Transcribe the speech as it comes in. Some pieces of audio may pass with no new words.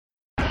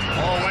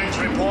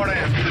report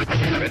in.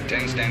 Red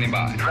 10 standing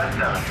by. Red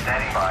 7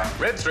 standing by.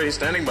 Red 3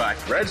 standing by.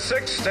 Red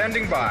 6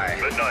 standing by.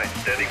 Red 9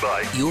 standing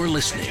by. You're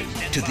listening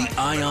to the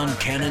Ion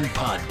Cannon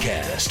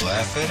Podcast.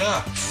 Laugh it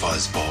up,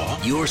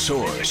 fuzzball. Your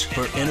source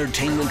for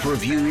entertainment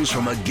reviews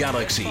from a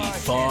galaxy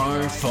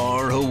far,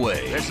 far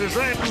away. This is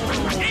it.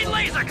 Hey,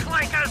 laser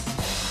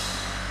clankers!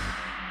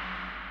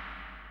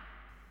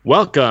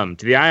 Welcome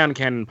to the Ion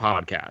Cannon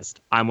Podcast.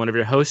 I'm one of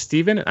your hosts,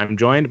 Steven, and I'm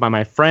joined by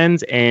my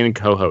friends and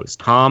co-hosts,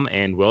 Tom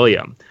and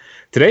William.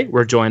 Today,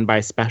 we're joined by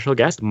special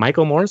guest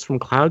Michael Morris from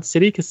Cloud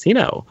City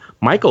Casino.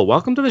 Michael,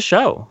 welcome to the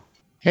show.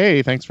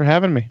 Hey, thanks for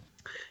having me.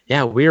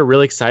 Yeah, we are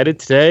really excited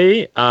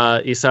today.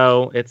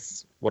 So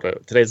it's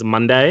today's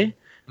Monday.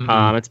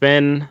 Mm-hmm. It's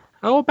been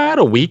about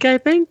a week, I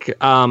think.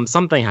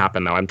 Something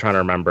happened though. I'm trying to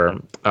remember.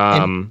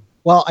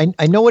 Well,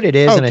 I know what it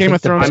is. And Game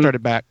of Thrones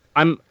started back.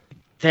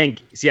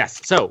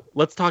 Yes. So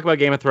let's talk about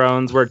Game of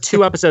Thrones. We're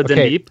 2 episodes in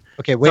deep.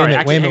 Okay, wait a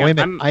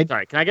minute.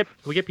 Sorry, can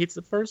we get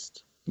pizza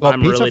first? Well,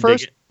 pizza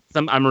first?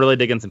 I'm really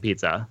digging some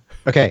pizza.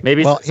 Okay.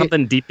 Maybe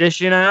something deep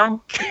dish,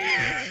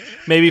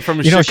 Maybe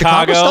from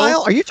Chicago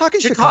style? Are you talking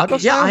Chicago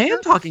style? Yeah, I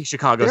am talking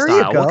Chicago there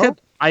style. You go.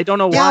 I don't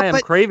know why I'm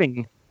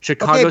craving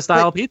Chicago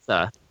style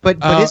pizza. But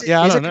is it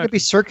going to be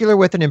circular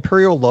with an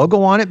Imperial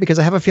logo on it? Because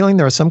I have a feeling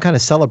there was some kind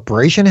of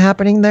celebration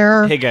happening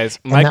there. Hey guys,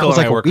 Michael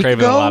and I were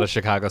craving a lot of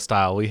Chicago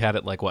style. We had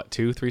it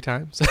 2-3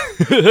 times.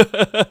 You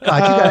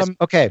guys,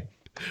 okay.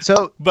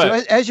 So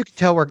as you can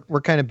tell,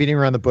 we're kind of beating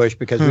around the bush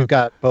because we've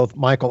got both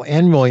Michael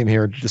and William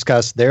here to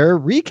discuss their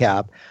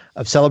recap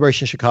of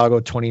Celebration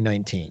Chicago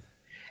 2019.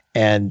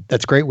 And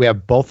that's great. We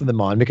have both of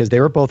them on because they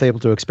were both able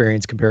to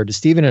experience compared to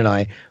Steven and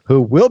I,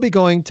 who will be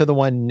going to the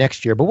one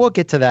next year. But we'll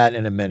get to that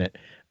in a minute,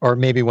 or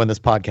maybe when this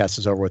podcast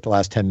is over with the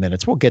last 10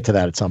 minutes. We'll get to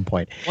that at some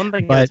point. One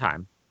thing at a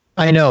time.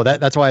 I know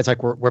that's why it's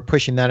like we're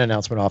pushing that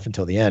announcement off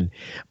until the end.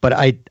 But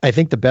I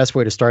think the best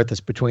way to start this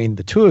between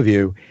the two of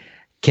you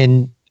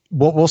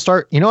we'll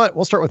start. You know what?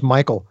 We'll start with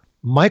Michael.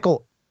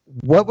 Michael,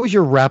 what was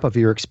your wrap of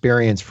your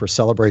experience for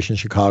Celebration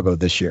Chicago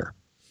this year?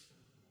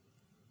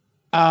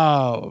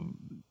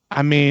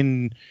 I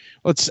mean,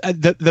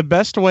 the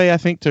best way I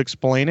think to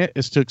explain it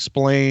is to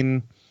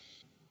explain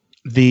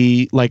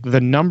the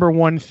number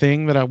one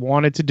thing that I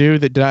wanted to do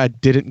that I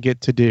didn't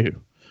get to do.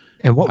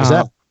 And what was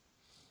that?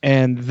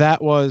 And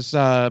that was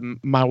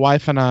my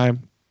wife and I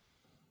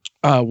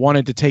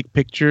wanted to take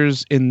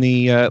pictures in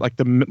the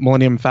the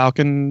Millennium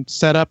Falcon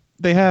setup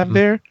they have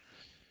there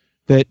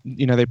that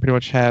they pretty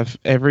much have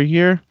every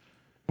year.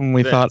 And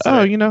we thought,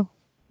 we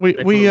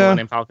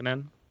Millennium Falcon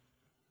in.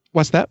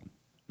 What's that?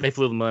 They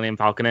flew the Millennium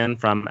Falcon in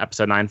from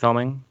episode 9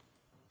 filming.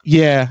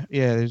 Yeah.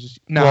 It's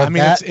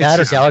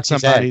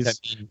Galaxy's Edge. I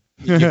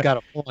mean, you've got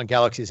a full-on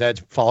Galaxy's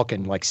Edge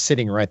Falcon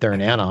sitting right there in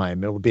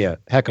Anaheim. It would be a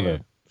heck of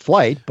a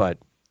flight, but.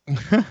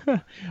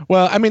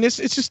 Well, I mean, it's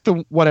just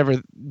the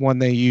whatever one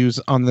they use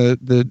on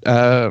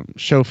the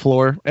show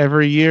floor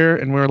every year,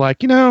 and we're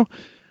like,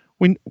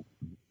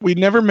 we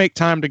never make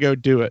time to go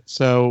do it,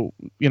 so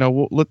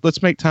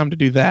let's make time to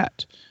do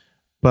that.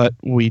 But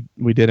we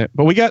didn't.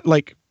 But we got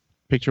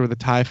picture with a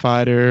TIE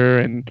fighter,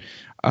 and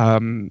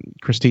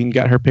Christine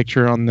got her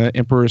picture on the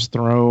Emperor's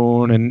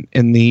throne and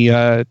in the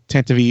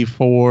Tantive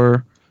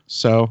 4.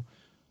 So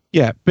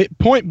yeah, but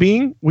point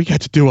being, we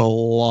got to do a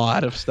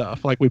lot of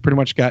stuff. We pretty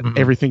much got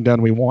everything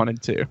done we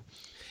wanted to.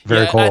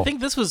 Very cool. I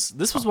think this was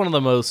one of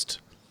the most.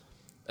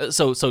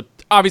 So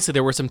obviously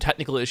there were some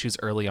technical issues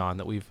early on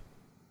that we've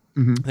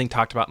I think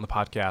talked about in the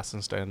podcast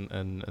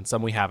and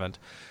some we haven't.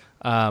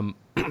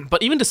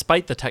 But even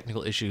despite the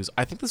technical issues,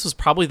 I think this was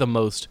probably the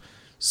most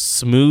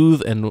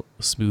smooth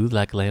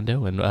like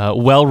Lando and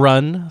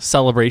well-run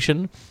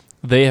celebration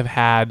they have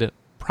had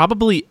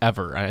probably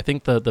ever. And I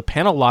think the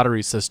panel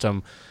lottery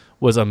system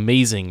was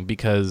amazing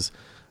because,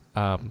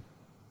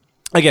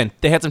 again,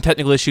 they had some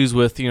technical issues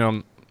with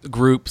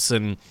groups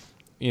and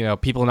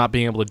people not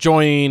being able to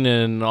join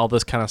and all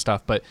this kind of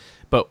stuff. But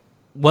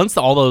once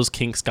all those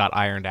kinks got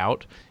ironed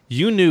out,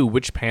 you knew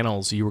which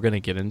panels you were going to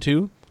get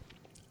into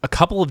a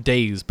couple of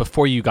days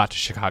before you got to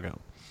Chicago.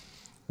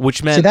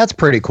 Which meant that's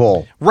pretty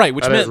cool, right?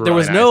 Which meant there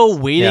was no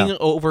waiting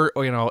over,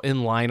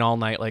 in line all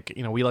night.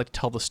 We like to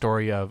tell the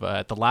story of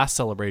at the last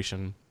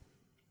celebration,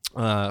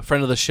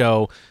 friend of the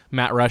show,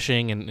 Matt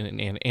Rushing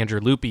and Andrew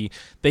Loopy.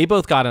 They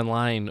both got in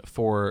line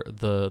for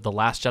the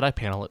Last Jedi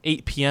panel at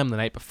 8 p.m. the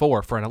night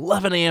before for an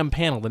 11 a.m.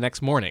 panel the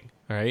next morning,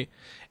 right?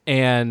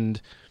 And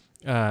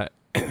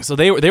so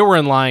they were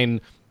in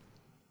line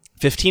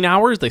 15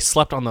 hours. They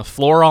slept on the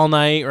floor all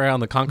night, right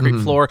on the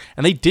concrete floor,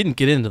 and they didn't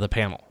get into the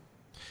panel.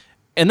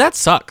 And that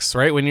sucks,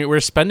 right? When we're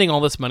spending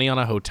all this money on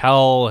a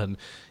hotel and,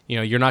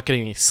 you're not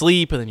getting any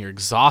sleep and then you're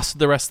exhausted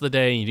the rest of the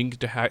day and you didn't get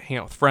to hang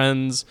out with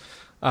friends.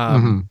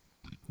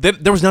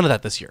 There was none of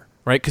that this year,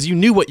 right? Because you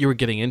knew what you were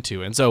getting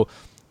into. And so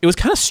it was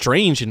kind of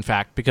strange, in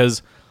fact,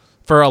 because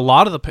for a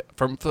lot of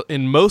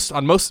most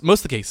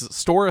of the cases,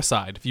 store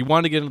aside, if you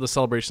wanted to get into the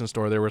Celebration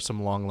store, there were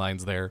some long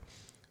lines there.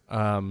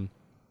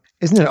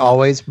 Isn't it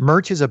always?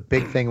 Merch is a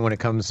big thing when it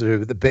comes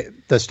to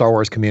the Star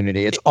Wars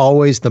community. It's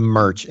always the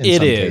merch in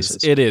some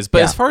cases. It is.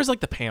 But as far as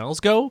like the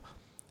panels go,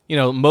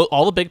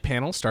 all the big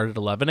panels started at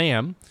 11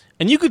 a.m.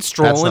 and you could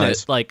stroll That's in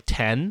nice. at like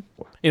 10.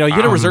 You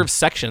had a reserved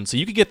section, so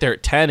you could get there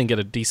at 10 and get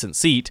a decent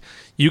seat.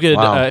 You could,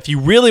 if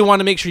you really want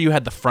to make sure you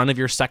had the front of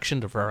your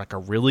section for like a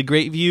really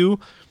great view,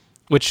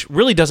 which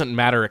really doesn't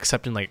matter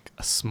except in like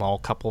a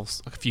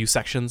few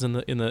sections in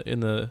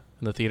the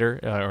theater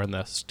or in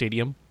the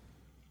stadium,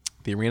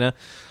 the arena.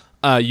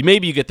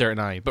 You get there at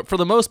 9, but for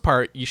the most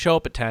part, you show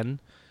up at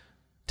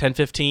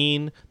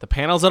 10:15. The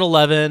panel's at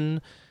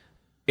 11.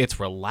 It's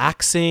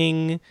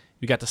relaxing.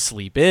 You got to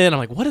sleep in. I'm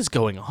like, what is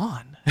going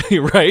on?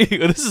 Right?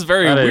 This is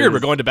very weird. We're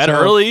going to bed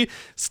early,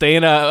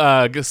 staying,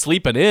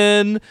 sleeping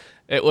in.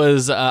 It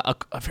was a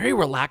very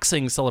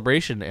relaxing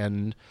celebration,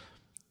 and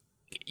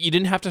you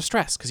didn't have to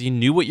stress because you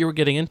knew what you were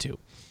getting into,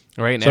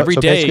 right? And every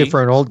day, basically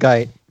for an old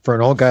guy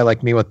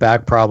like me with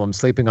back problems,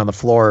 sleeping on the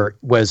floor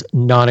was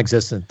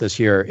non-existent this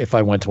year if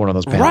I went to one of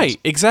those panels. Right,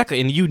 exactly.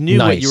 And you knew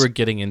what you were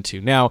getting into.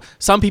 Now,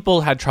 some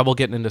people had trouble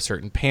getting into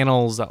certain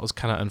panels. That was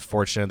kind of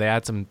unfortunate. They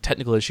had some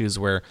technical issues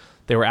where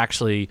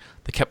they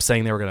kept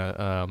saying they were going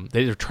to,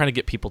 they were trying to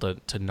get people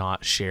to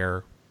not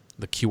share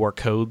the QR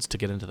codes to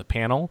get into the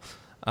panel.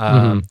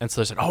 And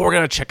so they said, we're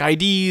going to check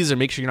IDs and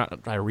make sure you're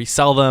not trying to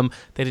resell them.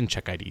 They didn't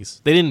check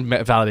IDs. They didn't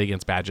validate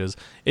against badges.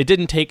 It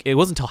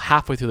wasn't until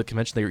halfway through the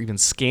convention they were even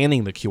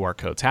scanning the QR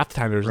codes. Half the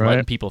time they were just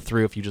letting people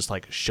through if you just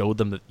like showed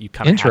them that you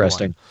kind of had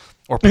one.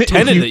 Or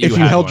pretended that you had if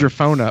you held one. your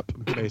phone up,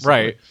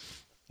 basically.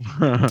 Right.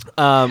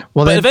 But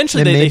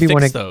eventually they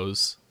fixed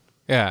those.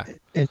 Yeah.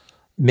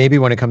 Maybe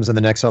when it comes to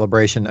the next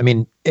celebration, I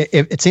mean,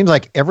 it seems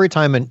like every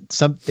time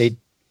they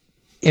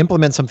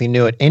implement something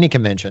new at any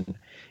convention,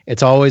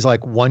 it's always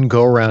like one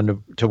go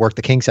around to work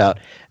the kinks out.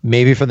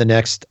 Maybe for the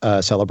next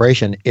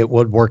celebration, it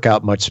would work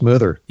out much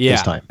smoother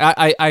this time.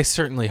 I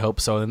certainly hope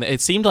so. And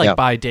it seemed like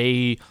by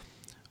day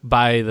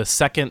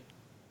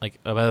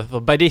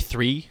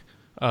 3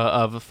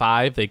 of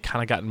 5, they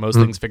kind of gotten most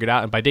things figured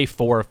out. And by day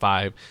 4 or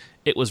 5,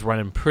 it was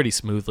running pretty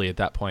smoothly at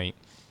that point.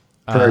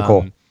 Very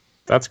cool.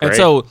 That's great. And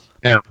so,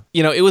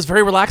 it was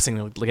very relaxing.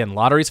 Again,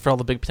 lotteries for all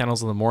the big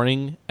panels in the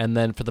morning. And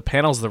then for the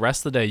panels the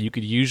rest of the day, you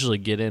could usually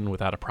get in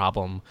without a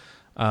problem.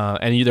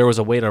 And there was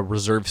a way to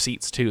reserve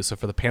seats too. So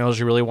for the panels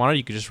you really wanted,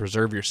 you could just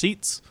reserve your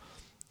seats.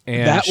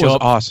 And that was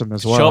awesome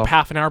as well. Show up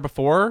half an hour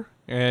before,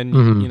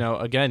 and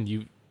again,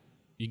 you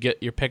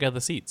get your pick of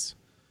the seats.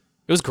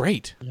 It was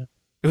great. Yeah.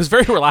 It was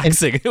very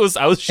relaxing. I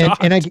was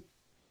shocked.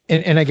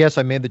 And I guess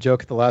I made the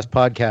joke at the last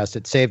podcast.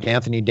 It saved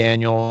Anthony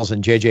Daniels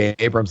and J.J.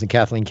 Abrams and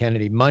Kathleen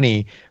Kennedy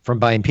money from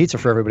buying pizza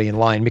for everybody in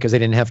line because they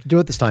didn't have to do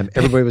it this time.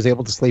 Everybody was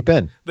able to sleep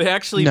in. They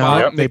actually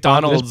bought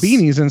McDonald's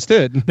beanies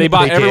instead. They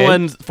bought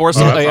everyone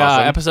awesome.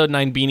 Episode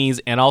 9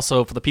 beanies, and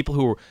also for the people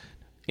who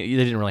they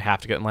didn't really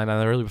have to get in line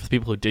that early, but for the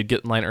people who did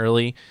get in line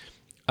early,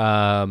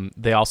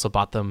 they also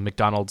bought them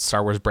McDonald's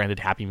Star Wars branded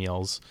Happy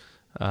Meals.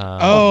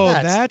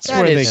 That's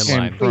where they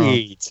came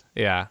from.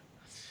 Yeah.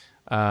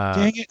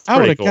 Dang it! I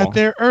would have got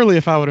there early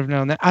if I would have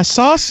known that. I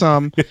saw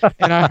some,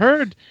 and I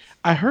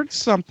heard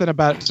something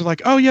about it. So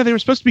like, they were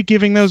supposed to be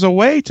giving those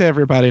away to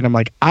everybody, and I'm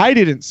like, I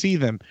didn't see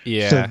them.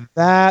 Yeah. So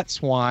that's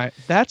why.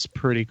 That's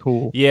pretty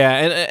cool.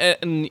 Yeah,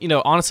 and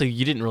honestly,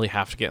 you didn't really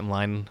have to get in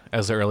line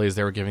as early as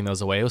they were giving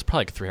those away. It was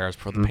probably like 3 hours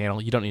before the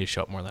panel. You don't need to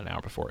show up more than an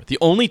hour before. The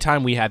only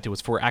time we had to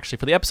was for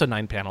the episode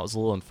 9 panel. It was a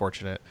little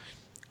unfortunate.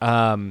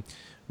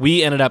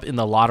 We ended up in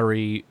the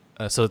lottery.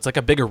 So it's like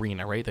a big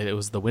arena, right? It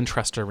was the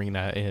Winchester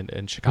Arena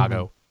in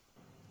Chicago.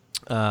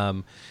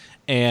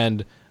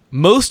 And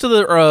most of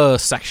the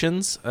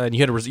sections, and you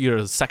had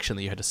a section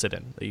that you had to sit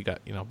in that you got,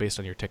 based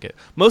on your ticket.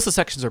 Most of the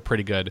sections are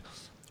pretty good.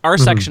 Our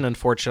section,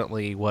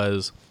 unfortunately,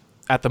 was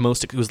at the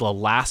most, it was the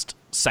last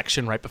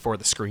section right before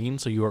the screen.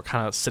 So you were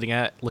kind of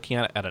looking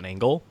at it at an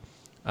angle,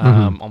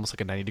 almost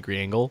like a 90-degree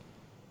angle.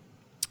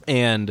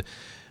 And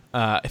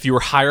if you were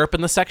higher up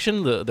in the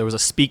section, there was a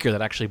speaker that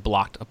actually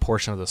blocked a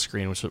portion of the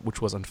screen, which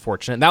was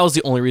unfortunate. And that was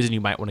the only reason you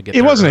might want to get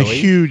there. It wasn't early.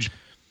 A huge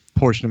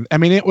portion. I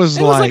mean, it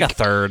was like a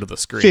third of the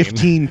screen.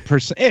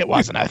 15%. It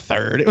wasn't a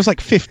third. It was like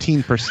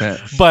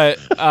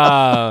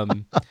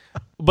 15%.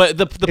 But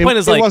the point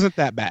is, like, it wasn't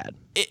that bad.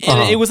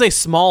 It was a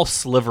small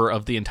sliver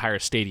of the entire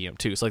stadium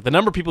too. So like the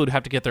number of people who'd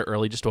have to get there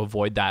early just to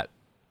avoid that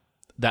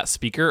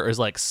speaker is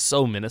like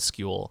so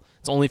minuscule.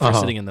 It's only for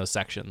sitting in those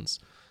sections.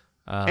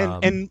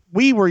 And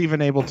we were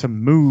even able to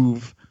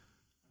move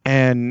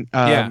and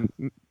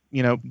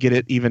get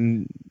it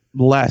even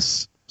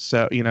less,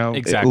 so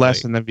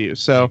less in the view.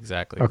 So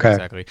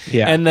exactly.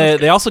 Yeah. And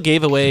they also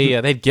gave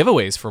away they had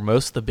giveaways for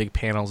most of the big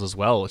panels as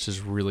well, which is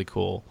really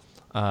cool.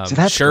 So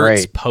that's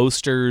shirts, great.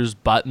 posters,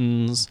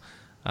 buttons.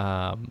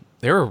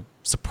 They were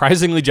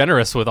surprisingly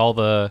generous with all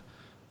the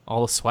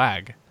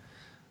swag.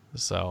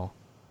 So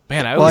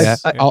man,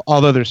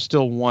 although there's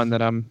still one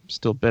that I'm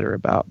still bitter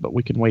about, but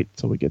we can wait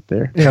till we get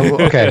there. Yeah,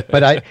 well, okay.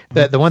 But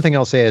the one thing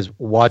I'll say is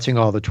watching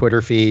all the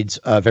Twitter feeds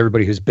of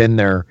everybody who's been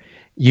there,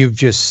 you've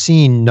just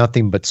seen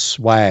nothing but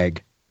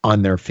swag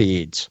on their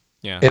feeds.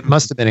 Yeah, it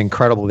must have been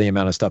incredible the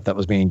amount of stuff that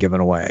was being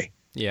given away.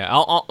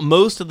 Yeah,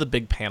 most of the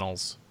big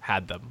panels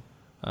had them,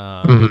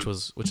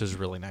 which is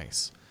really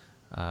nice.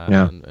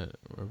 And,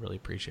 I really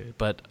appreciate it.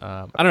 But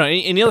I don't know.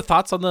 Any other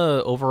thoughts on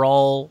the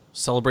overall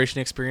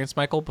celebration experience,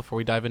 Michael? Before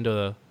we dive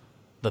into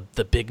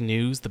the big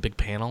news, the big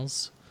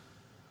panels.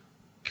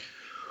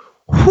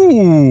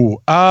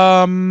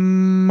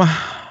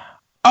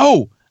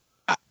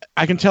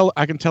 I can tell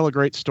a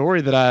great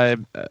story that I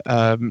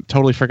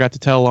totally forgot to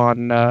tell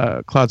on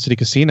Cloud City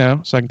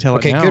Casino, so I can tell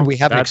it now. Okay, good. We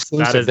have an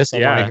exclusive. This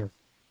I want to hear.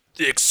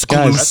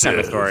 Exclusive. That's kind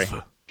of story.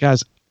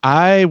 Guys,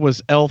 I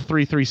was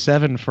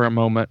L337 for a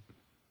moment.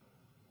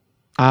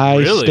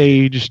 I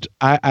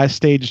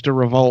staged a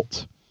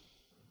revolt.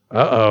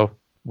 Uh-oh.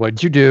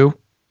 What'd you do?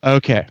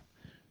 Okay.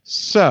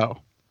 So,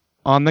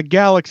 on the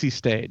Galaxy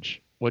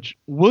stage, which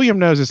William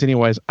knows this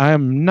anyways, I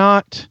am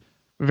not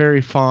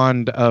very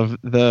fond of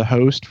the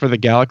host for the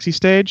Galaxy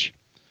stage.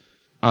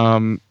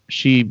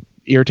 She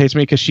irritates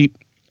me because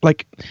I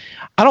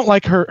don't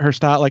like her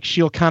style. Like,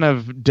 she'll kind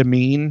of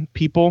demean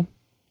people,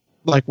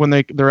 like when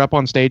they're up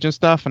on stage and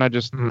stuff, and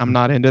I'm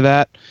not into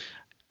that.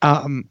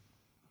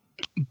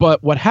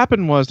 But what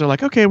happened was they're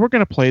like, okay, we're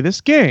going to play this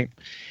game.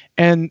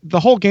 And the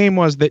whole game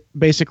was that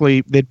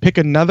basically they'd pick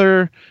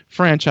another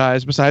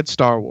franchise besides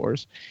Star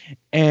Wars,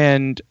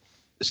 and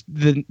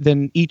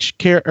then each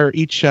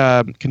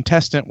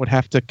contestant would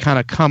have to kind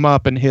of come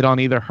up and hit on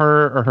either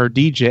her or her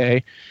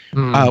DJ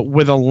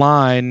with a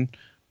line,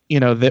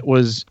 that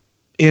was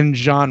in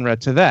genre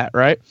to that,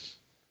 right?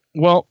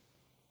 Well,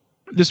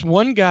 this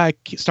one guy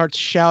starts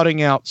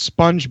shouting out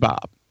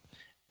SpongeBob,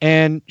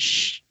 and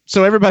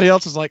so everybody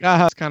else is like,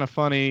 that's kind of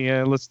funny.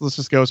 Let's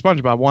just go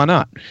SpongeBob. Why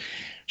not?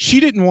 She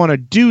didn't want to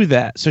do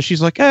that, so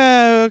she's like,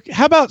 how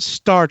about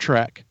Star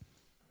Trek?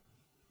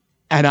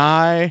 And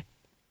I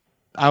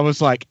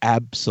was like,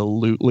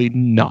 absolutely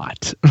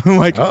not.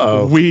 Like,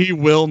 we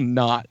will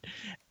not.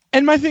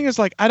 And my thing is,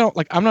 like,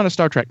 I'm not a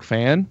Star Trek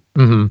fan.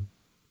 But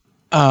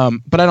I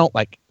don't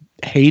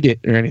hate it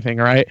or anything,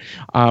 right?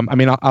 I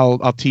mean,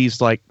 I'll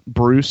tease like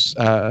Bruce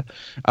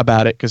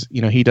about it because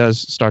he does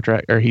Star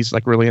Trek, or he's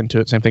like really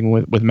into it. Same thing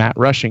with Matt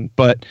Rushing,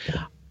 but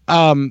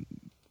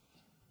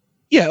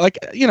yeah,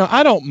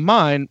 I don't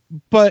mind,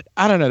 but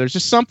I don't know. There's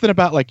just something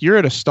about like you're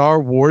at a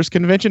Star Wars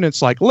convention.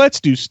 It's like,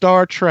 let's do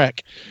Star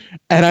Trek,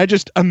 and I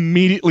just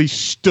immediately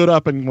stood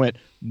up and went,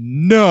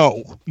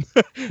 no,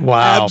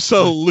 wow,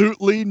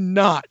 absolutely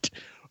not,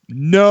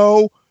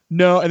 no.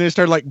 And they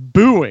started like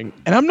booing,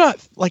 and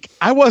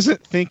I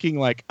wasn't thinking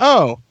like,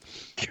 oh,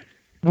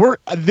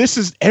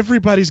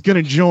 everybody's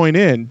gonna join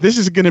in. This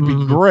is gonna be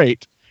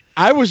great.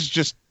 I was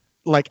just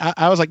like,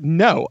 I was like,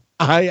 no,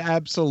 I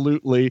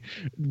absolutely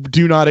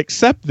do not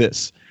accept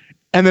this.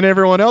 And then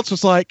everyone else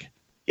was like,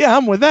 yeah,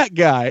 I'm with that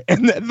guy,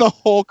 and then the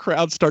whole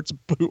crowd starts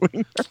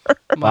booing her.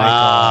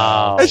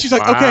 Wow. And she's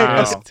like,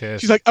 okay.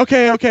 She's like,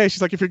 okay.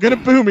 She's like, if you're gonna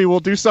boo me, we'll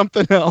do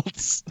something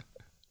else.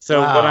 So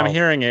what I'm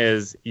hearing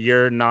is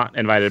you're not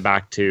invited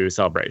back to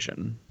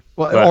Celebration.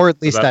 Well, or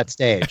at least that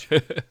stage.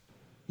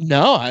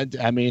 No,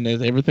 I mean,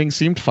 everything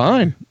seemed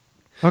fine.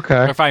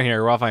 Okay. We're fine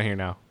here. We're all fine here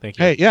now. Thank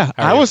you. Hey, yeah,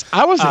 I was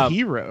a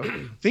hero.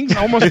 Things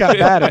almost got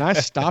bad, and I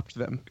stopped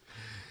them.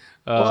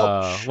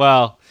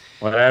 Well,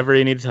 whatever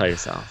you need to tell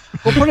yourself.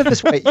 Well, put it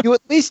this way: you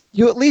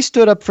at least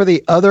stood up for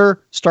the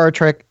other Star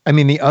Trek. I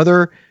mean, the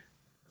other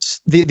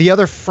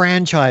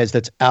franchise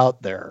that's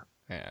out there.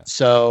 Yeah.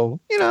 So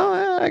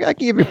I can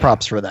give you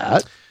props for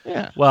that.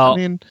 Yeah. Well, I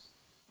mean,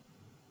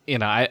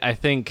 I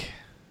think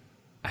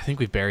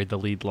we've buried the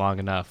lead long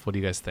enough. What do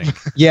you guys think?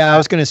 Yeah, I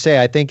was going to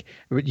say, I think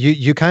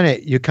you kind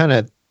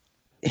of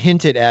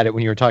hinted at it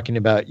when you were talking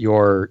about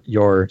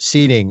your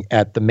seating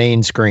at the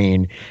main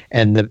screen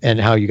and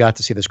how you got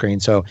to see the screen.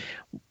 So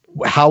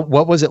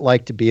what was it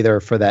like to be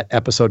there for that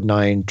episode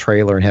 9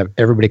 trailer and have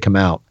everybody come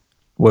out?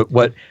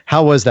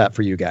 How was that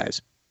for you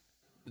guys?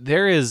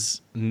 There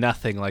is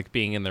nothing like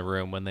being in the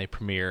room when they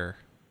premiere,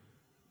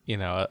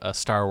 a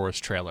Star Wars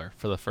trailer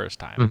for the first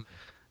time.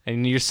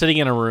 And you're sitting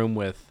in a room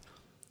with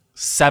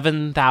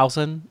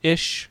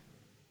 7,000-ish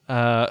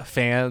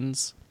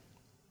fans.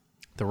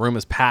 The room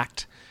is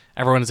packed.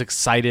 Everyone is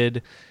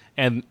excited.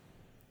 And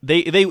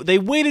they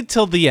waited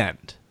till the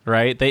end,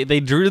 right? They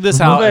drew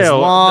this out as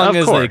long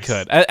as they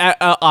could.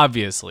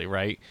 Obviously,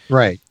 right?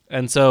 Right.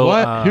 And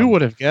so... who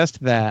would have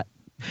guessed that?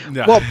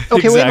 Well,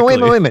 okay, exactly.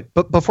 wait a minute.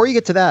 But before you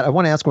get to that, I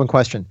want to ask one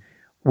question.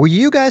 Were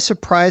you guys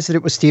surprised that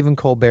it was Stephen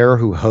Colbert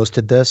who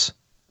hosted this?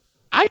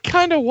 I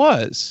kind of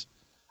was.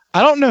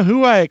 I don't know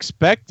who I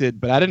expected,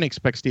 but I didn't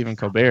expect Stephen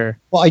Colbert.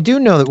 Well, I do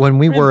know that when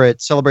we were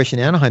at Celebration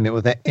Anaheim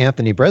with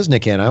Anthony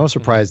Bresnick in, I was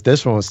surprised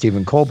this one was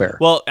Stephen Colbert.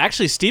 Well,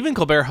 actually, Stephen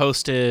Colbert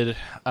hosted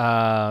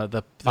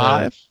the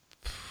 5?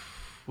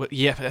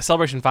 Yeah,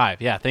 Celebration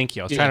 5. Yeah, thank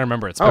you. I was trying to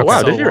remember. It's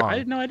wow, so did you? long. I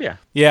had no idea.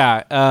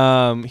 Yeah,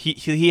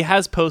 he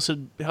has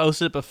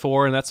hosted it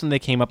before, and that's when they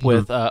came up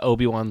with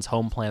Obi-Wan's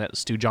home planet,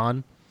 Stu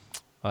John.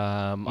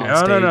 On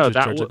stage with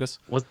George Lucas.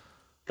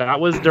 That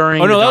was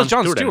during. Oh no, the that was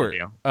Jon Stewart.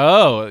 Interview.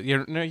 Oh,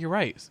 you're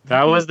right.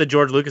 That was the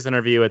George Lucas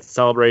interview at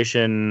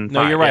Celebration 5.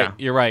 No, you're right. Yeah.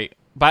 You're right.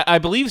 But I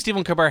believe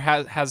Stephen Colbert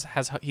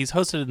he's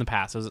hosted in the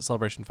past. It was at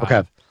Celebration 5.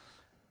 Okay.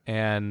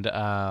 And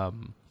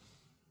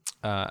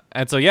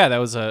And so yeah, it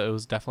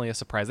was definitely a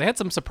surprise. They had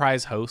some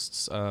surprise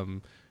hosts.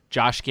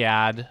 Josh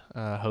Gad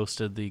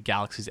hosted the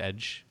Galaxy's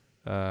Edge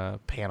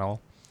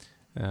panel.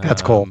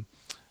 That's cool.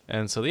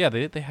 And so yeah,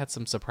 they had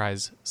some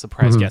surprise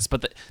guests.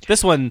 But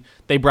this one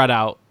they brought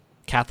out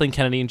Kathleen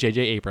Kennedy and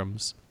J.J.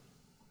 Abrams.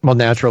 Well,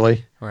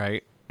 naturally,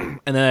 right.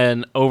 And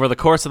then over the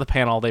course of the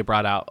panel, they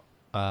brought out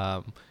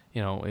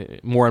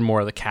more and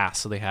more of the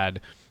cast. So they had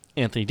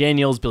Anthony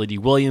Daniels, Billy D.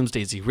 Williams,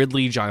 Daisy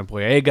Ridley, John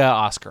Boyega,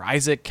 Oscar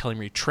Isaac, Kelly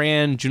Marie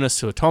Tran, Juna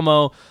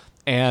Suotomo,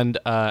 and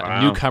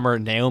newcomer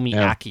Naomi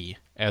Aki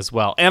as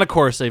well. And of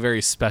course, a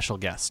very special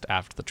guest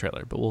after the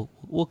trailer, but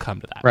we'll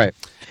come to that. Right.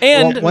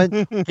 And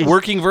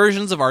working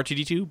versions of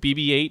R2-D2,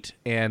 BB-8,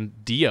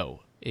 and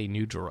Dio, a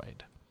new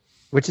droid.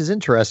 Which is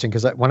interesting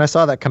because when I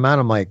saw that come out,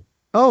 I'm like,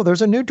 oh,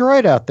 there's a new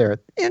droid out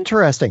there.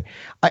 Interesting.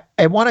 I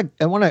want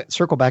to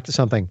circle back to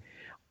something.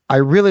 I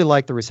really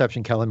like the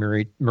reception Kelly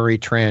Marie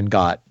Tran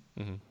got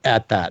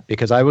at that,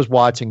 because I was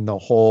watching the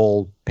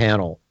whole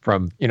panel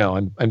from,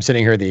 I'm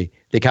sitting here, the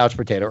couch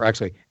potato, or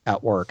actually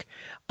at work.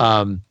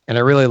 And I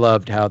really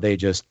loved how they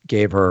just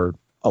gave her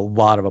a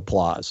lot of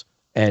applause.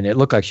 And it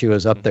looked like she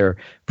was up there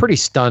pretty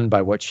stunned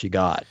by what she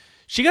got.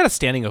 She got a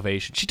standing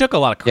ovation. She took a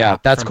lot of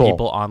crap from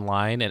people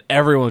online, and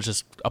everyone was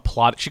just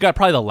applauding. She got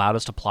probably the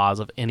loudest applause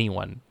of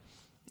anyone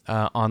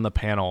on the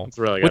panel,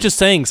 really which is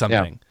saying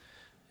something,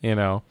 and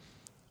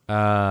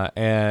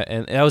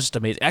that was just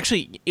amazing.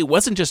 Actually, it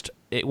wasn't just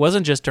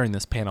during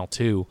this panel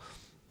too.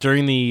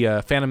 During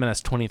the Phantom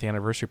Menace 20th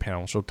anniversary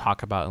panel, which we'll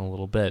talk about in a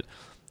little bit,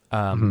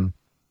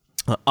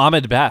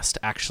 Ahmed Best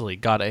actually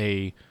got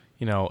a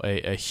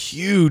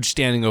huge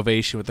standing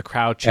ovation with the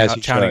crowd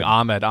shouting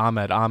Ahmed,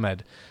 Ahmed,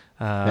 Ahmed.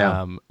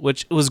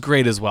 Which was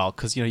great as well,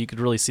 because you could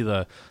really see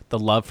the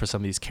love for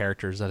some of these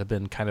characters that have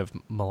been kind of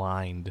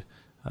maligned,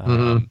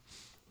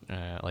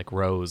 like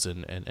Rose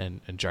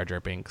and Jar Jar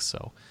Binks.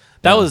 So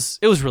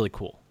it was really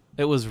cool.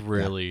 It was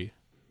really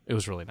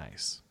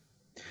nice.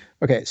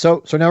 Okay,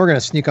 so now we're gonna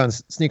sneak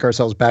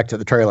ourselves back to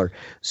the trailer.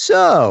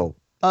 So,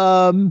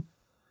 how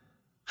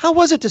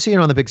was it to see it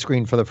on the big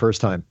screen for the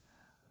first time?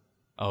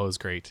 Oh, it was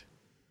great.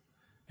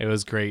 It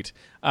was great.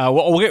 I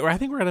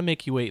think we're gonna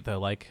make you wait though,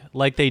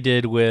 like they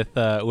did with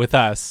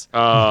us.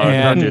 Oh,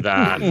 don't do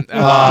that.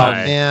 Oh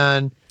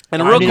man!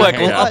 And real quick,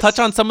 I'll touch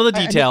on some of the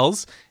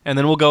details, and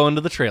then we'll go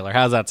into the trailer.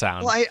 How's that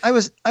sound? Well, I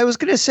was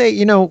gonna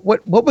say,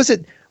 what was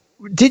it?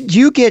 Did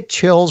you get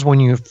chills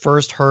when you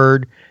first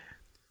heard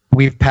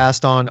 "We've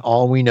passed on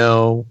all we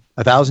know"?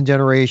 1,000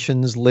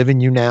 generations live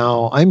in you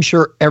now. I'm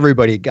sure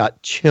everybody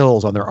got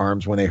chills on their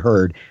arms when they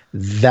heard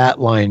that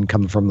line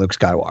come from Luke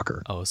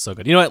Skywalker. Oh, so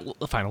good. You know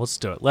what? Fine, let's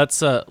do it. Let's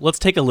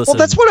take a listen. Well,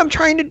 that's what I'm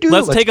trying to do.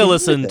 Let's take a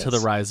listen to the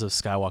Rise of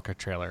Skywalker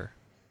trailer.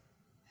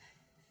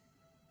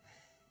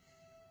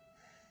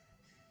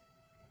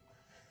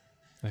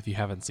 And if you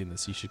haven't seen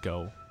this, you should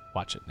go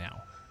watch it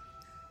now.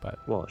 But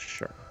well,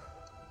 sure.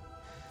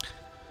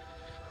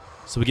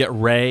 So we get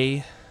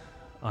Rey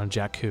on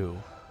Jakku.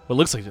 Well, it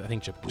looks like, I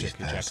think,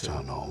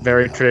 Jakku.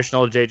 Very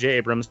traditional J.J.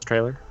 Abrams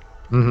trailer.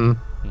 Very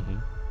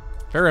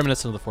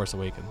reminiscent of The Force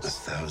Awakens.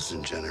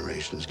 1,000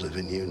 generations live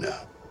in you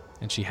now.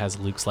 And she has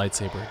Luke's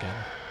lightsaber again.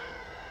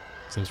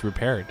 Seems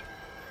repaired.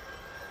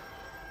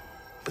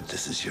 But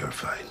this is your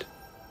fight.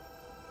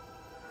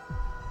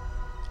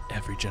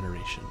 Every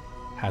generation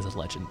has a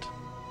legend.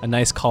 A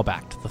nice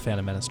callback to the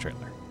Phantom Menace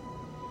trailer.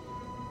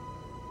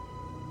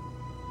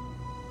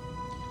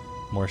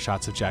 More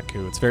shots of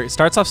Jakku. It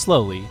starts off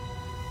slowly,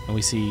 and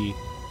we see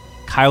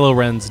Kylo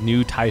Ren's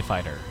new TIE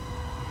fighter.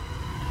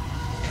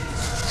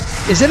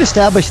 Is it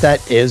established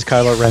that is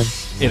Kylo Ren?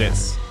 It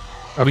is.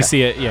 Okay. We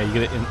see it. Yeah, you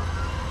get it in.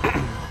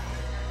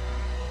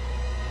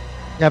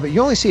 Yeah, but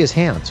you only see his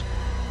hands.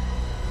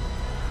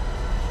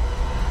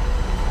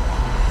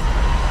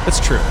 That's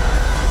true.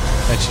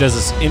 And she does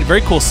this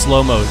very cool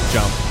slow-mo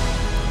jump.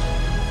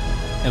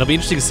 And it'll be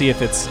interesting to see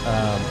if it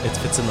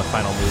fits in the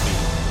final movie.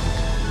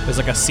 There's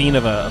like a scene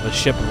of a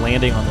ship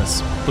landing on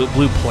this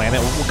blue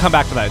planet. We'll come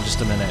back to that in just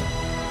a minute.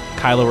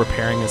 Kylo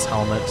repairing his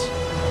helmet.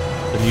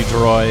 The new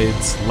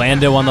droids.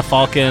 Lando on the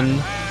Falcon.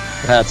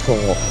 That's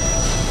cool.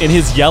 In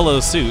his yellow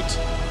suit.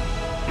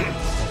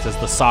 It says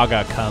the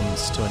saga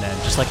comes to an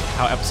end. Just like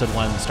how Episode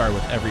 1 started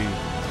with every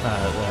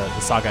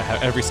saga.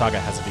 Every saga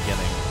has a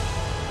beginning.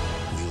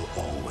 We'll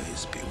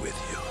always be with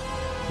you.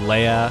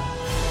 Leia.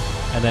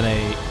 And then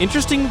a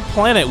interesting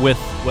planet with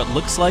what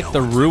looks like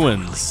the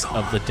ruins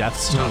of the Death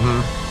Star.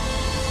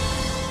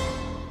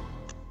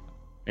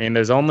 And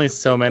there's only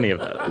so many of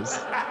those.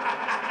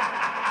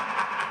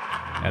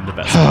 And the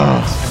best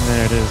part. And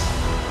there it is.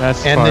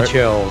 That's and the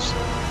chills.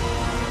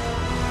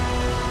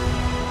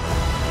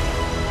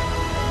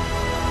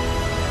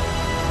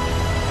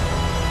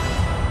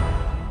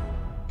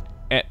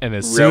 And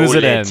as soon as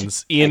it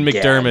ends, Ian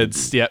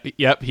McDermott's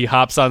yep, he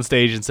hops on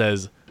stage and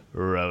says,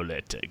 "Roll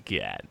it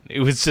again." It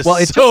was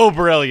just so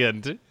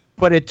brilliant.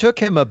 But it took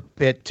him a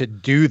bit to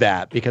do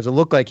that because it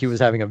looked like he was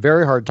having a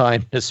very hard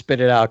time to spit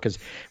it out because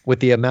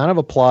with the amount of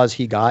applause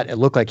he got, it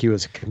looked like he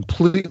was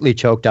completely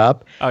choked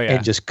up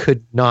and just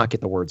could not get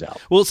the words out.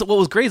 Well, so what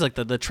was great is like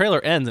the trailer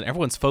ends and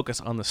everyone's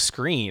focused on the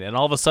screen and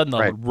all of a sudden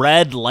the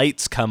red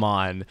lights come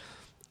on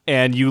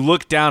and you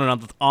look down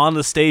and on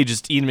the stage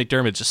is Ian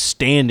McDiarmid just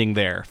standing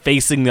there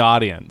facing the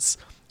audience.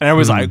 And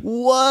everyone's like,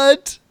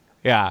 what?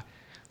 Yeah.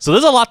 So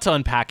there's a lot to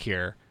unpack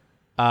here.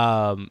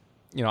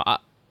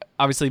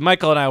 Obviously,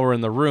 Michael and I were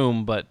in the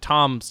room, but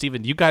Tom,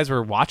 Steven, you guys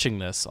were watching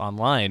this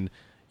online.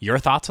 Your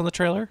thoughts on the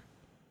trailer?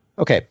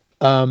 Okay.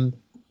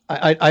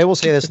 I will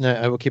say this, and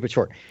I will keep it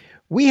short.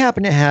 We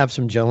happen to have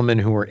some gentlemen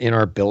who were in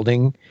our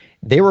building.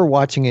 They were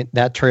watching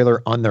that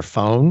trailer on their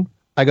phone.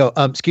 I go,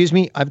 excuse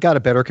me, I've got a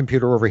better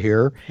computer over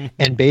here.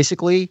 And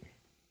basically,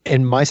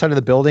 in my side of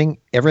the building,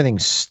 everything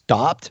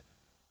stopped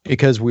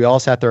because we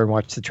all sat there and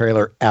watched the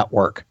trailer at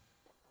work.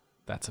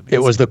 That's amazing.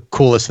 It was the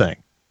coolest thing.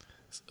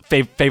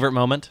 Favorite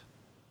moment?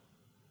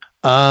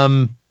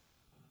 God,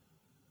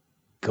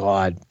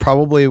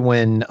 probably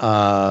when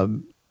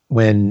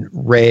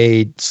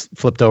Rey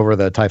flipped over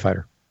the TIE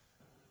fighter.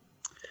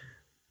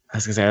 I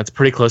was gonna say that's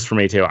pretty close for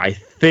me too. I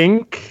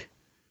think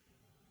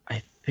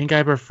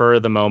I prefer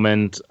the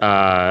moment.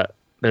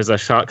 There's a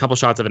couple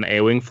shots of an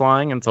A-wing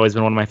flying, and it's always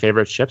been one of my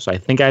favorite ships. So I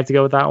think I have to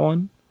go with that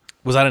one.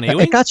 Was that an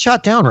A-wing? It got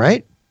shot down,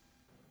 right?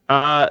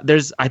 I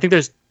feel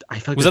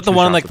like was that the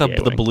one on like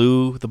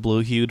the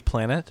blue hued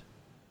planet?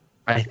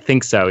 I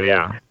think so.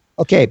 Yeah.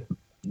 Okay.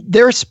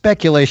 There's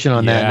speculation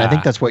on that, and I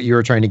think that's what you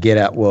were trying to get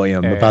at,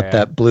 William, about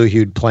that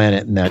blue-hued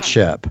planet and that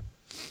ship.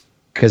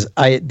 Because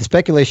the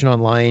speculation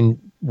online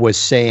was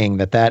saying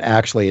that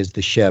actually is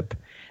the ship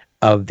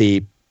of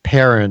the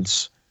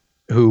parents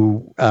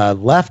who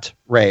left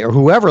Rey, or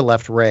whoever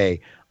left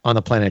Rey on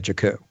the planet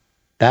Jakku.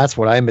 That's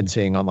what I've been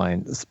seeing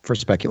online for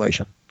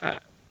speculation.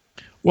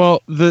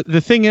 Well,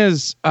 the thing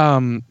is,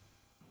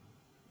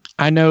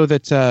 I know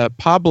that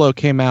Pablo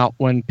came out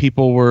when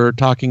people were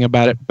talking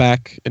about it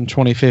back in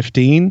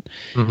 2015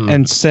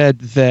 and said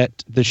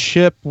that the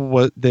ship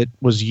that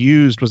was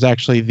used was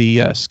actually the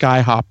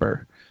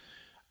Skyhopper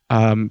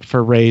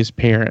for Rey's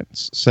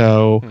parents.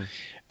 So,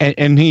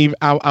 and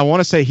I want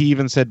to say he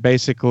even said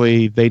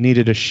basically they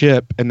needed a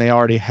ship and they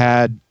already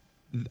had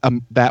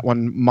that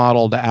one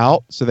modeled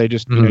out. So they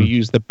just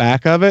used the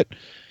back of it.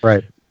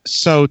 Right.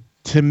 So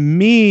to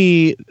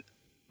me,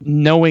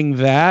 knowing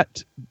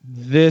that,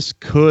 this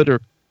could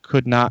or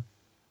could not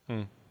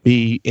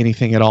be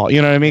anything at all.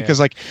 You know what I mean? Because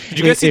like, did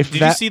you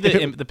see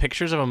the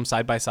pictures of them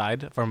side by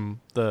side from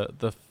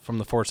the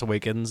Force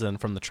Awakens and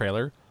from the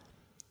trailer?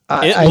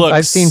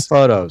 I've seen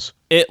photos.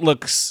 It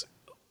looks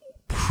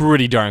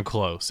pretty darn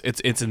close. It's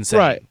insane.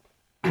 Right.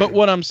 But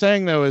what I'm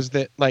saying though is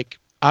that like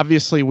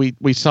obviously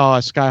we saw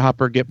a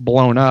Skyhopper get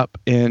blown up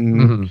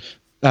in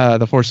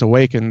the Force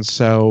Awakens,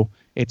 so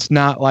it's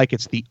not like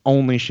it's the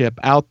only ship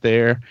out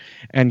there.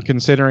 And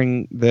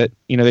considering that,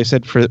 they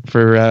said for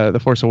the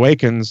Force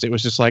Awakens, it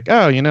was just like,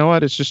 oh, you know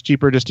what? It's just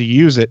cheaper just to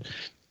use it.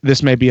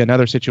 This may be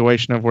another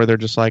situation of where they're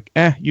just like,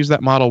 use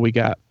that model we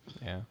got.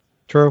 Yeah.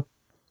 True.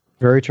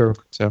 Very true.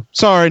 So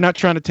sorry, not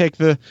trying to take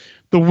the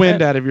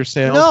wind out of your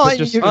sails. No,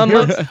 let's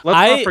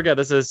not forget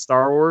this is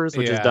Star Wars,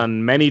 which has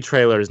done many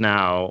trailers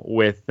now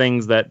with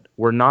things that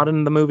were not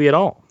in the movie at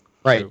all.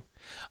 Right.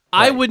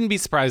 I wouldn't be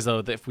surprised though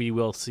if we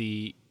will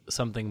see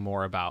something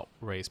more about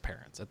Rey's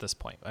parents at this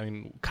point. I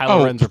mean,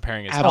 Kylo Ren's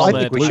repairing his helmet. I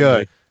think we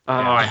should.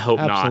 I hope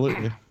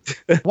absolutely.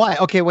 not. Why?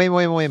 Okay, wait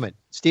a minute.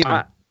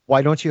 Steven,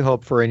 why don't you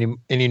hope for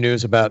any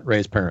news about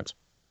Rey's parents?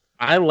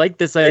 I like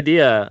this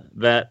idea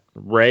that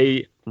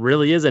Rey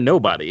really is a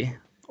nobody,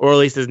 or at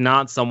least is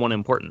not someone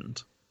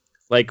important.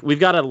 Like, we've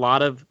got a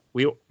lot of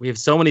we have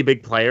so many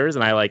big players,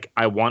 and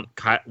I want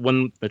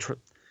when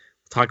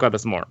talk about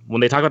this more.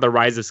 When they talk about the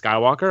rise of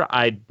Skywalker,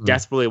 I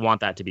desperately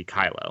want that to be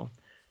Kylo.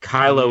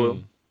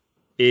 Kylo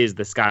is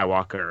the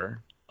Skywalker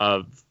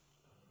of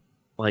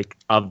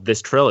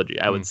this trilogy,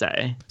 I would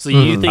say. So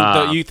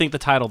you think the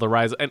title, The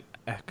Rise, and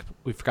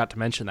we forgot to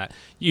mention that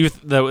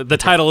the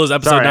title is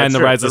Episode 9,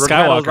 The Rise of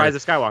Skywalker. Rise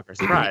of Skywalker.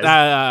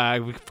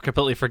 Surprise! We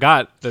completely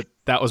forgot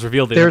that was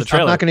revealed in the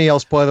trailer. I'm not going to yell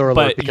spoiler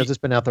alert because it's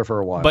been out there for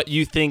a while. But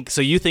you think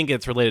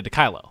it's related to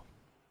Kylo?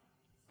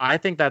 I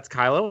think that's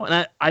Kylo,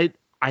 and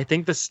I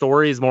think the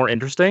story is more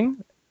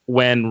interesting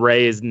when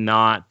Rey is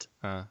not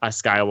a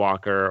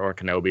Skywalker or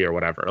Kenobi or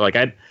whatever.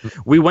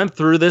 We went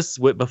through this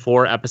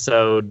before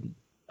Episode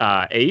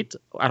 8.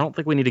 I don't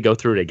think we need to go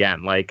through it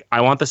again.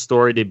 I want the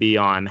story to be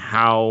on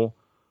how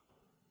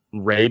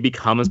Rey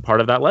becomes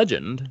part of that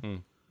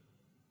legend.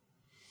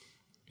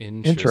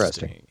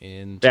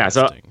 Interesting. Yeah,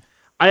 so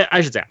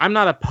I should say I'm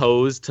not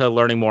opposed to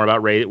learning more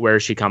about Rey, where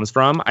she comes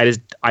from.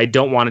 I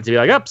don't want it to be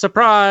like,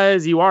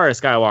 surprise, you are a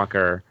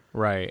Skywalker.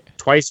 Right.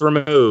 Twice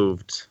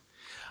removed.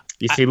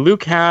 You see,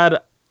 Luke had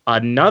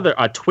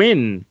a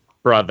twin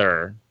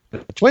brother.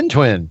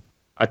 Twin.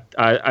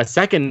 A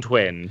second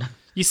twin.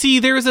 You see,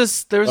 there was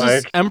this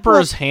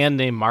Emperor's hand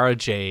named Mara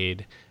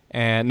Jade,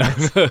 And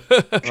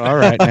all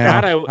right,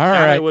 now.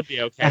 I would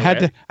be okay. I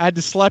had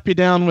to slap you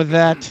down with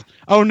that.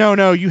 Oh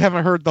no, you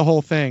haven't heard the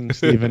whole thing,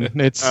 Stephen.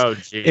 It's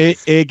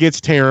it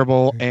gets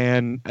terrible,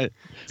 and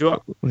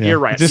you're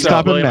right. Just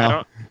stop it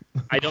now.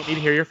 I don't need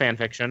to hear your fan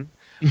fiction.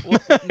 No.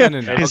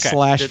 Okay.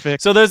 Slash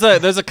fic. So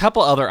there's a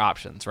couple other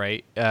options,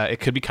 right? It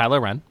could be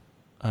Kylo Ren.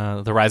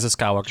 The Rise of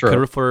Skywalker could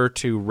refer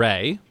to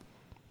Rey.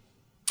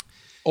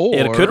 Or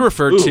it could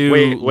refer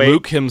to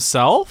Luke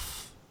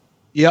himself.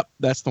 Yep,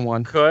 that's the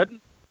one. Could.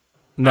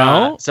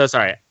 No. So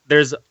sorry.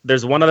 There's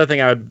one other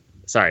thing I would.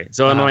 Sorry.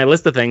 So in my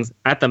list of things,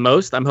 at the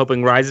most, I'm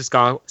hoping Rise of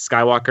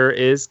Skywalker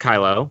is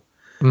Kylo.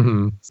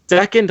 Mm-hmm.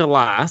 Second to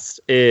last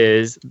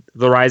is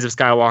The Rise of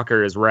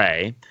Skywalker is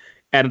Rey,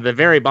 and at the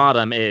very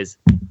bottom is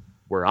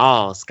we're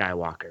all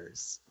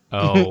Skywalkers.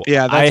 Oh,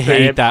 yeah, I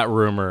hate that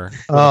rumor.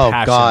 Oh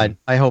God,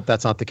 I hope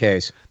that's not the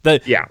case.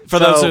 Stephen. For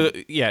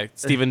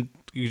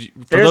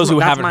those who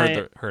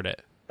haven't heard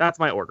it, that's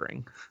my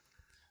ordering.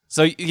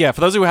 So yeah,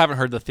 for those who haven't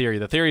heard the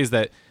theory is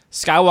that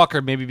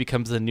Skywalker maybe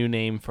becomes the new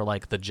name for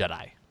like the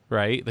Jedi,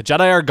 right? The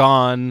Jedi are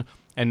gone,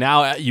 and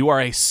now you are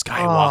a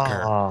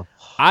Skywalker. Oh.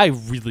 I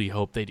really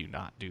hope they do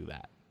not do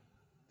that.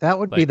 That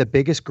would be the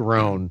biggest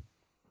groan.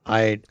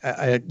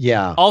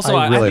 Yeah. Also,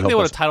 I think they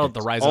would have titled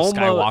The Rise of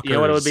Skywalker. You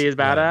know what it would be as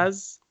bad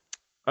as?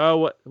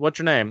 Oh, what's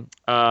your name?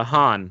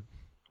 Han.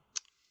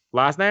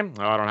 Last name?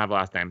 Oh, I don't have a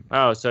last name.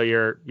 Oh, so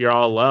you're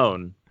all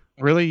alone.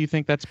 Really? You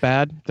think that's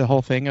bad? The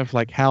whole thing of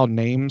like how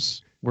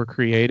names were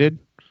created,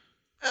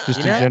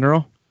 just in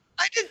general.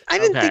 I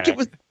didn't think it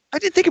was. I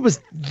didn't think it was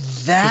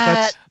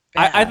that.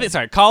 I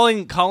think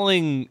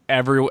calling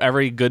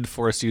every good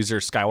Force user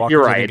Skywalker.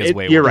 You're right. I think is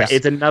way you're worse.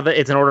 right.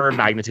 It's an order of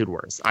magnitude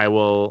worse. I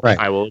will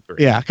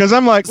agree. Yeah, because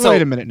I'm like,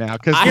 wait a minute now,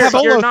 because the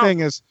Solo thing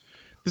is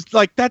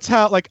like that's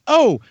how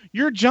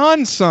you're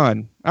John's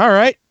son. All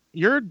right,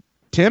 you're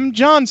Tim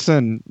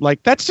Johnson.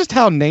 Like that's just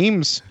how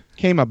names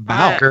came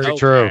about. Very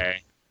true.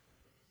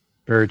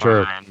 Very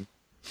true.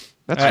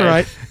 That's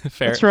right.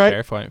 That's right.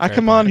 Fair point. I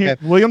come on here.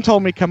 William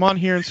told me, come on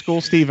here and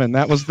school Stephen.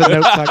 That was the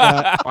notes I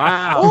got.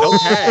 Wow.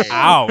 Okay.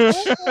 Ouch.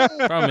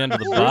 Throw me under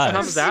the bus.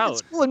 Comes out. He's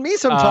schooling me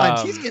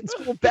sometimes. He's getting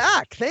schooled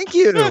back. Thank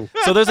you.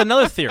 So there's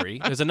another theory.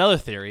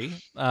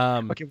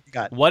 Okay, we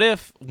got. What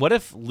if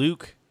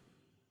Luke,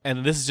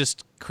 and this is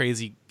just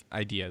crazy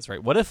ideas,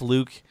 right? What if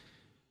Luke,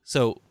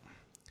 so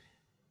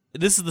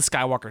this is the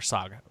Skywalker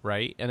saga,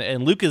 right?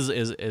 And Luke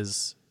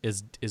is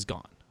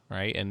gone,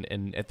 right? And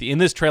in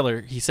this trailer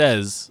he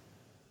says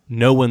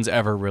no one's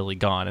ever really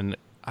gone, and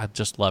I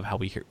just love how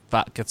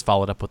that gets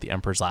followed up with the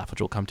Emperor's Laugh, which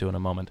we'll come to in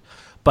a moment.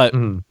 But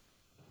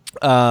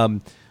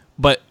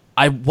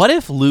what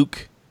if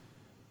Luke,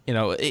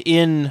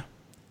 in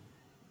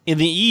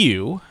the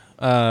EU,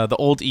 the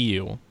old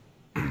EU,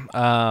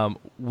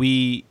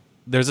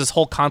 there's this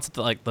whole concept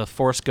that like the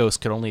Force ghosts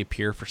could only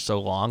appear for so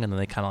long, and then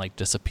they kind of like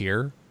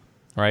disappear,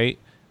 right?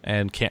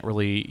 And can't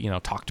really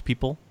talk to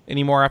people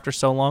anymore after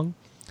so long.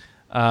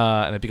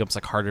 And it becomes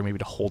like harder maybe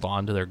to hold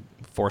on to their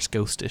Force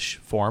ghost-ish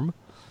form.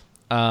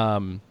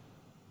 What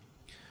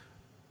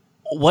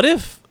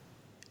if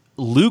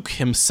Luke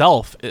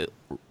himself,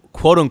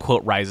 quote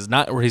unquote, rises,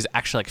 not where he's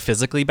actually like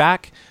physically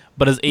back,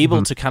 but is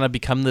able to kind of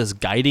become this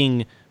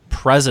guiding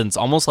presence,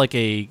 almost like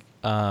a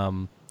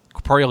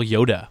corporeal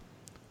Yoda,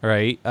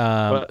 right?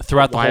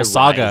 Throughout the whole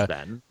saga.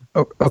 Then?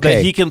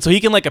 Okay. He can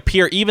like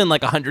appear even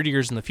like 100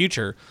 years in the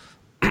future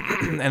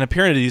and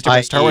appear into these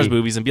different Star Wars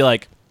movies and be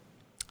like,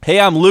 hey,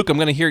 I'm Luke. I'm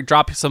going to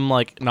drop some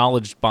like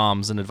knowledge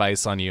bombs and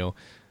advice on you,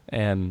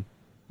 and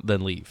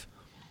then leave.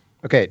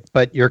 Okay,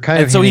 but you're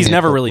kind of so he's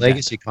never really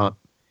legacy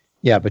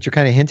Yeah, but you're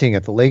kind of hinting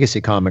at the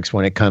legacy comics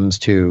when it comes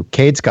to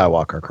Cade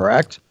Skywalker,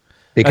 correct?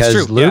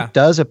 Because Luke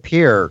does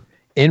appear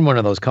in one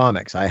of those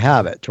comics. I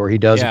have it, where he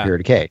does appear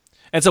to Cade.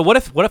 And so what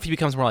if he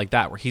becomes more like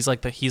that, where he's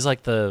like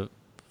the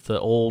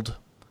old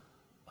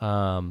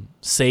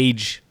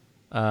sage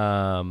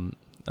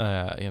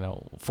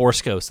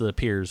Force ghost that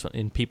appears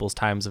in people's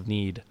times of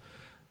need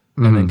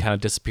and then kind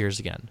of disappears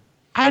again.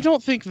 I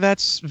don't think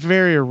that's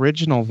very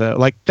original though.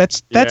 Like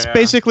that's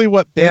basically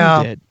what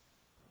Ben did.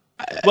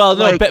 Well,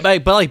 no, but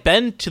like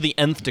Ben to the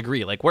nth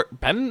degree. Like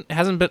Ben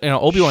hasn't been,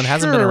 Obi-Wan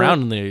hasn't been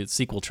around in the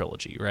sequel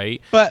trilogy,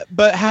 right?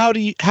 But how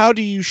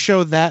do you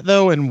show that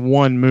though in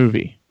one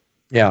movie?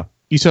 Yeah,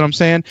 you see what I'm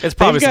saying? It's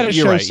probably got to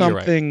show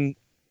something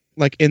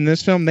like in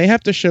this film. They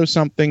have to show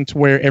something to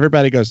where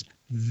everybody goes,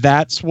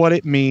 "That's what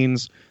it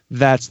means.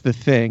 That's the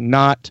thing."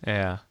 Not,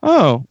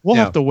 we'll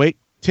have to wait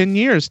 10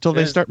 years till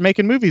they start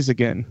making movies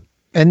again.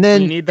 And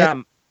then we need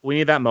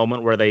that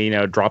moment where they,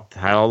 drop the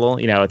title.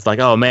 It's like,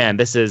 oh man,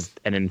 this is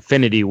an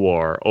Infinity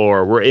War,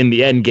 or we're in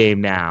the end game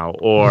now,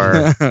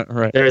 or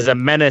there's a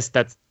menace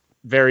that's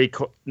very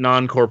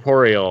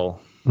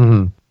non-corporeal.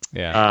 Mm-hmm.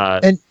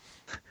 Yeah. And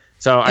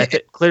so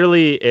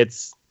clearly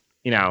it's,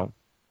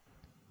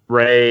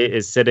 Rey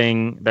is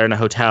sitting there in a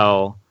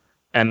hotel,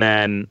 and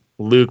then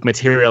Luke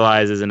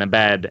materializes in a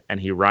bed,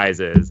 and he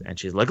rises, and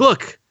she's like,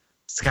 look,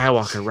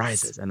 Skywalker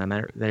rises, and then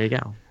there you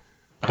go.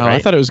 Oh, right? I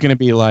thought it was going to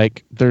be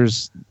like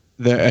there's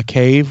a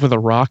cave with a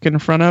rock in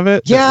front of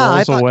it. Yeah,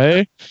 that rolls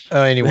away.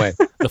 Anyway,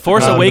 The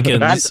Force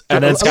Awakens,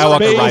 and then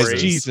Skywalker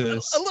Rises.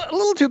 Jesus, a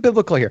little too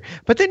biblical here.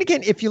 But then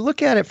again, if you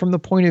look at it from the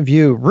point of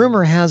view,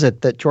 rumor has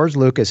it that George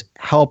Lucas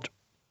helped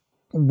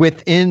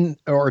within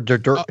or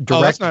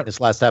directing this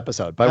last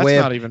episode by way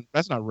of.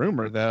 That's not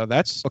rumor though.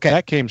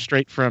 That came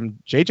straight from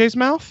JJ's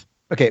mouth.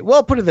 Okay,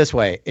 well, put it this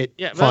way.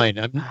 Fine.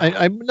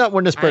 I'm not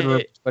one to spread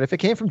rumors, but if it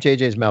came from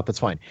JJ's mouth, that's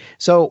fine.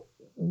 So,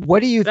 what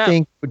do you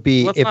think would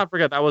be? Let's not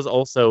forget that was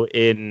also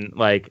in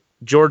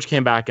George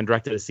came back and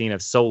directed a scene of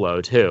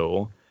Solo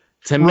too.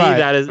 To me,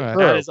 that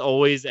is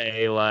always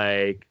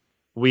a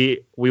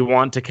we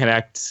want to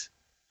connect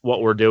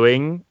what we're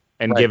doing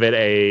and give it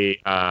a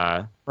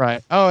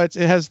right. Oh,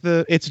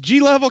 it's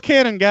G-level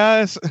canon,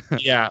 guys.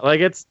 Yeah,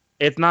 it's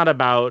not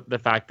about the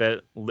fact that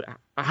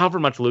however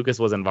much Lucas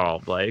was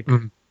involved, right.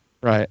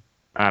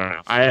 I don't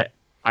know.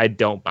 I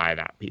don't buy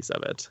that piece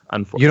of it.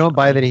 Unfortunately, you don't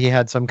buy that he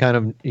had some kind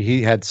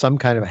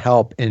of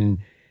help in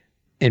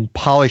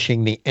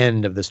polishing the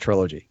end of this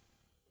trilogy.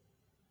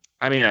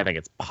 I mean, I think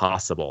it's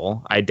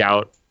possible. I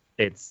doubt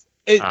it's.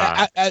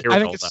 I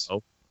think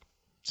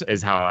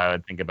is how I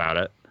would think about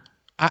it.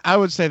 I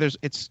would say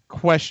it's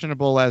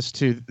questionable as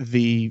to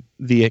the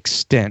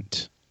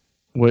extent.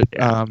 There you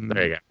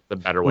go. The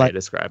better way of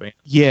describing it.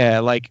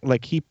 Yeah,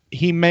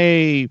 he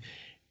may.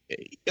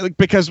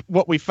 Because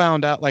what we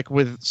found out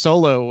with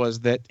Solo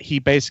was that he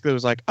basically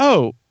was like,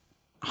 oh,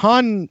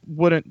 Han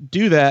wouldn't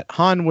do that.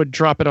 Han would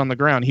drop it on the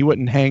ground. He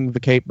wouldn't hang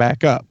the cape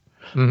back up.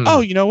 Mm-hmm. Oh,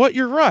 you know what?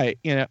 You're right.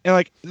 And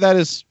that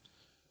is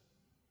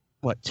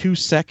 2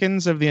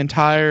 seconds of the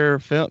entire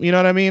film. You know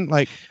what I mean?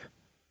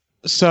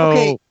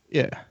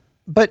 Yeah.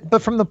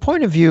 But from the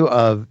point of view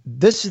of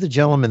this is the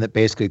gentleman that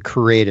basically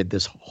created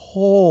this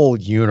whole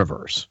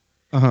universe.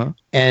 Uh-huh.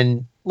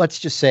 And let's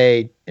just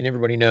say, and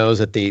everybody knows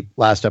that the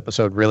last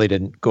episode really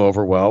didn't go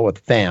over well with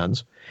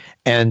fans,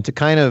 and to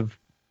kind of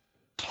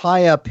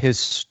tie up his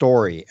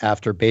story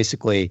after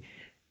basically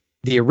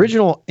the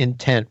original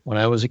intent when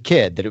I was a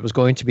kid that it was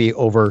going to be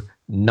over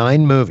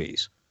 9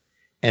 movies,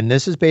 and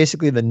this is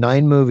basically the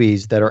 9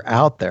 movies that are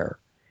out there.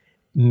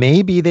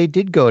 Maybe they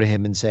did go to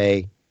him and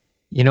say,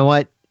 you know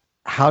what,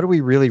 how do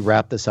we really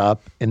wrap this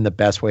up in the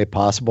best way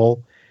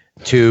possible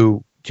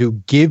to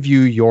give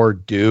you your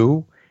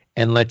due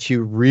and let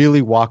you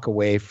really walk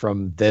away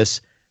from this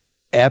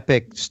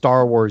epic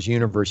Star Wars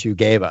universe you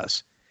gave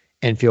us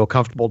and feel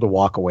comfortable to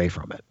walk away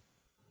from it?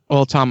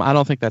 Well, Tom, I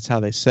don't think that's how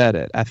they said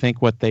it. I think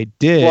what they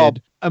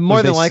did... Well,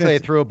 more than likely they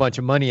threw a bunch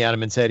of money at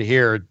him and said,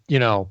 here,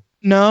 No.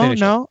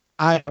 Okay.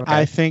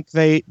 I think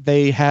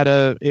they had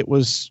a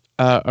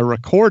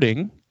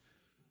recording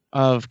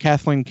of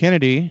Kathleen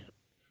Kennedy,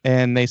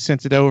 and they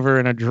sent it over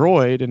in a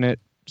droid, and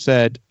it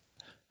said,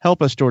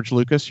 help us, George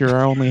Lucas, you're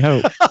our only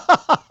hope.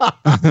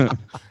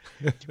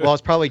 Well,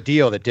 it's probably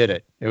Dio that did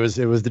it. It was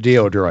the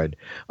Dio droid.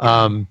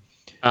 And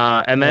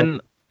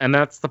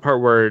that's the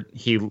part where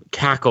he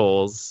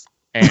cackles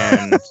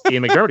and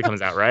Ian McDiarmid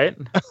comes out, right?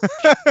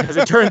 Because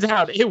it turns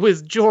out it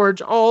was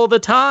George all the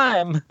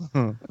time.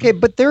 Okay,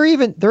 but they're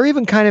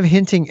even kind of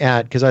hinting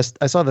at, because I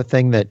saw the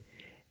thing that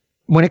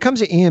when it comes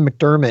to Ian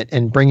McDiarmid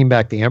and bringing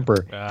back the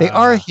Emperor, they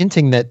are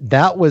hinting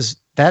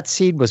that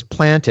seed was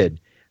planted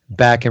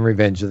back in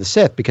Revenge of the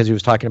Sith because he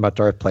was talking about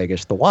Darth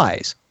Plagueis the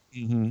Wise.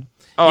 Mm-hmm.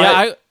 Oh,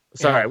 yeah,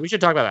 sorry, we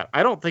should talk about that.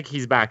 I don't think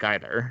he's back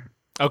either.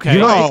 Okay. You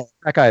don't think he's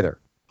back either.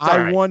 I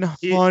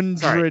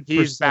 100%.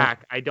 He's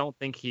back. I don't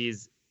think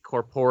he's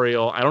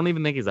corporeal. I don't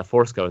even think he's a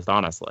Force ghost,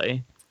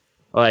 honestly.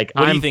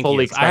 I'm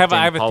fully expecting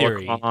I have a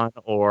theory.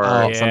 Or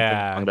something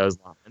along those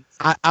lines.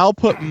 I'll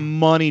put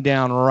money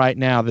down right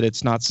now that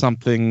it's not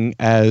something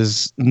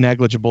as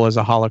negligible as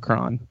a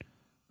holocron.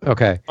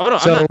 Okay. Oh no,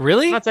 so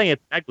I'm not saying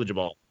it's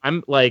negligible.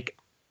 I'm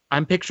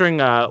picturing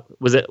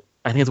was it?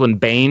 I think it's when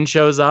Bane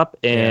shows up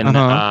in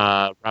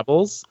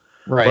Rebels.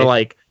 Right.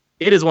 Where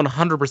it is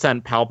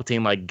 100%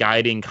 Palpatine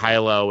guiding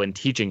Kylo and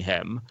teaching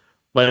him,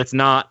 but it's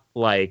not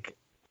like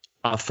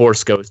a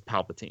Force ghost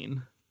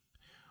Palpatine.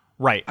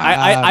 Right.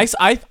 I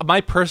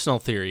my personal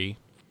theory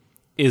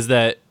is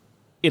that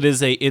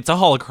it's a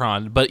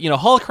holocron, but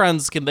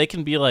holocrons can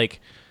be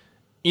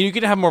you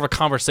can have more of a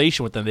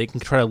conversation with them. They can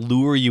try to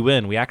lure you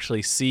in. We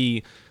actually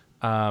see,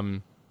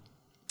 if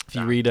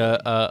you read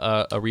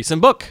a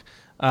recent book,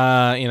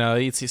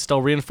 it's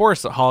still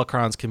reinforced that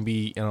holocrons can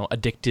be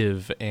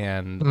addictive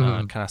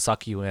and kind of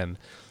suck you in.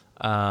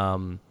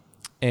 I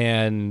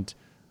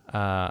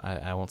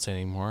won't say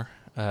any more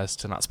as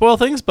to not spoil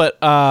things, but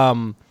I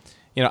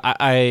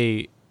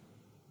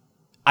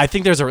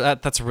think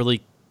that's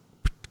really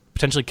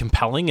potentially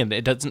compelling, and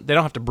they don't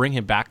have to bring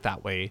him back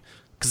that way.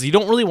 Because you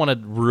don't really want to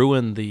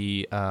ruin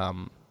you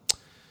don't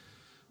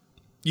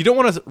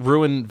want to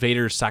ruin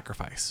Vader's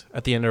sacrifice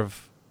at the end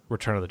of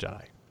Return of the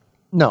Jedi.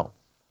 No.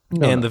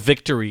 The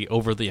victory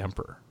over the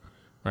Emperor,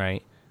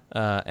 right?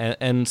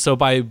 And so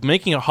by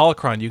making a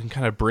holocron, you can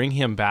kind of bring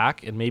him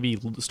back and maybe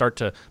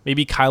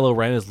maybe Kylo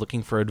Ren is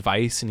looking for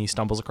advice and he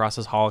stumbles across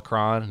his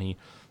holocron and he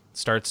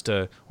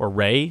or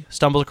Rey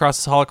stumbles across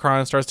his holocron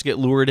and starts to get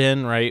lured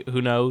in, right?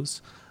 Who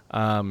knows?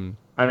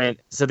 I mean,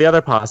 so the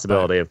other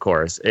possibility, of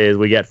course, is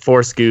we get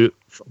Force Goo.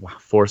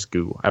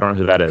 I don't know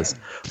who that is.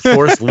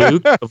 Force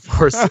Luke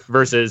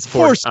versus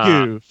Force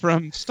Goo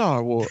from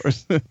Star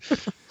Wars.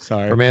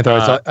 Sorry.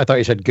 Samantha, I thought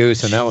you said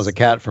Goose, and that was a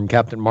cat from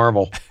Captain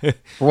Marvel. For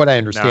what I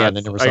understand,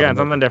 no,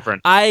 something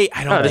different. I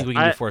don't think we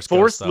can do Force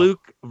Ghost,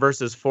 Luke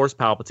versus Force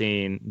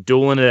Palpatine,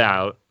 dueling it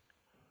out.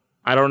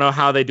 I don't know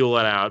how they duel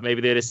it out.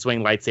 Maybe they just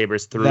swing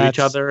lightsabers through each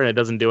other and it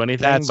doesn't do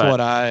anything. That's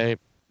what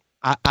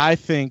I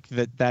think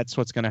that's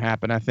what's going to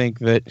happen. I think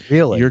that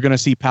really you're going to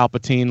see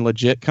Palpatine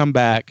legit come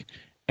back,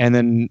 and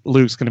then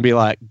Luke's going to be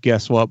like,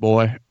 "Guess what,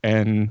 boy?"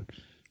 And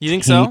you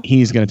think so?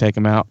 He's going to take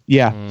him out.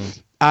 Yeah.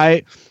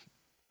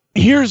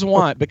 Here's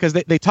why, because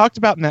they talked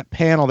about in that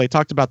panel, they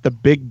talked about the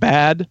big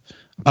bad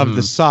of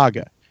the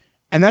saga,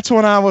 and that's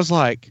when I was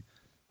like,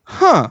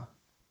 "Huh,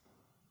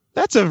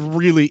 that's a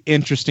really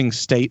interesting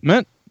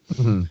statement."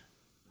 Mm-hmm.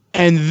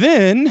 And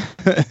then.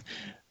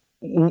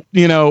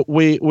 You know,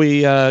 we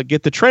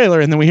get the trailer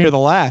and then we hear the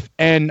laugh,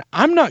 and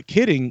I'm not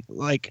kidding.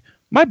 Like,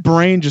 my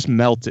brain just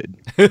melted.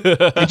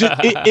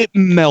 It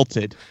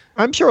melted.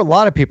 I'm sure a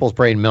lot of people's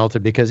brain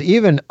melted, because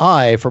even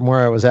I, from where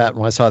I was at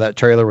when I saw that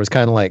trailer, was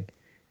kind of like,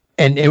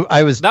 and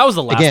that was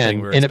the last thing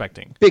we were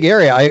expecting. Big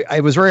area. I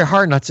was very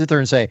hard not to sit there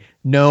and say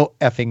no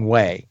effing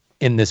way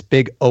in this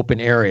big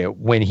open area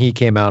when he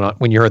came out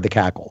when you heard the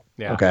cackle.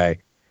 Yeah. Okay.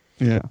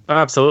 Yeah.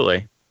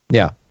 Absolutely.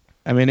 Yeah.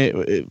 I mean,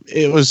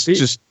 it was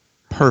just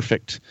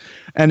perfect.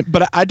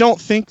 But I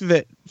don't think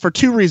that, for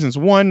two reasons.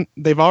 One,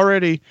 they've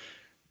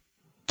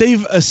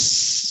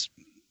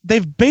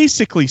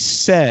basically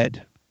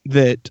said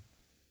that,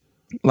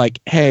 like,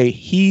 hey,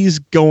 he's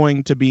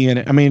going to be in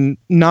it. I mean,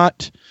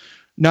 not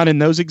in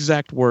those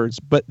exact words,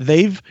 but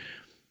they've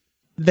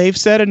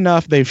said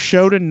enough, they've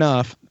showed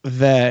enough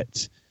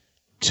that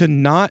to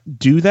not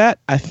do that,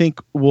 I think,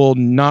 will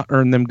not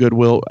earn them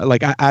goodwill.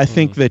 Like, I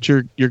think that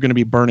you're going to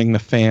be burning the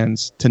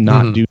fans to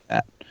not do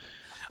that.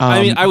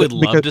 I mean, I would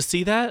love to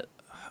see that.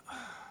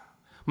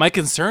 My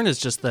concern is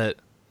just that,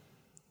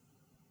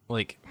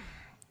 like,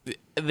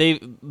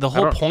 the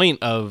whole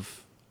point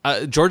of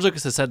George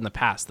Lucas has said in the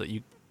past that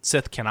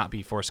Sith cannot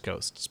be Force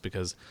ghosts,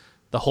 because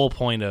the whole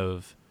point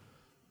of,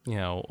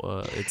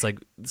 it's like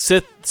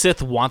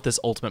Sith want this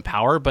ultimate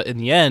power, but in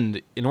the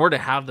end, in order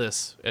to have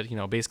this,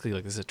 basically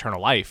like this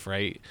eternal life,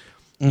 right?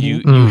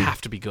 You have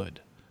to be good.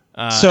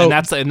 And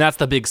that's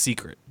the big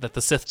secret that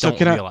the Sith don't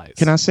realize.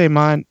 Can I say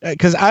mine?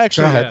 Because I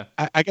actually,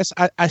 I guess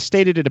I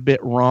stated it a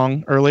bit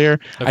wrong earlier.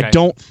 Okay.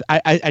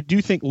 I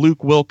do think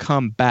Luke will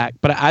come back,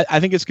 but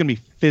I think it's going to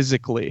be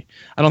physically.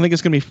 I don't think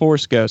it's going to be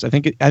Force Ghost. I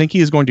think he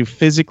is going to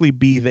physically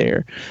be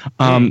there,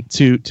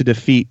 to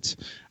defeat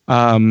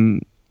Palpatine,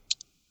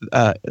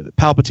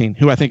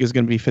 who I think is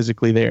going to be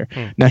physically there.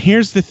 Now,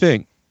 here's the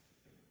thing.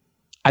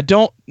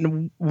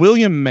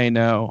 William may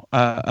know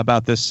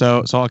about this,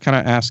 so I'll kind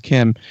of ask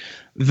him.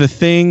 The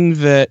thing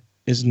that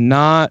is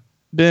not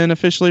been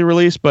officially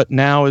released, but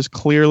now is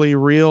clearly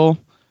real.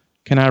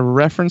 Can I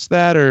reference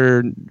that,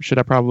 or should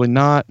I probably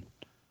not? You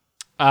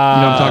know what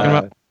I'm talking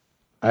about?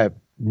 I have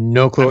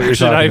no clue what you're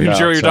talking about. I'm not even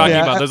sure what you're talking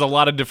about. There's a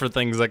lot of different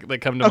things that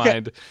come to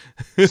mind.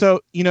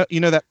 So you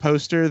know that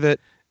poster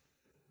that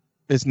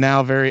is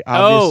now very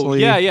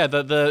obviously. Oh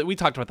yeah. We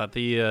talked about that.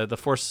 The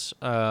Force.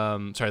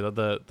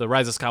 The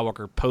Rise of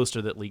Skywalker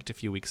poster that leaked a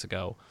few weeks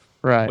ago.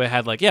 Right. It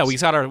had we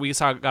got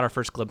our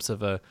first glimpse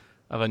of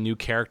a new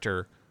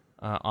character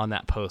on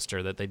that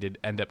poster that they did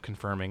end up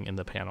confirming in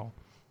the panel.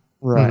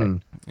 Right.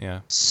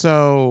 Yeah.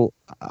 So,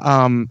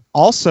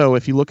 also,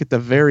 if you look at the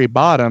very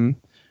bottom,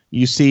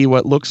 you see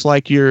what looks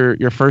like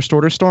your First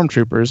Order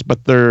stormtroopers,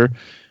 but they're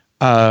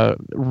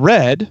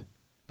red.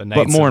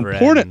 But more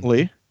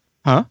importantly,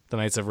 the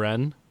Knights of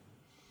Ren.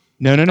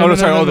 No.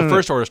 The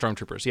First Order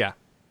stormtroopers. Yeah.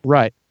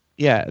 Right.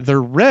 Yeah,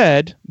 they're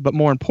red, but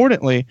more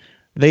importantly,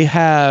 they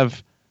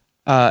have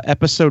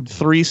Episode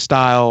 3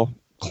 style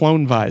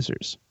clone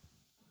visors.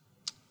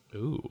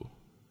 Ooh.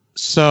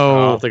 So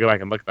I'll have to go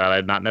back and look at that. I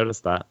had not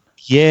noticed that.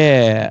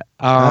 Yeah.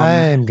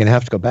 I'm going to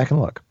have to go back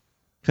and look.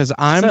 Because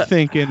I'm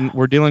thinking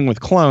we're dealing with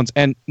clones.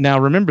 And now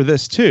remember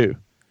this too.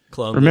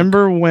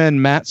 Remember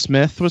when Matt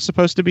Smith was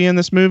supposed to be in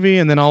this movie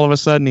and then all of a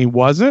sudden he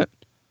wasn't?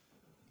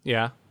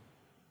 Yeah.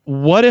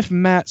 What if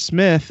Matt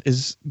Smith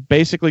is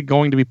basically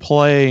going to be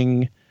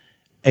playing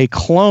a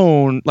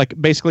clone, like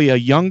basically a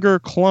younger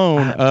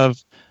clone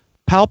of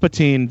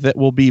Palpatine that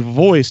will be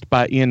voiced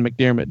by Ian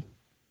McDiarmid?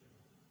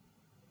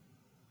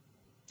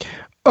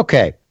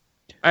 Okay.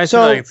 I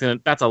feel like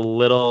that's a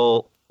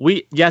little.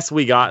 We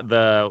got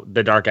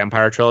the Dark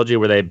Empire trilogy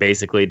where they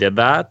basically did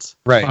that.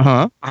 Right.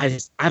 Uh-huh. I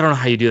don't know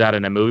how you do that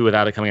in a movie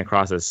without it coming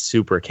across as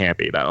super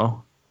campy,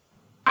 though.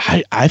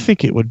 I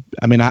think it would.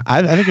 I mean,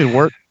 I think it'd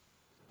work.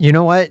 You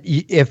know what?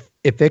 If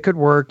it could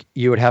work,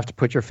 you would have to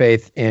put your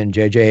faith in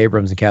J.J.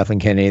 Abrams and Kathleen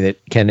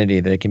Kennedy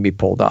that it can be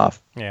pulled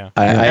off. Yeah.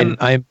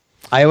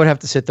 I would have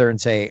to sit there and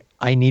say,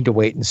 I need to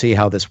wait and see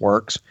how this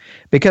works,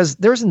 because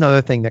there's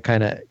another thing that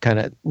kind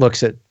of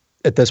looks at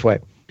it this way.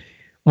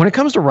 When it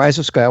comes to Rise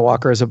of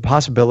Skywalker, is a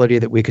possibility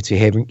that we could see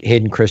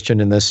Hayden Christensen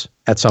in this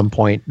at some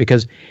point,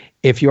 because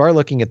if you are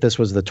looking at this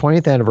was the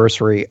 20th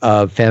anniversary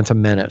of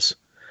Phantom Menace,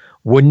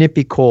 wouldn't it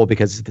be cool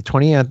because it's the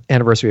 20th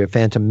anniversary of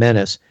Phantom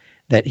Menace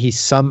that he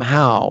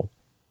somehow,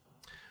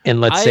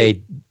 and let's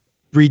say,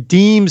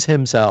 redeems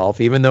himself,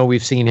 even though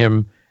we've seen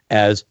him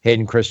as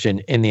Hayden Christian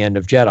in The End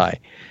of Jedi.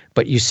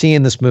 But you see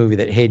in this movie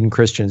that Hayden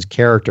Christian's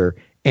character,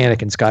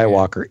 Anakin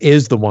Skywalker,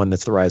 is the one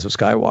that's the Rise of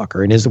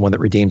Skywalker and is the one that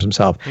redeems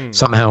himself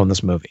somehow in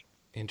this movie.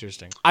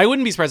 Interesting. I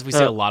wouldn't be surprised if we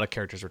see a lot of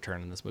characters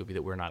return in this movie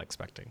that we're not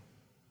expecting.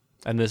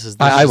 And this is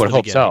I would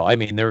hope so. I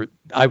mean,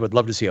 I would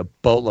love to see a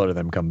boatload of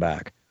them come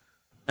back.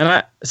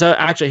 And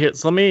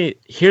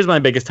here's my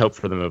biggest hope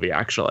for the movie,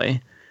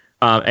 actually.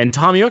 And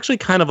Tom, you actually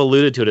kind of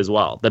alluded to it as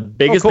well. The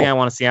biggest thing I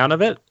want to see out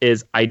of it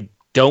is I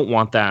don't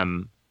want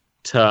them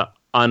to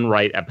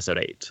unwrite Episode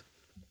 8.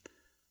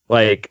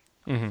 Like,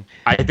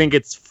 I think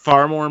it's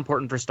far more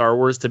important for Star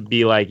Wars to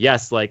be like,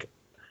 yes, like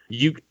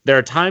there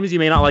are times you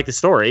may not like the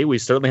story.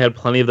 We've certainly had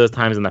plenty of those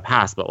times in the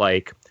past, but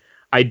like,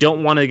 I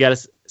don't want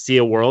to see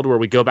a world where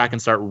we go back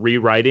and start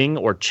rewriting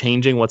or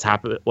changing what's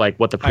happened, like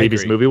what the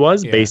previous movie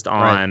was based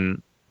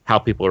on how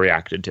people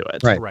reacted to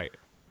it. Right.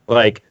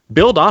 Like,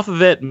 build off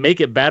of it,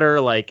 make it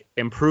better, like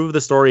improve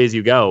the story as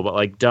you go, but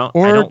like don't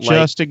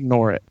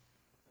ignore it.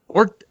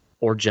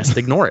 Or just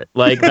ignore it.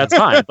 Like, that's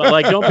fine. But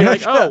like, don't be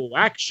like, oh,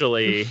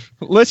 actually,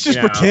 let's just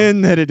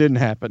pretend that it didn't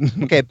happen.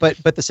 Okay, but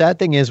the sad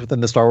thing is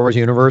within the Star Wars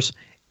universe,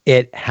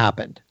 it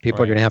happened.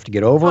 People are going to have to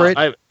get over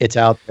it. It's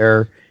out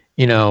there,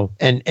 you know.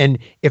 And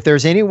if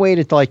there's any way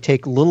to like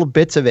take little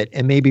bits of it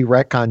and maybe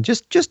retcon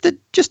just a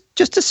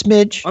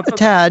smidge, a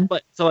tad,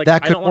 so like,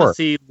 that could work.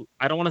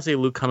 I don't want to see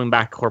Luke coming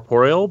back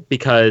corporeal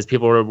because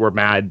people were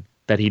mad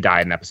that he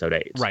died in Episode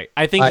 8. Right.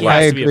 I think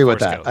I agree with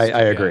that. I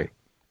agree.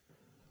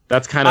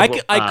 That's kind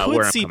of I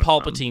could see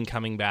Palpatine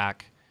coming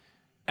back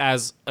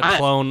as a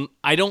clone.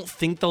 I don't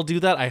think they'll do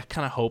that. I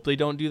kind of hope they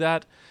don't do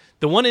that.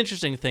 The one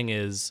interesting thing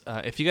is,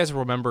 if you guys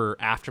remember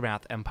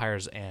Aftermath,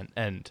 Empire's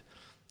End.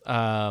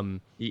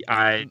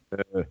 I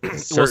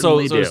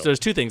certainly do. There's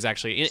two things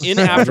actually. In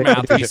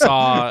Aftermath, we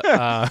saw.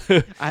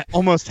 I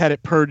almost had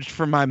it purged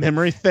from my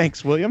memory.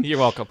 Thanks, William. You're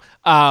welcome.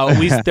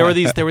 There were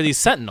these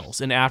Sentinels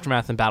in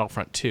Aftermath and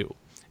Battlefront 2,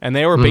 and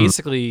they were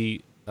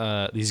basically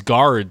these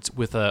guards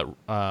with a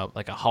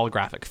like a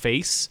holographic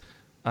face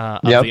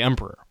of the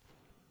Emperor.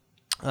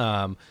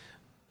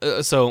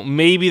 So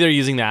maybe they're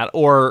using that,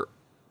 or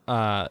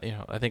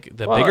I think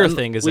the bigger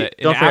thing is that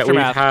in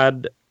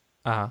Aftermath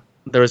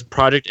there was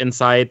Project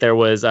Insight. There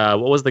was what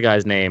was the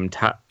guy's name?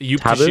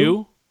 Yup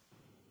Tashu.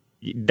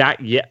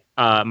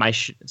 My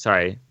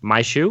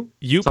shoe.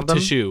 Yup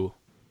Tashu.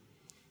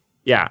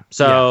 Yeah.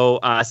 So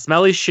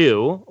Smelly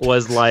Shoe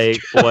was.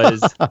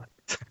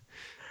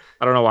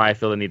 I don't know why I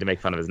feel the need to make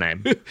fun of his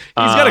name. He's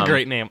got a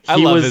great name. I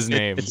love his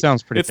name. It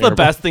sounds pretty. It's terrible.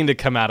 The best thing to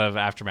come out of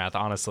Aftermath,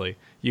 honestly.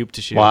 Yup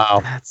Tashu.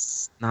 Wow,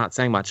 that's not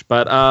saying much,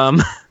 but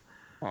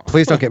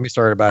please don't get me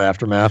started about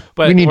Aftermath.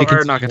 But we're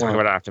not going to talk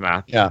about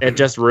Aftermath. Yeah, it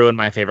just ruined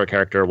my favorite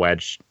character,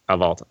 Wedge,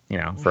 of all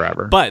time,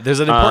 forever. But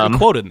there's an important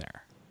quote in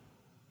there.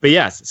 But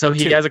yes, so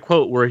he has a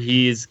quote where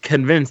he's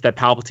convinced that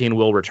Palpatine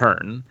will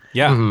return.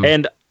 Yeah,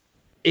 and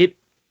it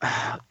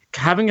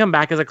having come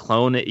back as a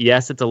clone,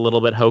 yes, it's a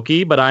little bit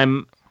hokey, but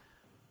I'm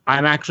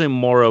actually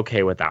more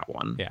okay with that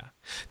one. Yeah.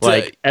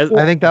 Like, I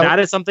think that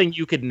is something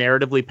you could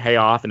narratively pay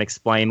off and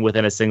explain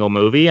within a single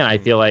movie. And I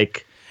feel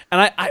like.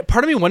 And I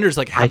part of me wonders,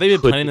 like, have they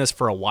been planning this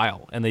for a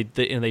while and they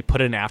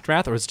put it in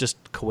Aftermath, or it's just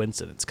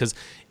coincidence? Because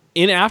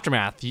in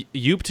Aftermath,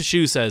 Yup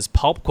Tashu says,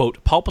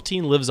 quote,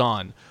 Palpatine lives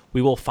on.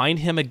 We will find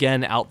him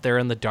again out there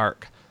in the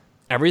dark.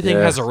 Everything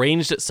has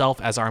arranged itself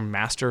as our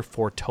master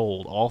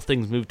foretold. All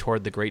things move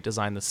toward the great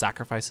design. The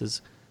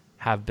sacrifices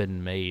have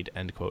been made,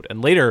 end quote.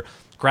 And later,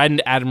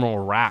 Grand Admiral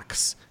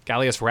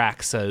Gallius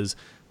Rax says,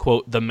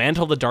 quote, the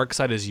mantle of the dark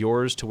side is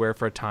yours to wear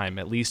for a time,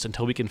 at least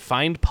until we can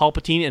find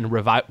Palpatine and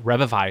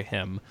revivify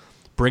him,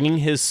 bringing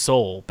his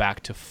soul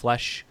back to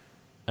flesh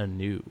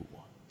anew,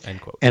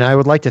 end quote. And I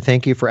would like to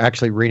thank you for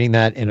actually reading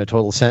that in a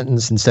total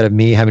sentence instead of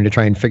me having to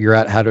try and figure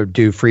out how to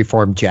do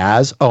freeform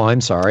jazz. Oh,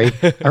 I'm sorry.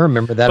 I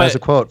remember that as a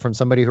quote from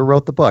somebody who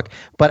wrote the book.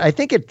 But I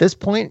think at this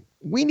point,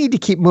 we need to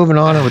keep moving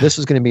on, or this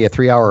is going to be a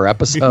 3-hour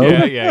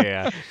episode.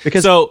 Yeah.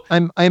 Because so,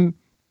 I'm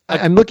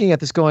looking at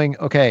this going,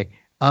 okay,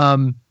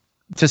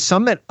 to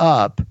sum it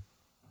up,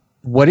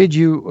 what did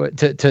you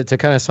to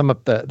kind of sum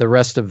up the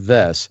rest of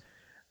this,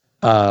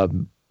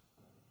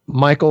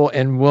 Michael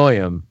and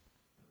William,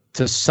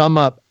 to sum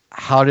up,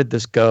 how did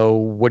this go?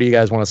 What do you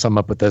guys want to sum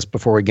up with this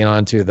before we get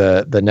on to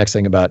the next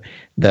thing about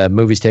the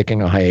movies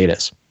taking a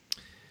hiatus?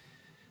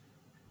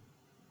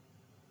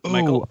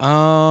 Michael,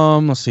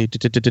 let's see.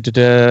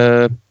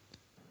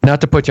 Not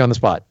to put you on the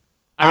spot.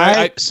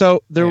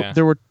 So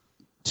there were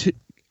two,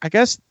 I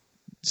guess,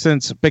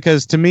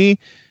 because to me,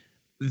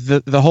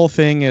 the whole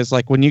thing is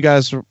like when you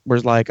guys were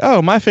like,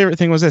 oh, my favorite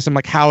thing was this. I'm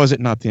like, how is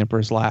it not The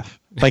Emperor's Laugh?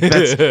 Like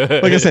that's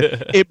like I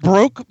said, it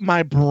broke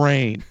my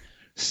brain.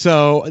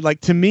 So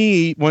like to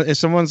me, if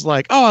someone's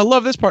like, oh, I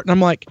love this part, and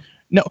I'm like,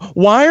 no,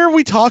 why are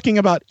we talking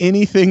about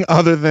anything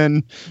other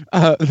than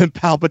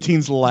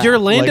Palpatine's laugh? You're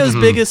Lando's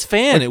biggest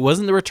fan. It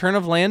wasn't the return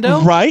of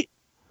Lando, right?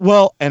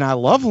 Well, and I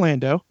love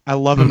Lando. I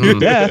love him to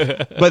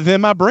death. But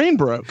then my brain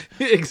broke.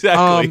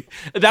 Exactly.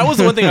 That was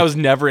the one thing I was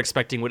never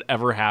expecting would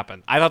ever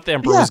happen. I thought the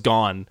Emperor was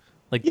gone.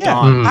 Like,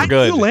 gone. I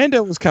Good. knew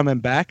Lando was coming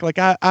back. Like,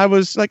 I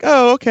was like,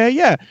 oh, okay,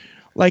 yeah.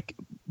 Like,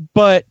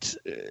 but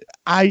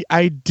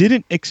I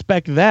didn't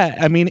expect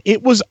that. I mean,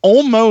 it was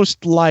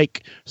almost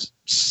like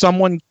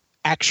someone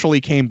actually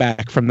came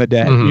back from the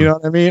dead. You know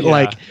what I mean? Yeah.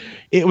 Like,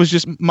 it was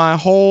just my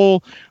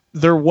whole.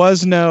 There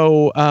was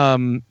no.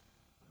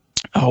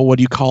 What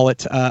do you call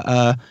it?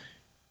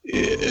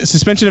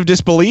 Suspension of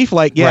disbelief.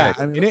 Like, yeah, Right.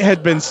 I mean, it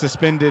had been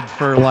suspended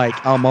for like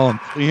a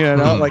month. You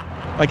know,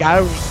 like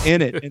I was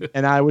in it,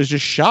 and I was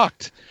just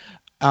shocked.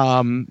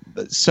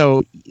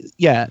 So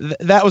yeah,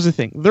 that was the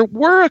thing. There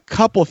were a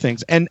couple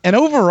things, and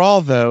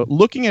overall, though,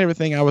 looking at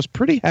everything, I was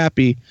pretty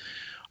happy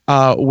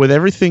with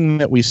everything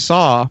that we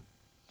saw.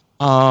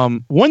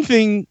 One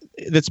thing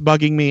that's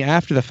bugging me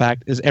after the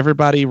fact is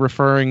everybody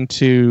referring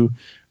to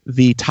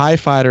the TIE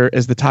fighter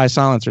as the TIE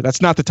silencer.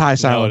 That's not the TIE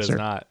silencer.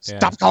 No, it is not. Yeah.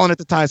 Stop calling it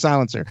the TIE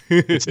silencer.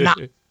 It's not.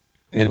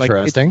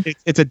 Interesting. Like,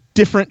 it's a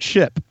different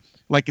ship.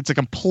 Like, it's a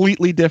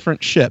completely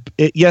different ship.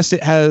 Yes,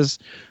 it has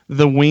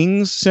the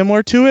wings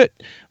similar to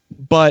it,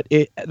 but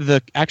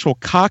the actual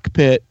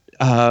cockpit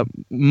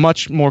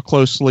much more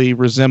closely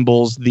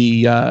resembles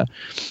the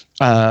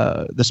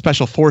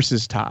Special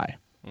Forces TIE.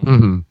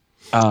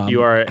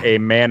 You are a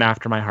man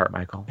after my heart,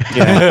 Michael.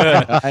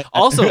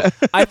 Also,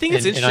 I think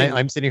it's interesting. And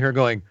I'm sitting here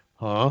going,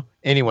 huh?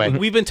 Anyway.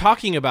 We've been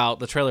talking about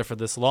the trailer for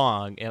this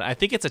long, and I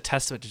think it's a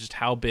testament to just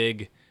how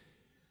big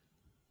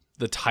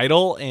the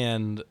title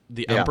and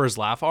the Emperor's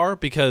Laugh are,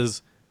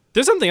 because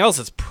there's something else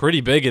that's pretty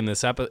big in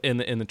this in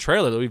the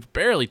trailer that we've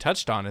barely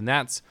touched on, and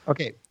that's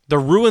the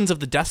ruins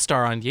of the Death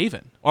Star on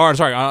Yavin. Or I'm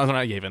sorry, not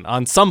Yavin,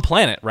 on some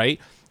planet, right?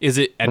 Is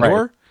it Endor?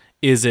 Right.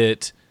 Is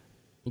it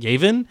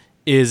Yavin?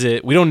 Is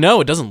it? We don't know.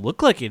 It doesn't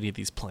look like any of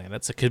these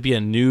planets. It could be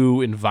a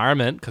new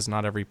environment, because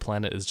not every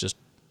planet is just,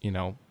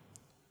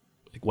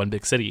 like one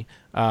big city.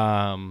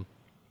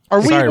 Are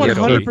we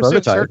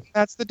 100% certain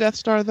that's the Death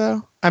Star,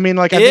 though? I mean,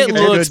 like, I think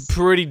it looks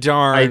pretty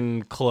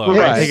darn close.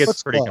 I think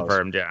it's pretty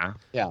confirmed. Yeah.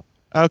 Yeah.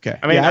 Okay.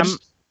 I mean,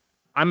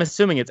 I'm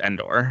assuming it's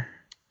Endor.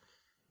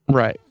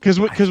 Right.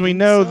 Because we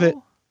know that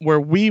where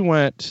we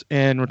went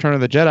in Return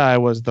of the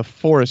Jedi was the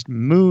forest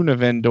moon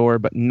of Endor,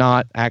 but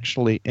not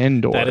actually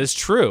Endor. That is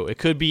true. It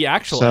could be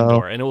actual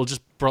Endor, and it will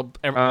just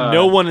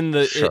no one in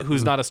the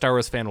who's not a Star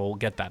Wars fan will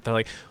get that. They're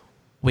like,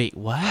 wait,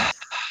 what?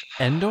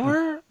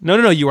 Endor?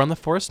 No. You were on the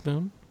forest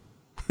moon.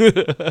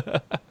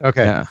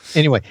 Okay. Yeah.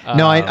 Anyway,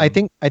 no, I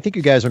think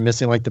you guys are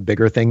missing like the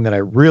bigger thing that I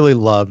really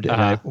loved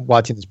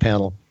watching this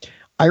panel.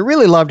 I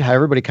really loved how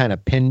everybody kind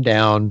of pinned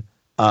down.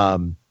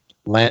 God,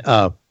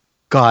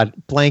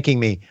 blanking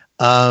me.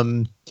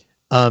 Lando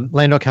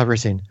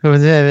Calrissian. Who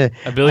was it?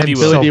 Billy D.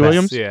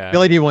 Williams. Yeah.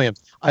 Billy D.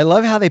 Williams. I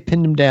love how they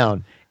pinned him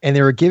down, and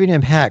they were giving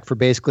him heck for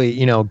basically,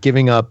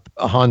 giving up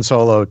Han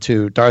Solo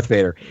to Darth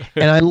Vader.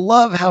 And I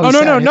love how.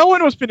 No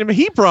one was pinning him.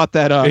 He brought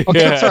that up.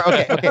 Okay,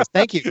 sorry. Okay.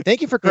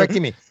 Thank you for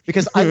correcting me,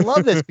 because I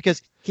love this,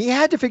 because he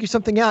had to figure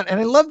something out, and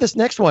I love this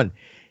next one.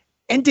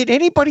 And did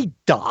anybody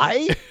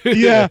die?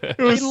 Yeah, it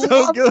was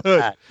so good.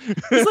 That.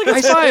 It's like,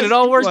 it's fine. It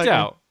all worked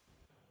out.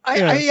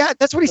 Yeah,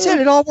 that's what he said.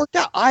 It all worked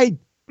out. I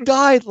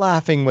died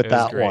laughing with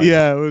that one.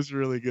 Yeah, it was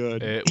really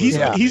good.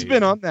 He's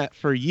been on that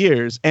for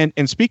years. And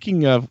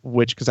speaking of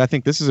which, because I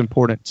think this is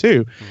important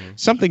too,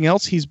 something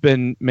else he's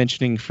been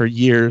mentioning for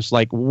years,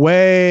 like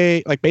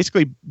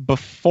basically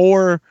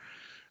before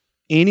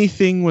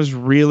anything was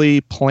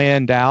really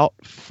planned out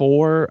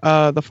for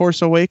The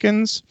Force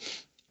Awakens,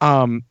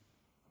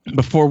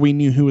 before we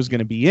knew who was going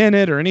to be in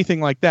it or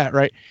anything like that,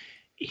 right?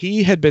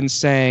 He had been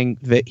saying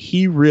that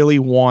he really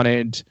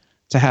wanted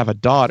to have a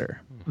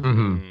daughter.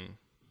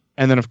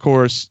 And then, of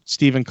course,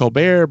 Stephen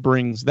Colbert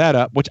brings that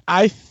up, which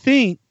I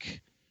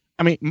think,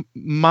 hearing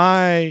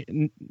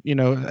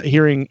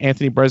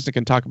Anthony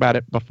Breznican talk about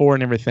it before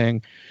and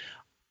everything,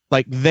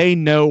 like, they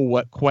know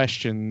what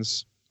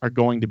questions are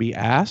going to be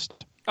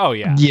asked. Oh,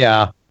 yeah.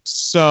 Yeah.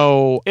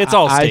 So it's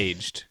all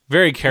staged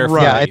very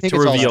carefully to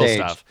reveal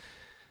stuff.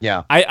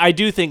 Yeah. I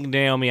do think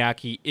Naomi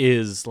Ackie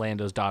is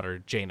Lando's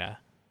daughter, Jaina.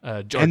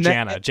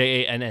 Jannah,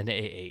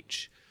 Jannah.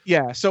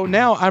 Yeah, so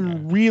now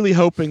I'm really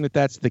hoping that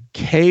that's the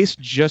case,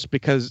 just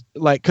because,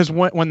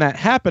 when that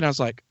happened, I was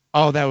like,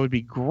 oh, that would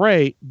be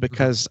great,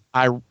 because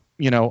I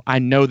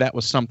know that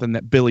was something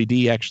that Billy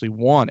D actually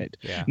wanted.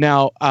 Yeah.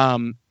 Now,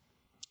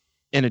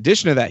 in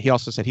addition to that, he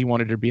also said he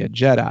wanted her to be a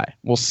Jedi.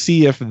 We'll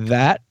see if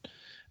that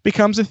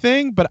becomes a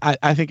thing, but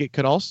I think it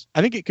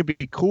could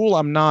be cool.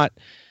 I'm not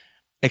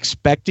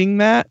expecting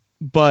that,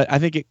 but I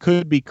think it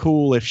could be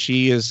cool if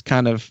she is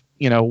kind of,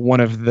 one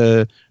of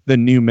the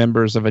new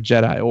members of a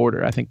Jedi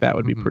Order. I think that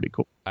would be pretty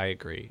cool. I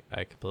agree.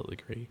 I completely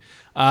agree.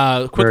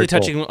 Quickly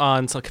touching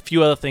on a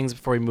few other things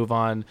before we move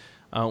on.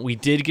 We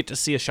did get to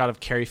see a shot of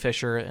Carrie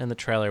Fisher in the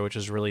trailer, which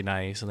was really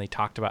nice. And they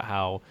talked about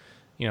how,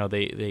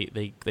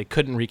 they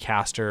couldn't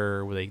recast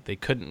her, they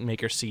couldn't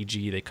make her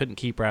CG, they couldn't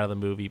keep her out of the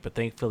movie. But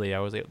thankfully, they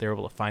were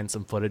able to find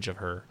some footage of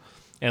her.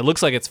 And it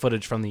looks like it's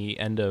footage from the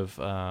end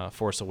of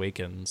Force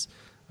Awakens.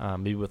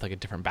 maybe with like a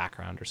different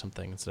background or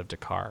something instead of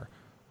Dakar.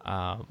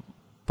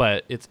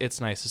 But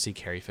it's nice to see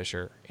Carrie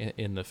Fisher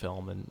in the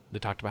film, and they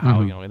talked about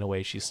how in a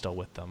way she's still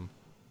with them.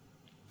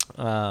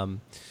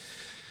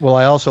 Well,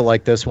 I also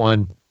like this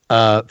one.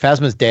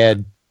 Phasma's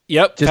dead.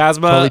 Yep, Just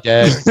Phasma totally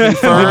dead.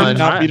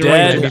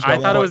 dead. I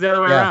thought it was the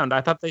other way around. I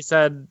thought they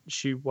said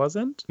she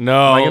wasn't.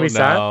 No, Am I gonna be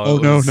sad? Oh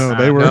no,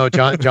 they were. No,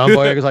 John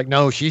Boyega was like,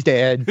 no, she's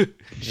dead.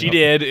 She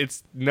did.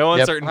 It's no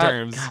uncertain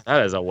terms. God,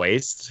 that is a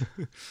waste.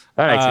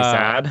 That makes me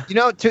sad. You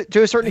know,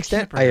 to a certain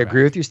extent, I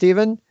agree with you,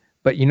 Steven.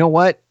 But you know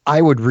what? I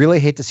would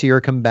really hate to see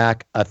her come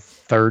back a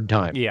third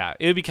time. Yeah,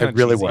 it would be kind of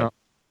really cheesy. would.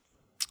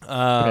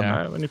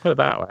 Yeah, when you put it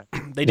that way.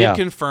 They did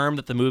confirm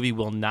that the movie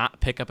will not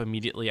pick up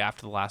immediately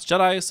after The Last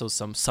Jedi, so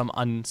some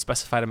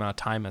unspecified amount of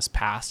time has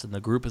passed, and the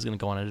group is going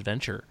to go on an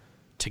adventure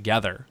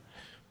together,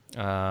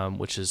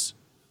 which is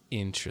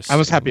interesting. I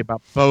was happy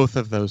about both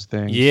of those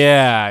things.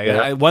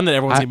 Yeah. One, that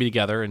everyone's going to be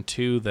together, and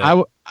two,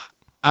 that...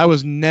 I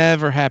was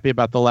never happy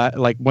about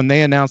like when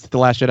they announced that The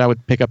Last Jedi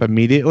would pick up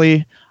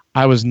immediately,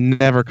 I was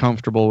never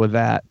comfortable with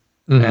that.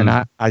 And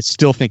I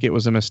still think it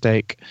was a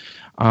mistake.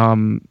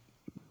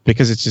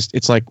 Because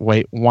it's like,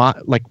 wait, why?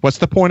 Like, what's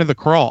the point of the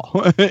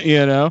crawl?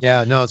 You know?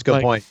 Yeah, no, it's a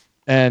good point.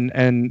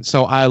 And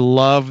so I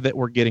love that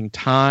we're getting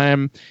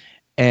time,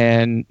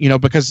 and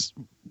because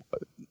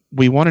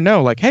we want to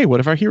know, like, hey, what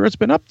have our heroes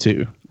been up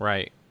to?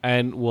 Right.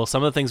 And well,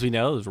 some of the things we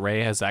know is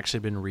Rey has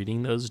actually been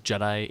reading those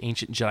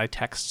ancient Jedi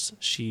texts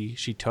she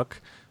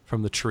took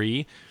from the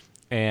tree,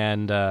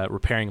 and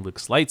repairing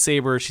Luke's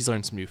lightsaber. She's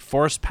learned some new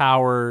Force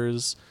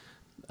powers.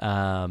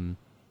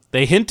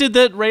 They hinted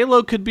that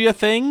Reylo could be a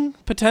thing,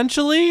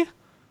 potentially,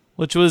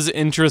 which was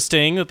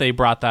interesting that they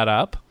brought that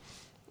up.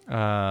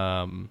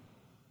 I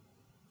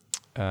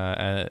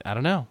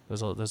don't know.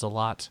 There's a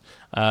lot.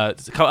 A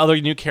couple other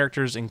new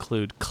characters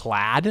include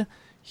Clad.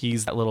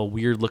 He's that little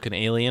weird-looking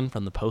alien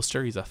from the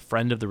poster. He's a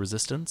friend of the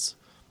Resistance.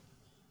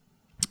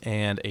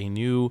 And a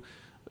new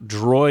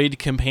droid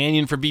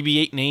companion for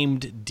BB-8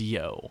 named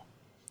Dio.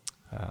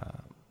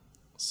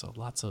 So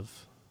lots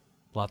of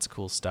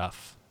cool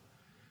stuff.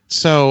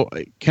 So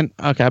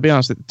I'll be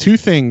honest. Two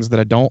things that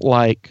I don't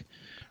like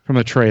from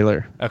the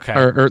trailer. Okay.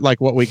 Or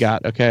like what we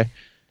got. Okay.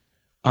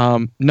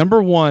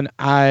 Number one,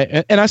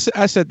 I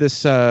said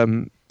this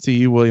to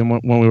you, William,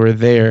 when we were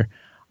there.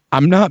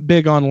 I'm not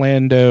big on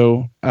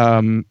Lando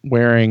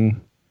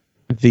wearing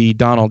the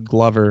Donald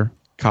Glover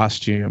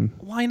costume.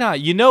 Why not?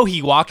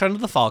 He walked onto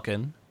the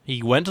Falcon.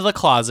 He went to the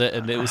closet,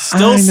 and it was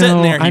still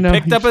sitting there. He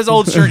picked up his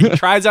old shirt. He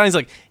tries it on. He's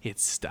like,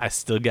 I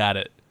still got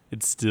it.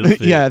 It still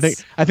fits. Yeah,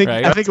 I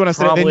think when I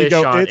said it, then you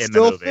go, it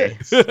still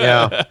fits.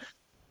 Yeah.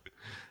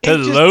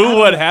 Hello,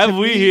 what have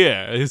we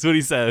here? Is what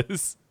he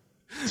says.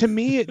 To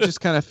me, it just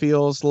kind of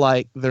feels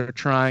like they're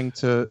trying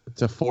to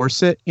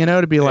force it,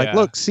 to be like,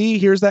 look, see,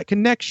 here's that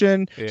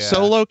connection. Yeah.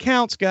 Solo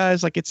counts,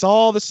 guys. Like, it's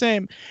all the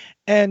same.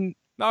 And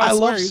I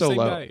love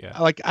Solo.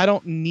 Like, I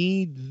don't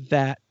need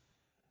that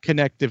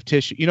connective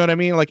tissue. You know what I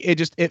mean? Like,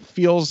 it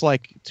feels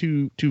like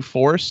too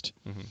forced.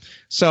 Mm-hmm.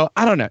 So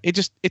I don't know.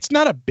 It's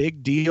not a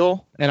big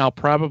deal. And I'll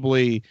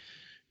probably,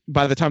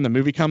 by the time the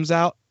movie comes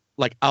out,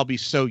 like, I'll be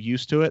so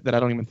used to it that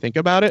I don't even think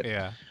about it.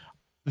 Yeah.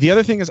 The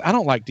other thing is, I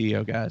don't like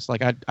Dio, guys.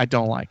 Like, I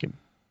don't like him.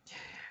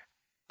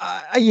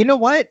 You know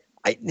what?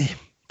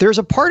 There's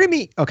a part of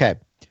me. Okay.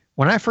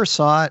 When I first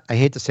saw it, I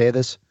hate to say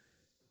this,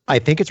 I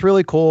think it's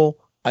really cool.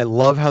 I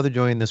love how they're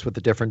doing this with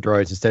the different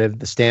droids. Instead of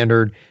the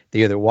standard,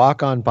 they either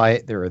walk on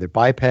they're either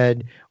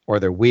biped or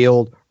they're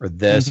wheeled, or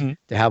this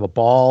to have a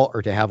ball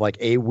or to have like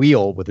a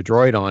wheel with a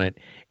droid on it.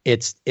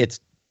 It's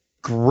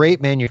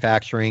great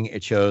manufacturing.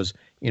 It shows,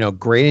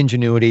 great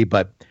ingenuity,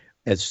 but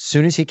as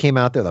soon as he came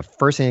out there, the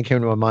first thing that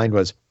came to my mind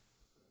was,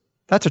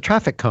 that's a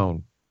traffic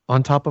cone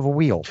on top of a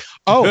wheel.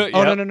 Oh,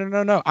 yep.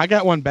 No. I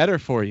got one better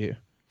for you.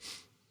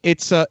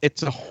 It's a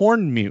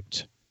horn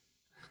mute.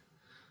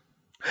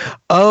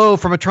 Oh,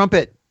 from a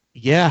trumpet.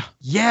 Yeah.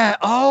 Yeah.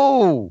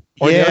 Oh.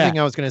 Or the other thing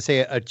I was going to say,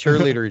 a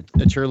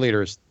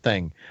cheerleader's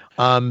thing.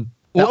 That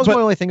was my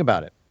only thing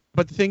about it.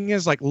 But the thing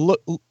is,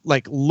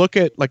 look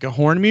at like a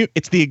horn mute.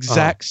 It's the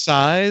exact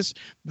size,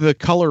 the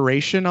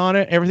coloration on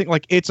it, everything.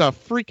 Like, it's a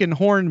freaking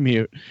horn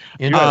mute.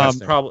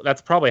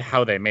 That's probably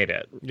how they made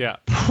it. Yeah.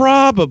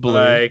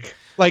 Probably.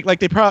 Like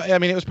they probably. I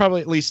mean, it was probably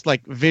at least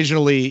like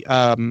visually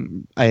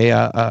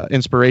a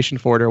inspiration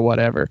for it or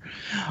whatever.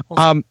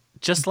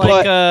 Just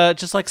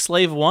like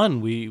Slave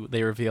One,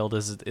 they revealed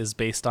is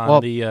based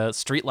on the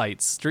street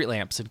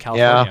lamps in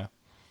California.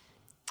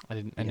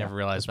 Yeah. I never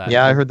realized that.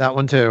 Yeah, I heard that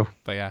one too.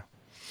 But yeah.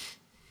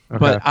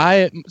 Okay.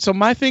 But so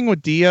my thing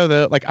with Dio,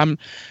 though, like I'm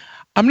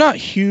not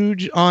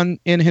huge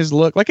in his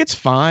look. Like, it's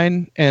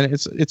fine and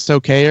it's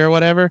okay or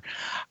whatever.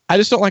 I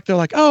just don't like, they're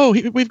like, oh,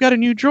 we've got a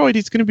new droid.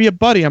 He's going to be a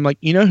buddy. I'm like,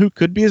 who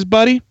could be his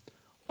buddy?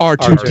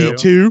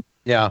 R2-D2.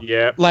 Yeah.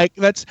 Yeah. Like,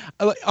 that's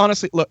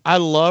honestly, look, I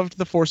loved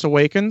The Force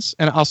Awakens,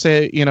 and I'll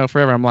say,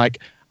 forever. I'm like,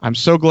 I'm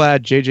so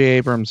glad J.J.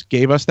 Abrams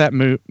gave us that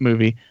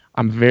movie.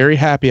 I'm very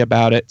happy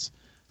about it,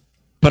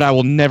 but I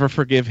will never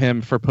forgive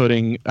him for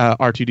putting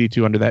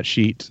R2-D2 under that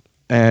sheet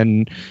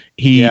and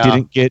he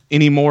didn't get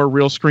any more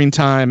real screen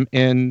time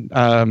in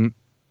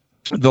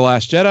The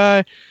Last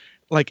Jedi.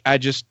 Like,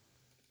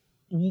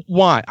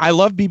 why? I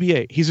love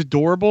BB-8. He's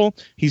adorable.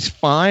 He's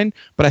fine,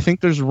 but I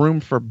think there's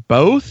room for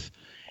both.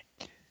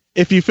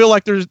 If you feel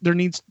like there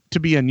needs to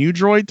be a new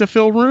droid to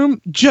fill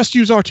room, just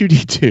use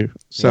R2-D2.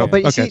 So,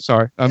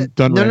 sorry, I'm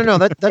done. No,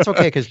 that's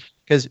okay,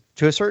 because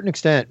to a certain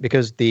extent,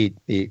 because the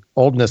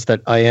oldness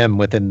that I am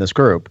within this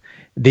group,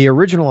 the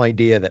original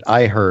idea that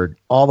I heard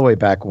all the way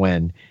back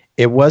when,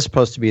 it was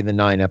supposed to be the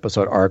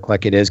 9-episode arc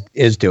like it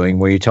is doing,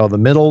 where you tell the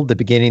middle, the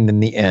beginning, then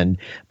the end.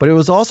 But it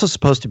was also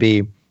supposed to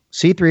be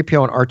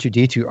C-3PO and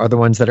R2-D2 are the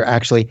ones that are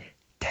actually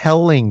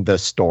telling the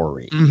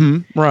story.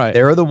 Mm-hmm, right.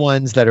 They're the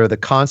ones that are the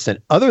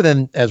constant, other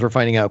than, as we're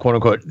finding out, quote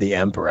unquote, the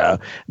Emperor,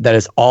 that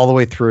is all the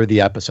way through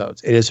the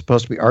episodes. It is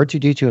supposed to be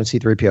R2-D2 and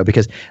C-3PO,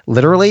 because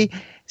literally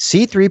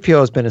C-3PO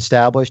has been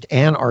established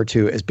and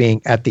R2 as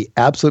being at the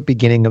absolute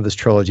beginning of this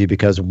trilogy,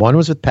 because one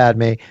was with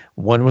Padme,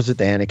 one was with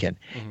Anakin.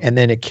 Mm-hmm. And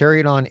then it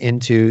carried on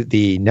into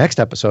the next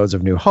episodes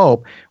of New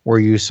Hope, where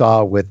you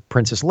saw with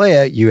Princess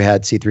Leia, you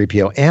had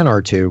C-3PO and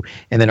R2,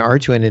 and then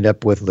R2 ended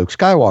up with Luke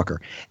Skywalker.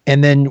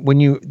 And then when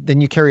you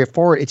carry it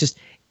forward,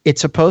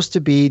 it's supposed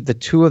to be the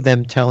two of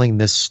them telling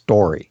this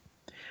story.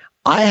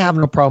 I have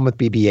no problem with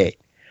BB-8.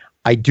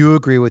 I do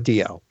agree with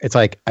Dio. It's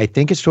like, I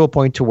think it's to a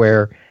point to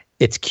where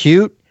it's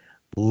cute.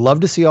 Love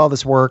to see all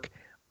this work,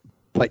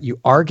 but you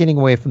are getting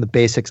away from the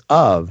basics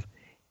of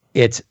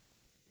it's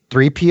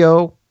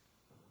 3PO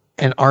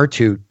and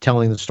R2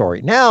 telling the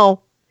story.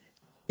 Now,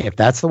 if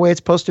that's the way it's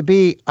supposed to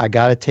be, I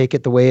got to take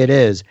it the way it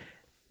is.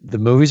 The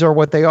movies are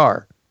what they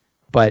are,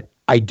 but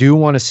I do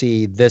want to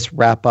see this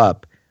wrap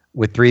up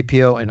with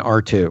 3PO and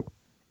R2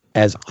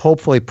 as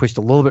hopefully pushed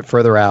a little bit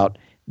further out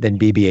than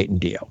BB-8 and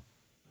Dio.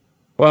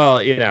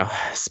 Well,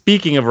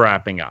 speaking of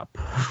wrapping up.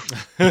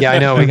 Yeah, I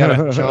know. We got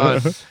to, John.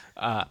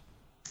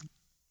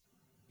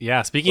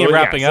 Yeah, speaking of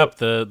wrapping up,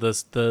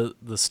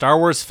 the Star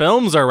Wars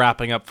films are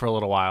wrapping up for a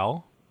little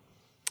while.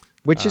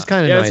 Which is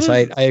kind of nice.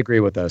 I agree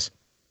with this.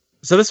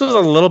 So this was a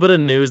little bit of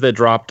news that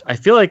dropped, I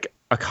feel like,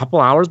 a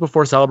couple hours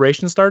before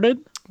Celebration started.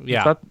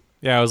 Yeah.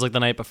 Yeah, it was like the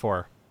night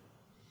before.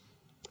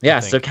 Yeah,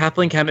 so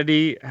Kathleen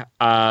Kennedy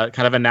kind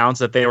of announced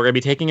that they were going to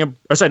be taking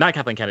not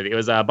Kathleen Kennedy. It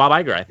was Bob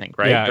Iger, I think,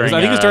 right? Yeah, I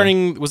think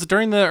it was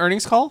during the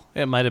earnings call?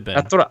 It might have been.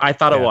 That's what I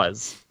thought it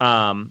was.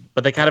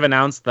 But they kind of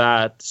announced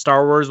that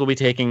Star Wars will be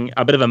taking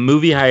a bit of a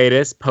movie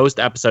hiatus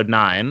post Episode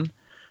 9.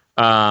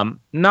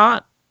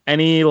 Not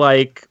any,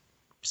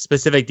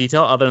 specific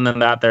detail other than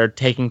that they're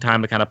taking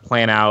time to kind of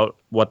plan out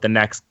what the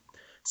next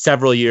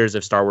several years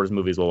of Star Wars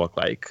movies will look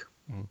like.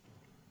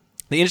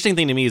 The interesting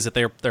thing to me is that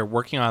they're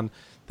working on,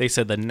 they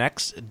said, the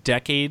next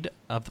decade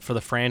for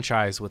the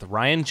franchise with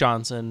Rian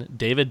Johnson,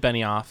 David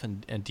Benioff,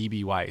 and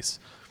D.B. Weiss.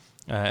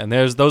 And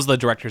those are the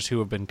directors who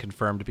have been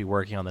confirmed to be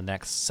working on the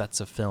next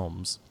sets of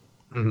films.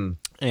 Mm-hmm.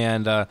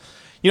 And, I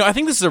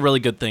think this is a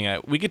really good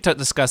thing. We could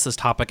discuss this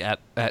topic at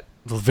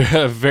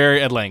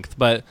very at length,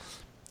 but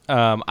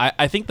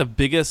I think the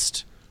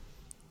biggest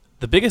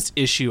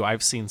issue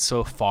I've seen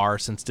so far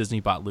since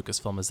Disney bought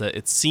Lucasfilm is that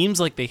it seems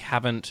like they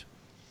haven't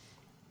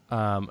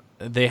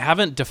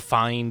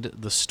defined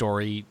the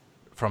story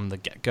from the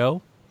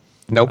get-go.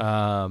 Nope.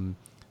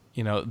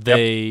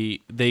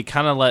 They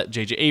kind of let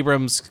J.J.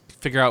 Abrams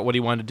figure out what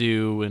he wanted to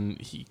do, and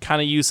he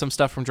kind of used some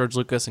stuff from George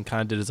Lucas and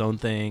kind of did his own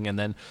thing. And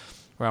then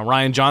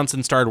Rian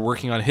Johnson started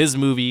working on his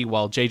movie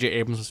while J.J.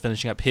 Abrams was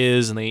finishing up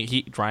his, and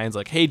Rian's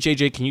like, "Hey,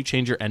 J.J., can you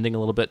change your ending a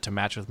little bit to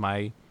match with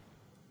my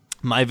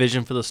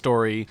vision for the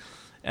story?"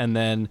 And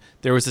then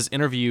there was this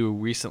interview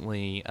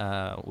recently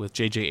with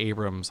J.J.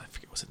 Abrams. I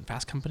forget, was it in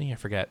Fast Company? I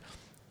forget.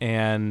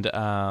 And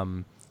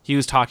he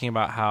was talking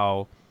about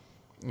how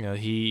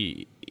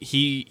he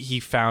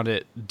found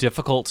it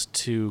difficult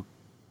to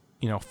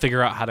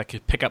figure out how to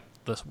pick up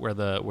where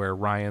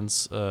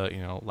Rian's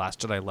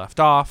Last Jedi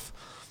left off,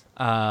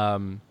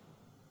 and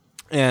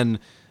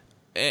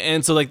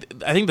so I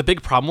think the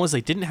big problem was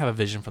they didn't have a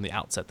vision from the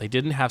outset. They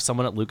didn't have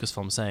someone at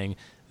Lucasfilm saying,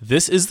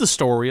 "This is the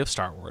story of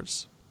Star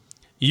Wars.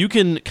 You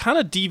can kind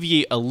of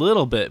deviate a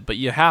little bit, but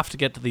you have to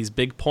get to these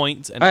big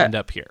points and end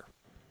up here."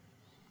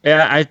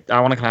 Yeah,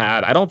 I want to kind of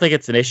add, I don't think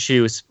it's an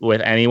issue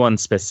with anyone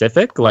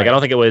specific. I don't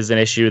think it was an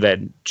issue that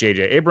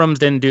J.J. Abrams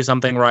didn't do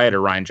something right, or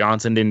Rian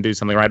Johnson didn't do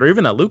something right, or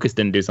even that Lucas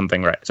didn't do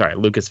something right. Sorry,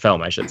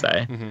 Lucasfilm, I should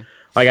say. Mm-hmm.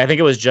 I think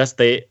it was just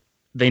they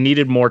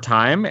needed more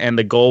time, and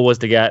the goal was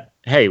to let's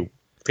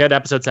get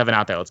Episode 7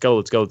 out there. Let's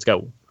go.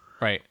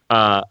 Right.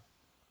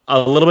 A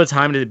little bit of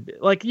time to,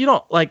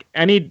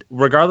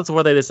 regardless of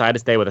where they decide to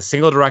stay with a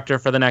single director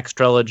for the next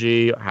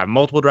trilogy, have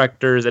multiple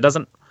directors, it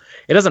doesn't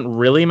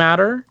really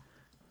matter.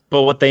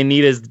 But what they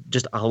need is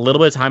just a little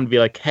bit of time to be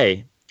like,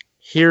 hey,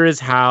 here is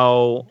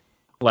how,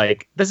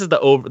 this is the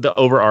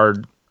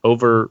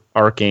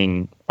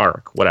overarching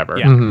arc, whatever.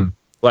 Yeah. Mm-hmm.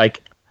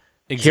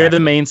 Exactly. Here are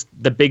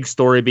the big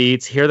story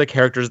beats. Here are the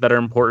characters that are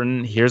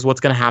important. Here's what's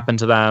going to happen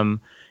to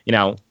them.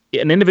 An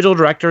individual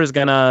director is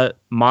going to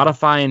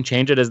modify and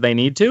change it as they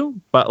need to.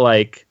 But,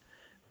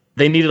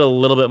 they needed a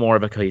little bit more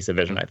of a cohesive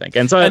vision, I think.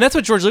 And that's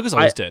what George Lucas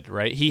always did,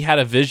 right? He had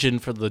a vision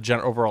for the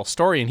general overall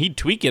story, and he'd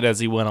tweak it as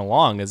he went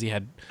along, as he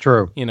had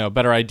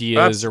better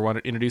ideas or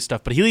wanted to introduce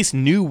stuff. But he at least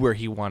knew where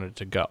he wanted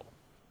to go.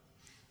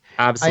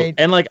 Absolutely.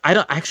 And like,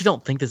 I actually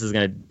don't think this is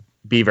going to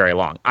be very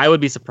long. I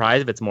would be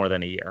surprised if it's more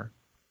than a year,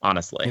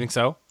 honestly. You think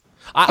so?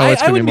 I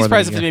wouldn't be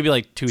surprised if it's maybe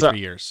like 2-3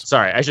 years.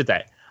 Sorry, I should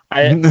say.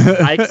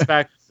 I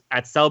expect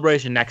at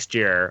Celebration next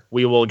year,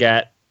 we will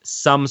get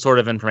some sort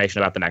of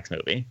information about the next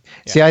movie.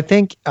 Yeah. See, I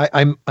think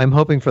I'm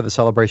hoping for the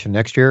Celebration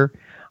next year.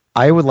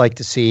 I would like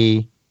to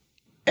see,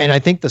 and I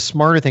think the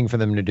smarter thing for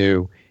them to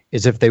do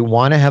is if they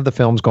want to have the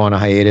films go on a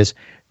hiatus,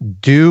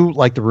 do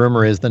like the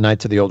rumor is the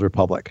Knights of the Old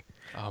Republic.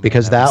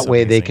 Because that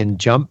way they can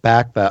jump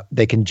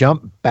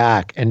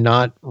back and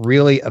not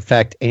really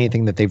affect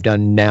anything that they've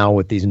done now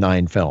with these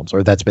 9 films,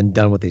 or that's been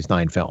done with these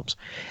 9 films,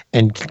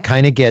 and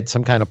kind of get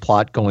some kind of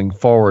plot going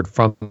forward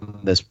from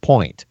this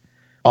point.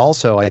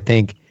 Also, I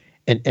think,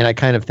 and I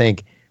kind of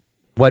think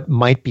what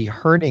might be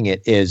hurting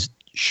it is,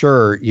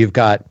 sure, you've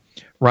got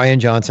Rian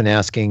Johnson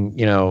asking,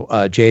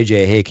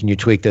 JJ, hey, can you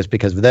tweak this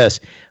because of this?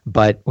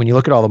 But when you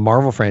look at all the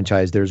Marvel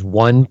franchise, there's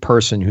one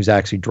person who's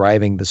actually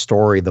driving the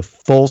story, the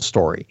full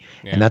story.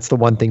 Yeah. And that's the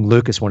one thing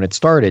Lucas, when it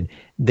started,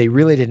 they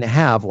really didn't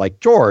have, like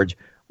George,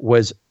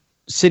 was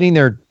sitting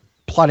there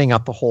plotting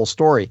out the whole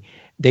story.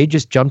 They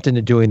just jumped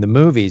into doing the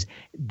movies.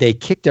 They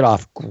kicked it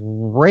off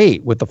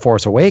great with The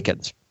Force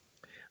Awakens.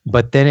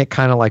 But then it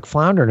kind of like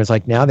floundered. And it's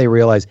like now they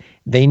realize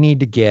they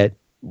need to get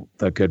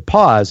a good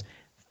pause,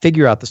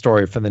 figure out the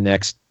story for the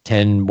next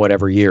 10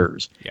 whatever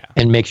years,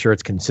 and make sure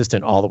it's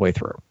consistent all the way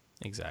through.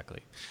 Exactly.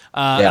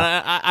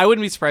 I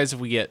wouldn't be surprised if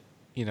we get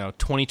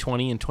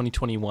 2020 and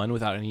 2021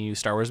 without any new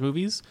Star Wars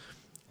movies,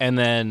 and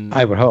then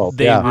I would hope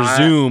they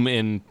resume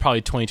in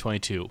probably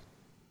 2022.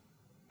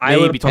 I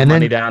would put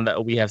money down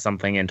that we have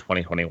something in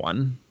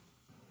 2021.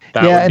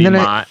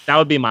 That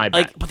would be my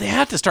bet. But they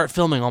have to start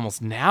filming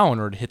almost now in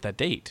order to hit that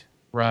date.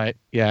 Right.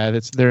 Yeah.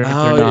 They're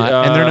not,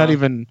 and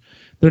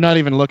they're not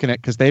even looking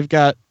at, because they've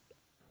got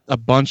a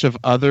bunch of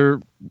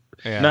other.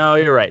 Yeah. No,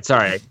 you're right.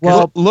 Sorry.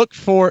 Well, let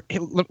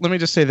me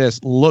just say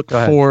this. Look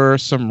for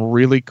some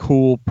really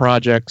cool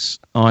projects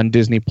on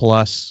Disney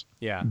Plus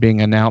being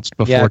announced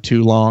before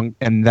too long,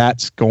 and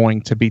that's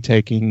going to be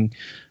taking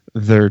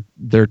their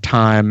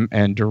time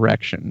and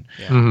direction.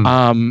 Yeah.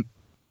 Mm-hmm.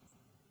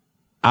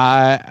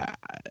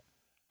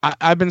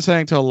 I've been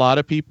saying to a lot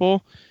of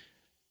people,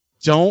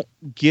 don't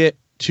get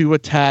too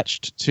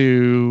attached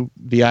to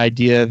the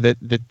idea that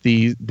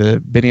the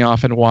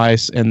Benioff and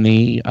Weiss and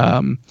the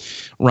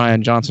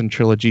Rian Johnson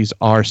trilogies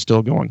are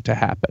still going to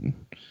happen.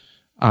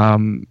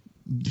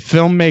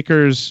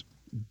 Filmmakers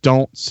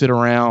don't sit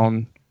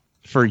around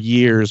for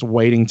years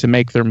waiting to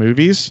make their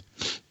movies.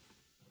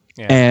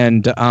 Yeah.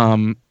 And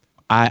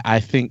I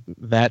think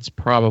that's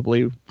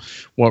probably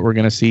what we're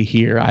going to see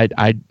here.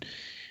 I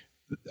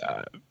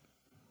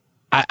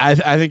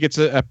think it's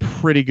a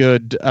pretty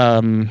good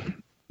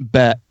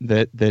bet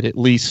that at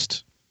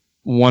least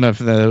one of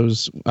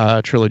those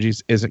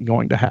trilogies isn't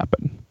going to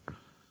happen.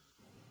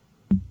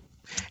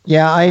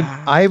 Yeah,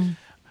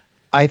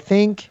 I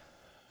think,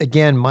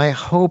 again, my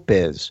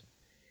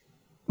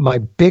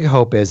big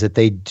hope is that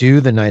they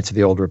do the Knights of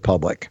the Old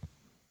Republic.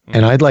 Mm-hmm.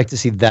 And I'd like to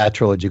see that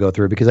trilogy go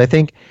through, because I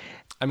think,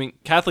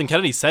 Kathleen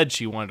Kennedy said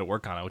she wanted to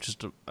work on it, which is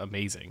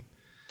amazing.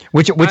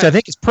 Which I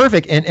think is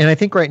perfect. And I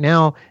think right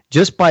now,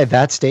 just by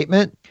that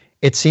statement,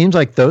 it seems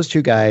like those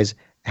two guys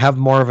have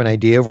more of an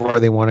idea of where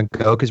they want to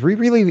go, because we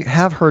really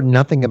have heard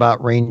nothing about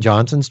Rian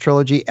Johnson's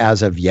trilogy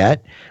as of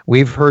yet.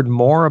 We've heard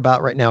more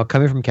about right now,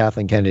 coming from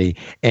Kathleen Kennedy,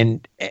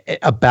 and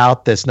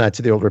about this Knights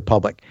of the Old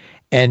Republic.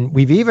 And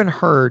we've even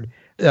heard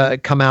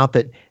come out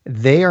that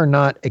they are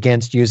not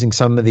against using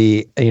some of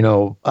the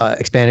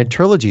expanded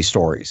trilogy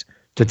stories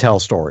to tell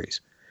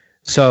stories.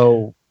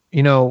 So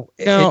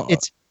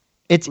it's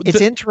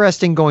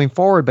interesting going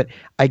forward, but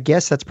I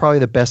guess that's probably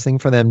the best thing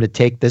for them, to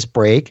take this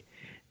break,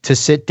 to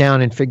sit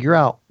down and figure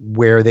out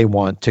where they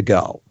want to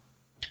go.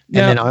 And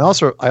then I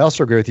also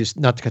agree with you,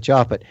 not to cut you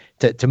off, but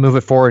to move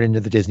it forward into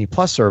the Disney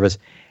Plus service,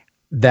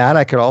 that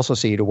I could also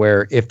see, to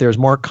where if there's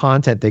more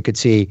content, they could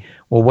see,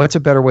 well, what's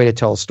a better way to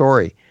tell a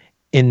story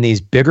in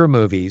these bigger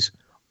movies,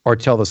 or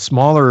tell the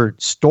smaller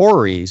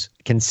stories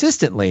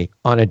consistently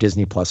on a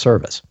Disney Plus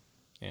service.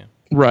 Yeah.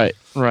 Right.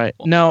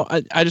 Now,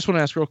 I just want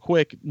to ask real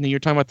quick, you're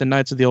talking about the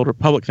Knights of the Old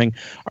Republic thing.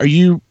 Are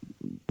you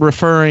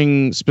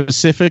referring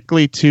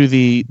specifically to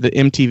the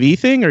MTV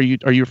thing, or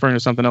are you referring to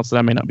something else that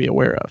I may not be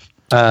aware of?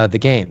 The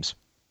games.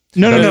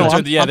 No.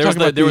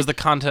 There was the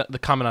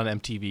comment on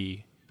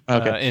MTV.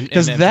 Okay.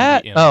 Because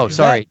that.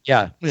 Sorry.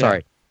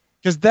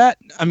 Because that,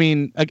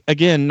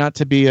 again, not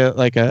to be a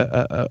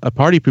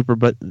party pooper,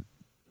 but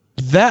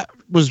that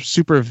was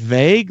super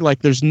vague.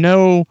 Like, there's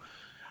no.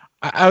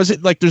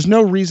 There's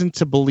no reason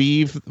to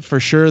believe for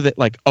sure that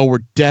we're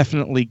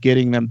definitely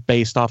getting them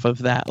based off of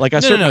that.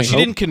 She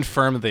didn't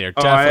confirm that they are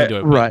definitely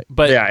doing it. Right.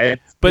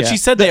 But she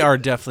said they are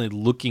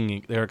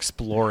definitely they're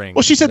exploring.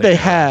 Well, she said they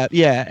have,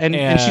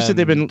 and she said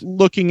they've been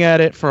looking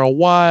at it for a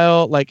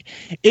while.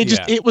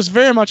 It was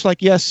very much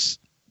like, yes,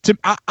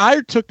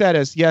 I took that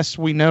as, yes,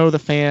 we know the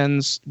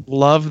fans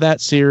love that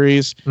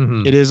series.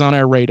 It is on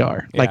our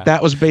radar. Yeah. Like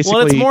that was basically.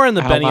 Well, it's more in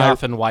the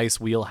Benioff and Weiss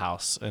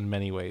wheelhouse in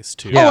many ways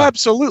too. Oh,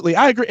 absolutely,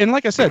 I agree. And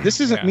like I said, this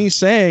isn't me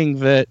saying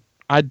that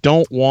I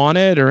don't want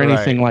it or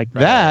anything like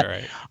that.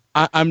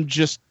 Right. I'm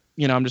just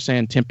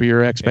saying temper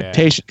your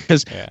expectation,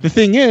 because the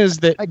thing is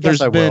that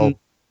there's been.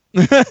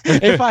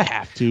 If I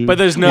have to, but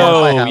there's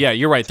no. Yeah,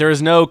 you're right. There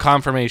is no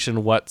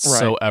confirmation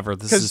whatsoever.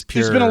 This is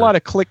pure. There's been a lot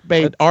of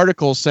clickbait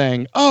articles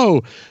saying,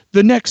 "Oh,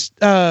 the next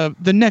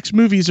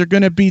movies are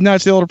going to be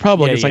Knights of the Old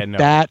Republic." It's like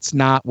that's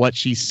not what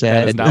she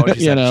said. That's not what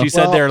she said. She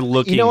said they're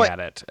looking at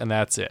it, and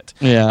that's it.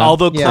 Yeah.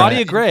 Although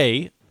Claudia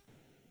Gray,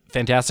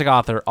 fantastic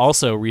author,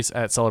 also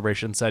at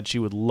Celebration said she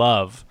would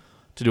love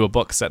to do a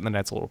book set in the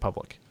Knights of the Old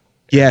Republic.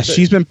 Yeah,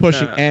 she's been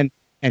pushing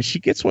and she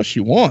gets what she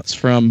wants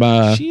from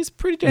she's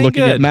pretty dang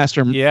looking good at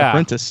Master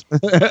Apprentice.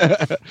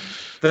 The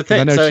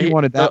thing, I know she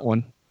wanted that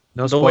one.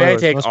 No the way I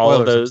take all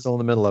of those, I'm still in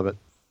the middle of it.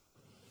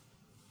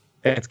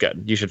 It's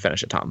good. You should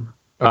finish it, Tom.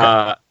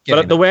 Okay.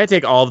 But the way I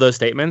take all of those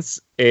statements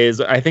is,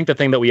 I think the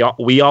thing that we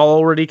all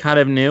already kind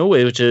of knew,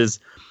 which is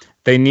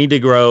they need to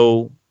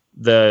grow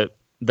the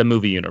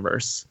movie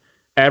universe.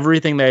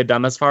 Everything they had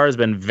done thus far has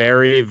been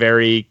very,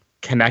 very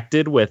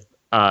connected with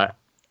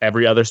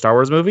every other Star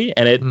Wars movie,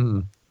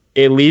 and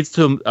it leads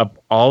to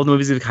all the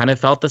movies have kind of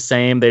felt the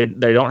same. They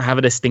don't have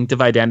a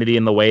distinctive identity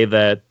in the way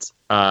that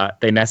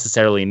they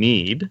necessarily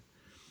need.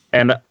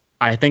 And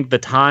I think the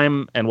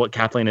time and what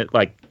Kathleen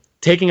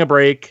taking a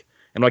break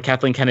and what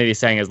Kathleen Kennedy is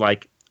saying is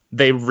like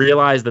they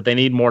realize that they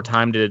need more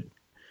time to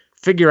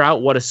figure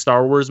out what a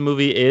Star Wars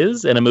movie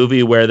is, and a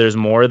movie where there's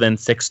more than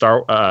six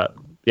Star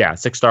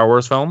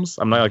Wars films.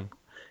 I'm not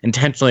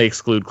intentionally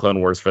exclude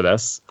Clone Wars for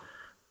this.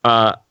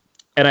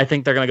 And I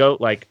think they're going to go,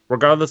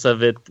 regardless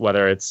of it,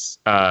 whether it's,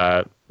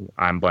 I'm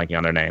blanking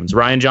on their names,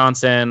 Rian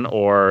Johnson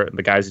or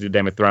the guys who do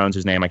Game of Thrones,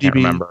 whose name I can't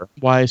remember.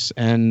 Weiss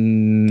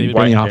and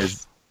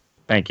Benioff.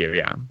 Thank you,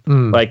 yeah.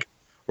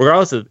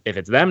 Regardless of if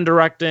it's them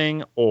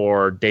directing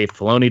or Dave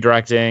Filoni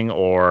directing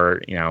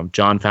or,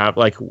 Jon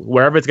Favreau,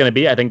 wherever it's going to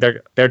be, I think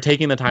they're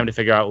taking the time to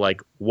figure out,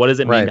 what does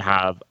it mean to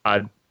have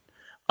a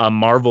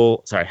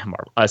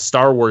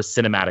Star Wars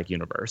cinematic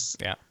universe?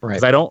 Yeah. Right.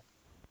 Because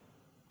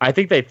I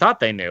think they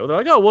thought they knew. They're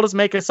like, oh, we'll just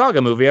make a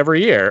saga movie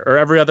every year or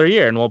every other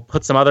year, and we'll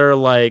put some other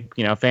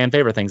fan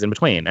favorite things in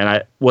between.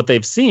 And what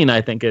they've seen, I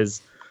think, is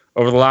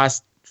over the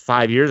last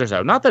 5 years or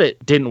so. Not that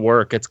it didn't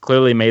work. It's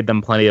clearly made them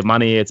plenty of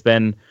money. It's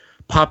been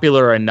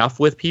popular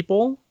enough with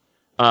people,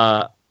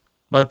 but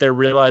they're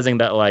realizing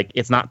that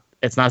it's not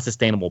a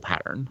sustainable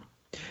pattern.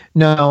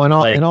 No, and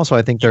also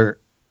I think they're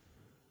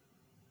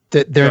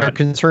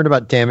concerned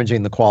about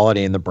damaging the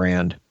quality and the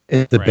brand.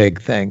 Is the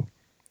big thing.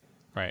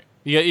 Right.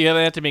 Yeah,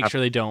 they have to make sure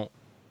they don't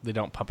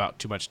pump out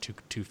too much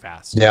too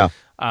fast. Yeah.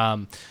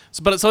 So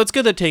it's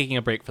good they're taking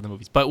a break from the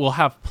movies, but we'll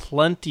have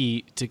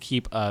plenty to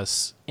keep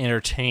us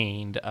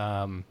entertained.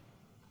 In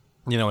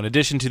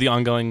addition to the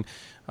ongoing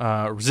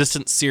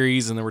Resistance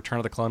series and the Return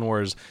of the Clone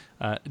Wars,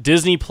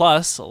 Disney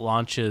Plus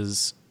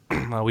launches.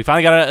 We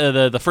finally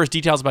got the first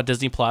details about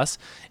Disney Plus.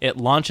 It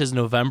launches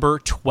November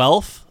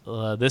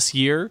 12th this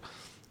year.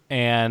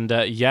 And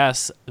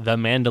yes, The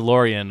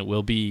Mandalorian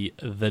will be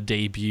the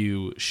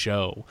debut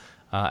show.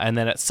 And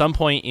then at some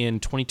point in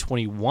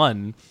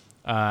 2021,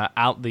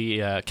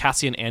 the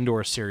Cassian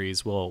Andor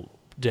series will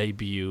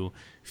debut,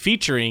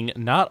 featuring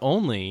not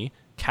only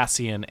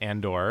Cassian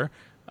Andor,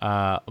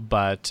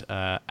 but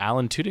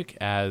Alan Tudyk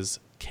as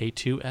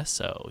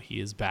K2SO. He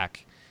is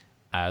back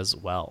as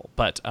well.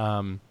 But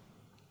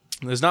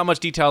there's not much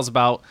details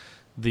about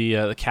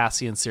the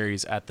Cassian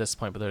series at this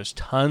point, but there's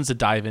tons to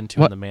dive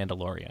into in The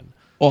Mandalorian.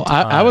 Well,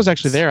 I was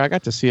actually there. I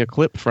got to see a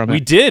clip from it.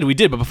 We did.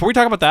 But before we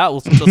talk about that,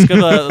 let's give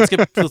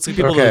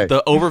people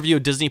the overview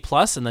of Disney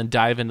Plus and then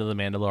dive into The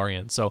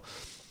Mandalorian. So,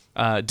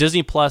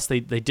 Disney Plus,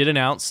 they did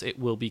announce it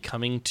will be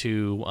coming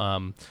to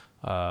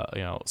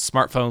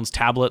smartphones,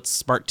 tablets,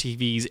 smart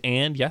TVs,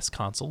 and yes,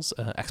 consoles,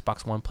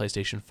 Xbox One,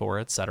 PlayStation 4,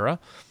 etc.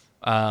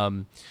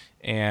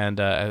 And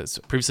as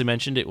previously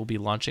mentioned, it will be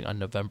launching on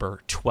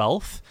November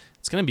 12th.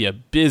 It's going to be a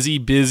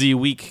busy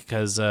week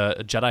because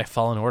Jedi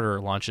Fallen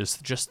Order launches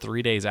just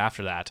 3 days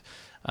after that.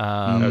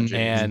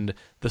 And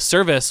the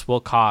service will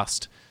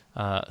cost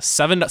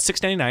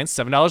 $6.99,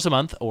 $7 a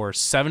month, or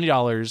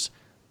 $70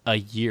 a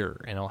year.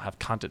 And it'll have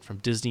content from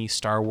Disney,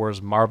 Star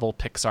Wars, Marvel,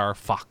 Pixar,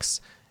 Fox,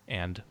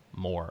 and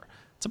more.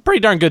 It's a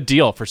pretty darn good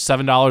deal for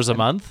 $7 a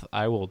month.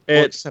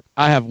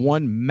 I have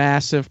one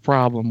massive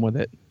problem with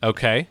it.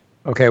 Okay.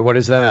 Okay, what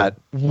is that?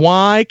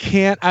 Why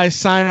can't I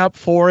sign up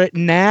for it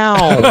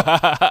now?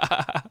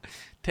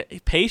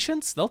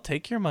 Patience, they'll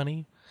take your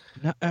money.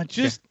 No,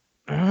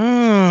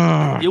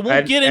 you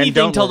won't get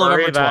anything till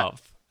November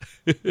 12th.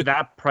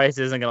 That price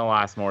isn't going to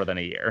last more than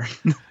a year.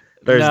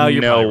 There's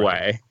no way.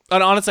 Right.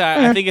 And honestly,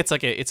 I think it's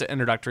it's an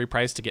introductory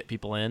price to get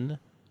people in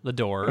the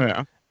door.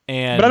 Yeah.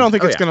 But I don't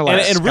think it's going to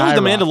last. And really,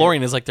 The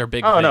Mandalorian is their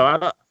big thing.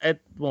 No,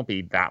 it won't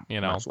be that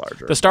much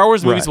larger. The Star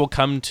Wars movies will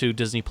come to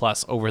Disney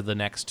Plus over the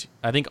next,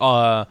 I think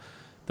the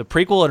The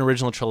prequel and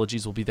original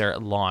trilogies will be there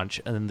at launch,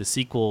 and then the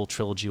sequel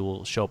trilogy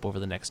will show up over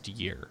the next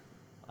year,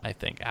 I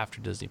think, after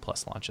Disney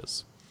Plus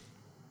launches.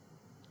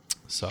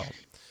 So,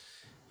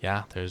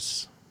 yeah,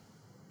 there's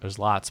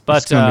lots,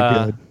 but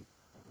good.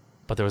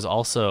 But there was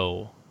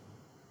also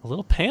a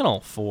little panel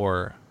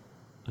for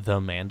The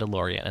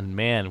Mandalorian, and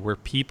man, were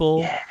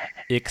people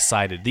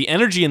excited. The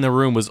energy in the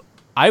room was,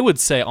 I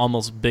would say,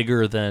 almost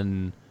bigger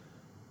than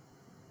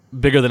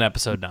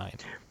Episode 9.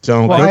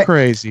 Don't go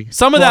crazy.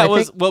 Some of that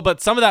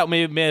but some of that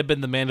may have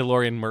been the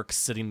Mandalorian mercs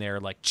sitting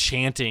there like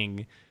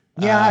chanting.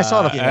 Yeah, I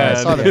saw the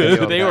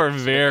video. They were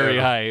very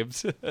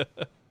hyped.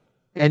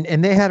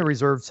 And they had a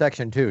reserved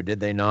section too, did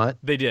they not?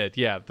 They did,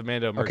 yeah. The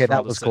Mando mercs were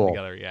all just sitting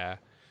together, yeah.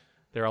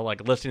 They're all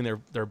like lifting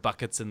their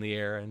buckets in the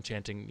air and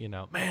chanting,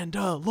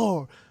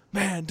 Mandalore,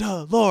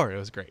 Mandalore. It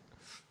was great.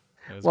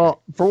 Great.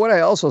 For what I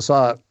also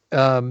saw,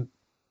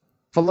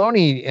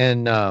 Filoni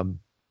and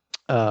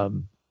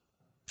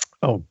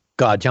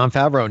Jon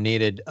Favreau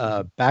needed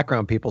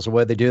background people. So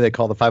what did they do? They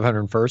call the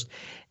 501st.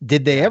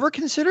 Did they ever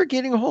consider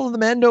getting a hold of the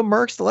Mando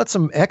mercs to let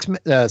some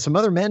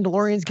other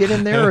Mandalorians get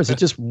in there, or is it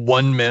just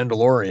one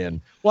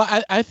Mandalorian? Well,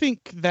 I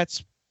think I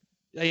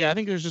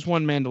think there's just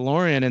one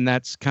Mandalorian, and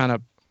that's kind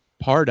of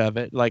part of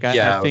it. Like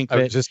I think I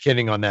was just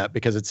kidding on that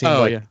because it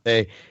seems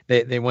they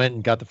went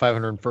and got the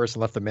 501st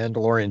and left the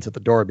Mandalorians at the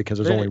door because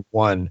there's only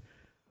one.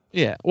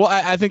 Yeah. Well,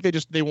 I think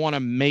they want to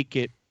make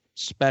it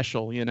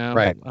special,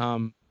 Right.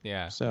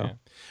 Yeah. So, yeah.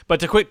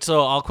 But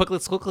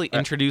let's quickly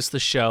introduce the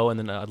show, and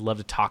then I'd love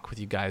to talk with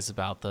you guys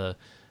about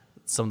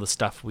some of the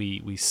stuff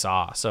we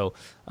saw. So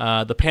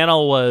the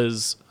panel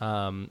was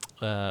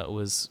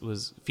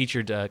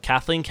featured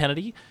Kathleen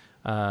Kennedy,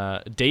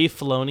 Dave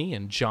Filoni,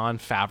 and Jon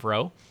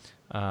Favreau,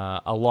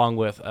 along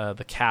with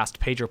the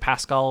cast Pedro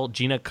Pascal,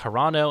 Gina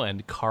Carano,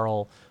 and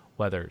Carl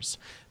Weathers.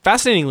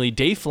 Fascinatingly,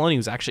 Dave Filoni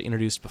was actually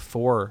introduced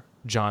before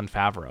Jon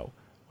Favreau,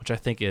 which I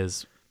think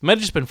might have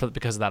just been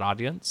because of that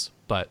audience,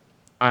 but.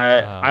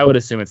 I would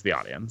assume it's the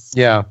audience.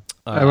 Yeah,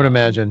 I would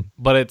imagine.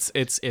 But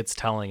it's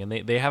telling, and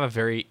they have a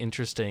very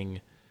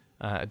interesting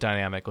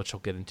dynamic, which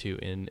we'll get into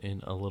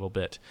in a little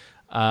bit.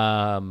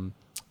 In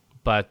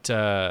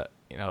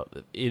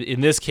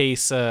this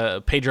case,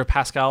 Pedro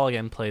Pascal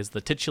again plays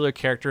the titular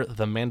character,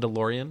 the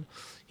Mandalorian.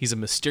 He's a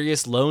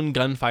mysterious lone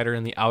gunfighter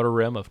in the Outer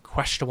Rim of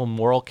questionable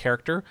moral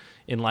character,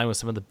 in line with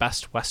some of the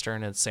best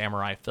Western and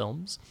samurai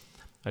films.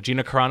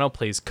 Gina Carano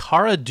plays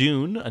Cara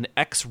Dune, an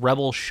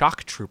ex-rebel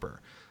shock trooper,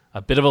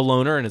 a bit of a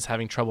loner and is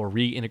having trouble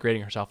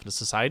reintegrating herself into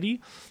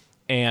society.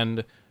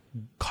 And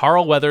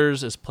Carl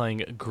Weathers is playing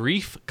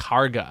Greef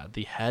Karga,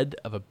 the head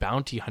of a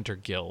bounty hunter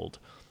guild,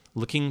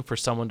 looking for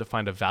someone to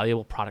find a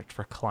valuable product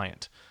for a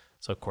client.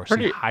 So, of course,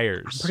 he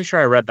hires... I'm pretty sure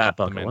I read that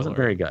book. It wasn't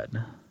very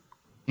good.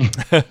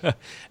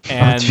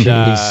 And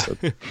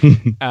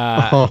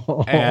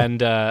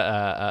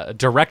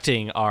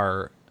directing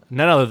are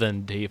none other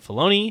than Dave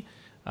Filoni,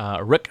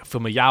 Rick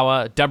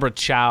Fumiyawa, Deborah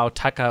Chow,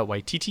 Taika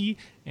Waititi,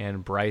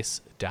 and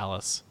Bryce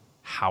Dallas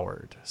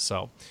Howard.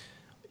 So,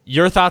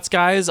 your thoughts,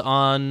 guys,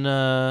 on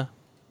The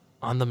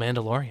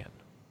Mandalorian?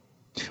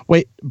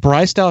 Wait,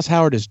 Bryce Dallas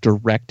Howard is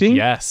directing?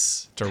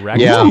 Yes,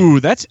 directing. Yeah. Ooh,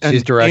 that's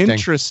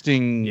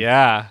interesting.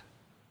 Yeah,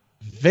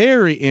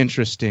 very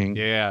interesting.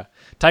 Yeah,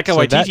 Taika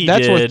Waititi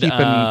that's did. Worth keeping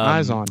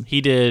eyes on.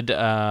 He did.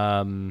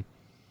 Didn't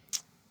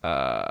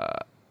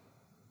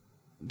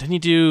he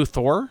do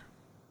Thor?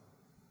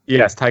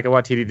 Yes, Taika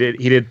Waititi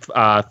did. He did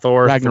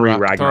Thor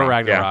Ragnarok. Thor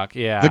Ragnarok,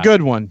 yeah. The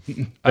good one.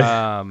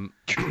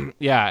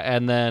 Yeah,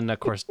 and then, of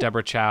course,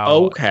 Deborah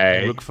Chow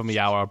and Luke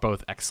Fumiyawa are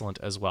both excellent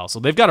as well. So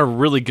they've got a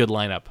really good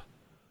lineup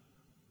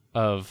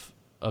of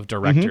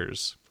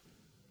directors.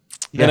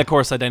 Mm-hmm. Then, of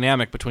course, the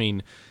dynamic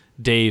between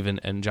Dave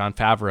and Jon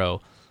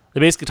Favreau. They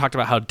basically talked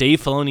about how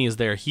Dave Filoni is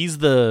there. He's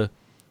the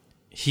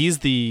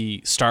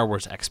Star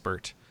Wars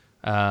expert.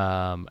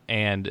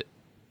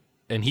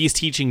 And he's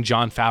teaching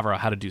Jon Favreau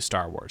how to do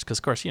Star Wars because,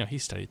 of course, he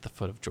studied at the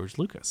foot of George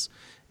Lucas,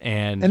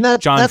 and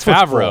Jon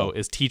Favreau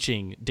is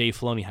teaching Dave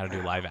Filoni how to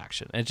do live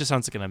action. And it just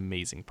sounds like an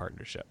amazing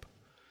partnership.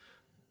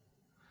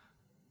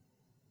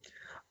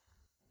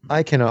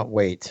 I cannot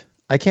wait.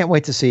 I can't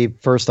wait to see,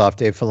 first off,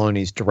 Dave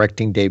Filoni's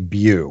directing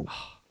debut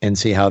and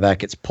see how that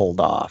gets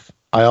pulled off.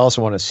 I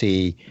also want to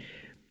see,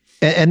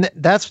 and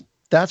that's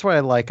what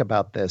I like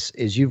about this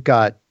is you've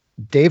got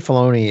Dave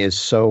Filoni is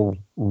so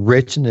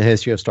rich in the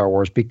history of Star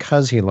Wars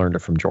because he learned it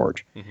from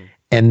George. Mm-hmm.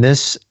 And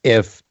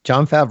if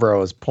Jon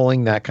Favreau is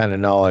pulling that kind of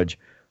knowledge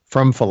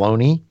from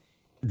Filoni,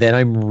 then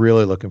I'm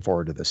really looking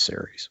forward to this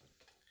series.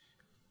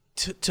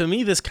 To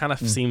me, this kind of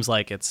seems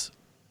like it's,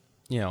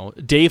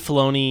 Dave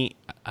Filoni.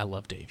 I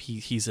love Dave.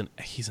 He's amazing.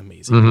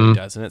 Mm-hmm. What he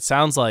does, and it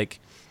sounds like,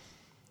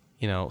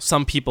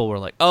 some people were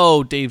like,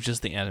 "Oh, Dave's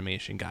just the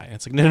animation guy." And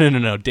it's like,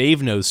 no.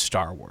 Dave knows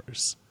Star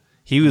Wars.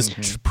 He was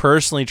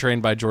personally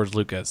trained by George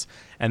Lucas,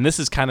 and this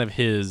is kind of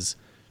his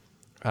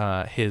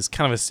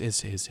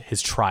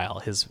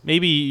trial.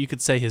 Maybe you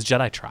could say his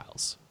Jedi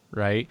trials,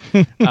 right?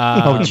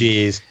 Oh,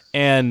 geez.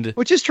 And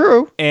which is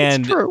true.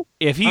 And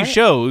if he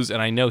shows,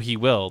 and I know he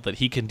will, that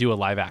he can do a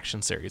live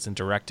action series and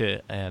direct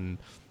it and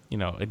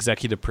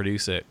executive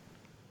produce it,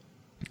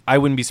 I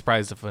wouldn't be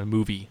surprised if a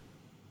movie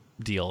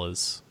deal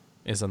is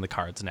on the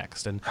cards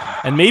next, and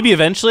maybe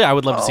eventually I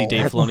would love to see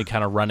Dave Filoni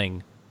kind of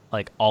running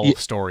like all of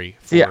story.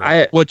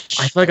 I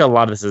feel like a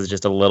lot of this is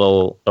just a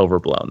little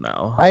overblown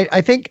though.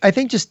 I think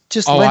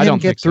just let him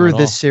get through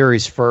this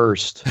series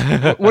first.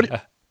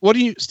 What do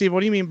you, Steve?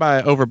 What do you mean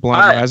by overblown?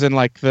 As in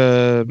like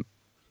there's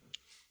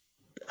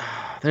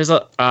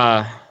a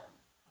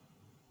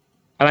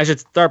and I should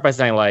start by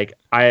saying like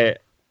I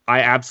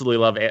absolutely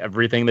love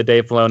everything that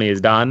Dave Filoni has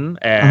done,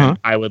 and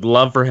I would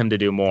love for him to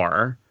do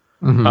more.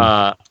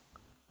 I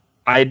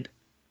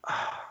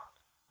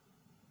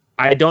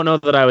don't know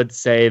that I would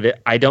say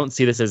that I don't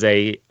see this as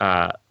a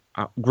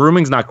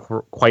grooming's not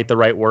quite the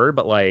right word,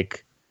 but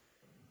like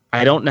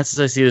I don't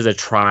necessarily see it as a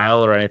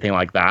trial or anything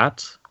like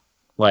that.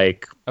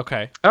 Like,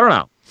 okay, I don't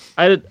know.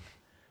 I don't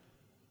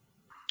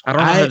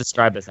know how to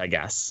describe this. I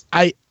guess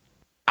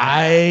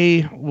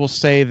I will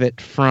say that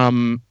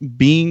from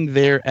being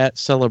there at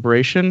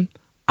Celebration,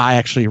 I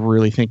actually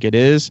really think it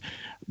is,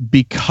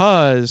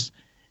 because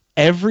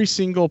every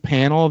single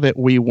panel that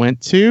we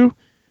went to,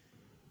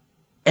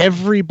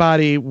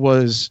 everybody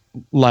was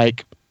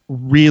like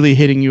really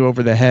hitting you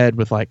over the head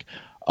with like,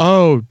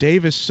 oh,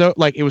 Dave is so,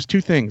 like, it was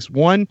two things.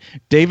 One,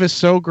 Dave is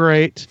so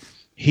great.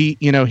 He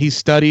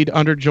studied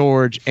under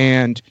George,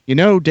 and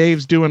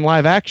Dave's doing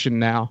live action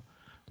now.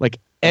 Like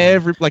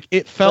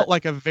it felt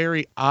like a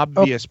very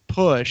obvious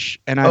push,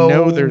 and I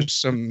know there's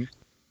some.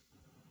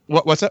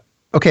 What's up?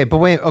 Okay, but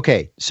wait.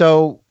 Okay,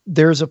 so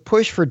there's a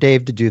push for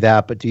Dave to do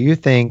that, but do you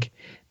think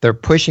they're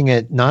pushing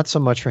it not so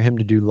much for him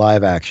to do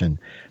live action,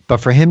 but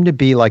for him to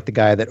be like the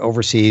guy that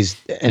oversees?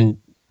 And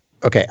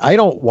okay, I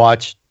don't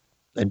watch,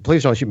 and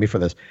please don't shoot me for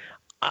this,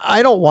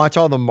 I don't watch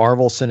all the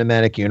Marvel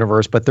Cinematic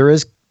Universe, but there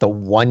is the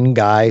one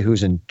guy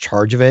who's in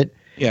charge of it.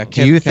 Yeah,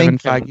 Kevin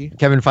Feige.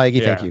 Kevin Feige,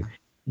 yeah. Thank you.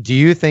 Do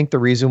you think the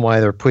reason why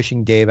they're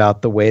pushing Dave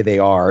out the way they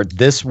are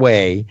this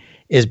way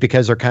is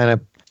because they're kind of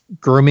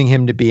grooming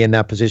him to be in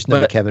that position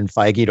of Kevin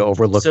Feige to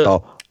overlook the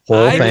whole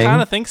thing? I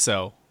kind of think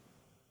so.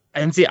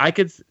 And see,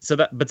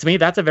 but to me,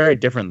 that's a very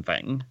different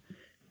thing.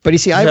 But you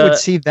see, I would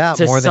see that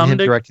more than him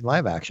directing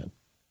live action.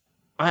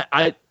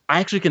 I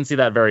actually can see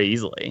that very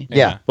easily.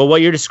 Yeah. But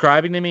what you're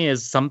describing to me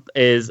is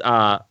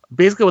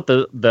basically what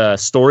the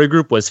story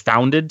group was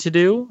founded to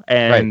do,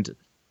 and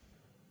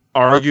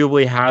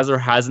arguably has or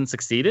hasn't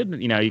succeeded.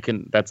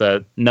 That's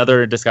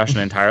another discussion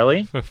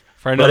entirely.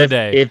 For another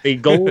day. If the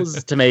goal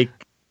is to make,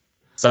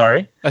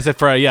 sorry, I said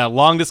for a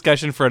long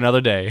discussion for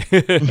another day.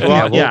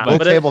 We'll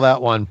table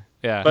that one.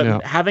 Yeah.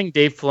 But having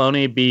Dave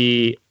Filoni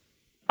be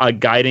a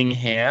guiding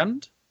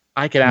hand,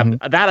 I can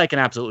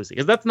absolutely see,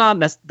 because that's not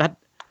that.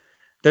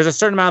 There's a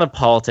certain amount of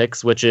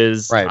politics, which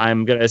is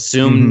I'm going to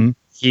assume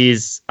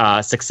he's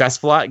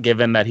successful at,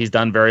 given that he's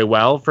done very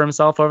well for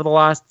himself over the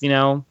last,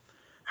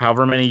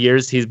 however many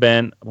years he's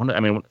been.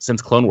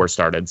 Since Clone Wars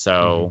started.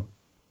 So,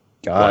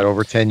 God,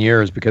 over 10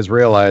 years, because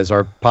realize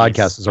our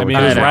podcast is over. It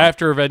was right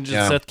after Revenge of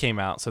the Sith came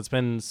out, so it's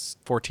been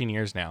 14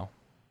 years now.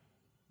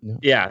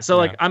 Yeah. So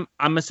like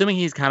I'm assuming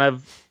he's kind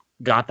of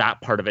got that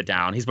part of it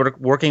down. He's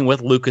working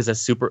with Lucas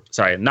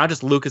not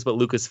just Lucas, but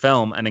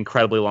Lucasfilm an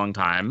incredibly long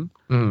time.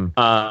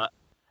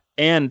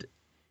 And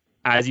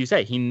as you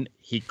say,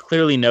 he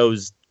clearly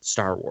knows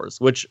Star Wars,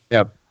 which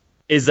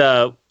is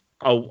a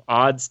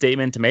odd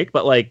statement to make,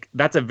 but like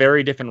that's a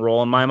very different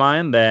role in my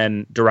mind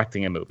than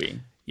directing a movie.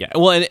 Yeah.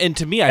 Well, and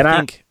to me,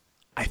 I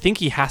think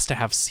he has to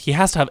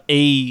have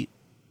a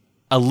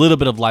little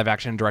bit of live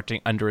action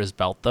directing under his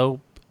belt, though,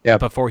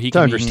 before he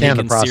can be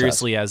taken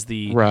seriously as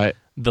the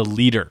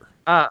leader.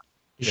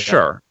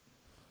 Sure.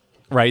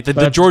 Right,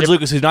 the George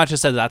Lucas, who's not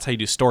just said that's how you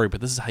do story,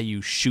 but this is how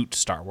you shoot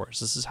Star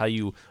Wars. This is how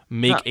you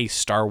make a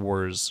Star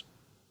Wars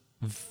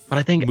but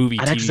I think movie,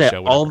 I'd TV say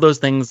show. All of those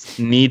things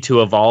need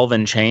to evolve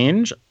and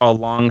change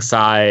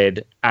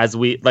alongside as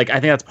we like. I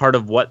think that's part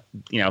of what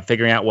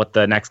figuring out what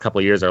the next couple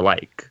of years are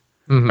like.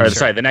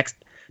 Sorry, the next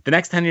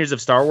 10 years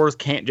of Star Wars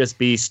can't just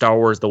be Star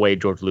Wars the way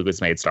George Lucas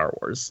made Star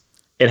Wars.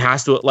 It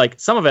has to, like,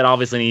 some of it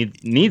obviously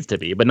needs to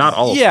be, but not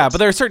all of it. Yeah, but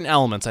there are certain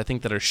elements I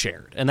think that are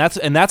shared. And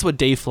that's what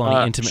Dave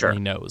Filoni intimately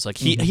knows. Like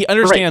he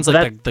understands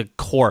the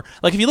core.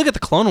 Like if you look at the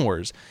Clone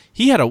Wars,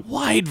 he had a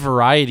wide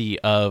variety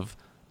of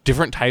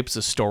different types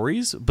of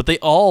stories, but they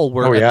all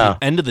were at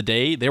the end of the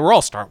day, they were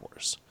all Star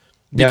Wars.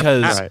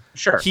 Because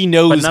he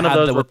knows but none of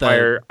those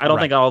require I don't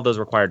think all of those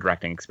require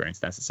directing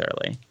experience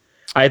necessarily.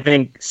 I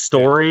think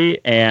story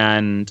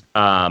and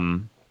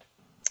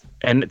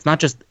it's not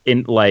just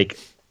in like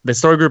the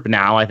story group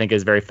now, I think,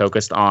 is very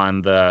focused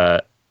on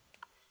the,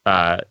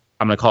 I'm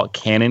going to call it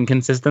canon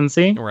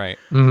consistency. Right.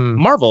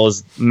 Marvel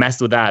has messed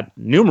with that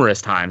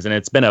numerous times, and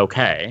it's been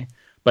okay.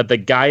 But the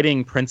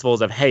guiding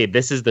principles of, hey,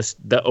 this is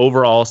the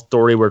overall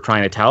story we're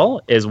trying to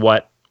tell is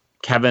what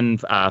Kevin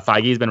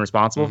Feige has been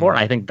responsible for. And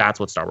I think that's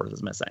what Star Wars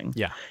is missing.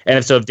 Yeah. And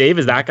if Dave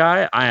is that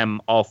guy, I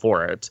am all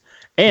for it.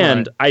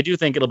 And I do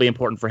think it'll be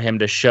important for him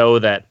to show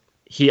that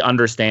he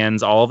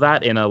understands all of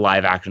that in a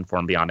live action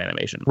form beyond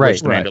animation. Right.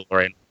 Which The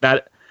Mandalorian,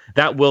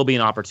 that will be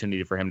an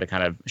opportunity for him to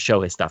kind of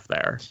show his stuff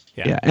there.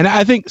 Yeah. And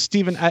I think,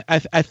 Steven,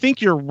 I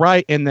think you're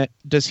right in that.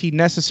 Does he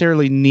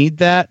necessarily need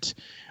that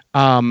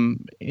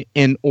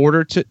in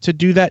order to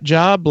do that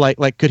job?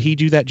 Like, could he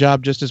do that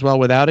job just as well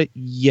without it?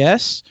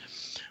 Yes.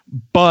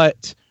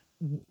 But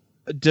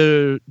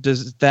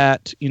does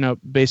that,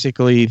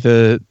 basically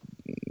the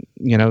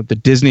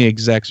Disney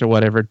execs or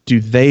whatever, do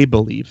they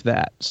believe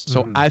that?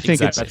 So I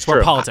think it's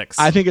more politics.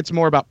 I think it's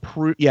more about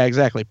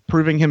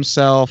proving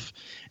himself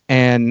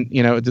and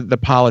the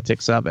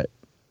politics of it.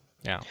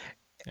 Yeah.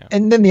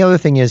 And then the other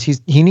thing is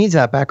he needs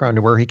that background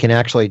to where he can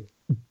actually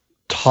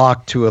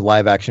talk to a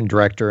live action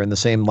director in the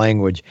same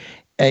language.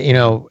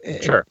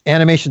 Sure.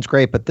 Animation's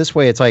great, but this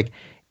way it's like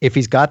if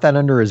he's got that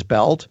under his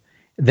belt,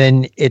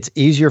 then it's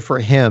easier for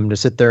him to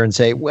sit there and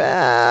say,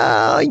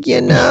 well,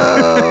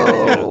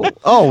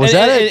 oh, was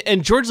that it?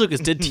 And George Lucas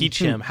did teach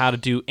him how to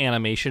do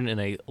animation in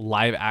a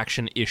live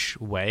action-ish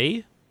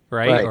way,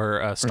 right?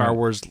 Or a Star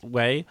Wars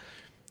way.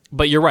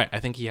 But you're right.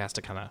 I think he has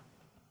to kind of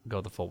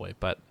go the full way.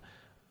 But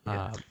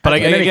I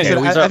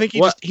think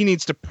he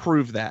needs to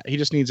prove that. He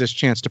just needs his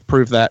chance to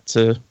prove that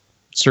to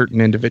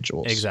certain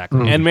individuals.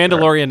 Exactly. And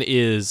Mandalorian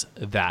is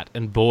that.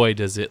 And boy,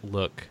 does it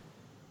look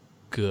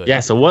good. Yeah,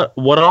 so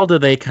what all do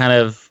they kind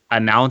of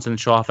announce and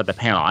show off at the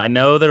panel? I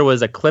know there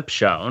was a clip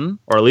shown,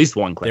 or at least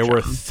one clip. There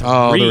were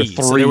three.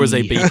 So there was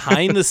a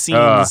behind the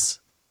scenes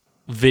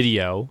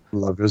video.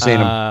 Love to see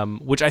them.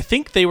 Which I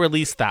think they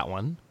released that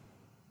one.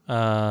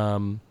 I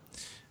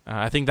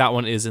think that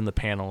one is in the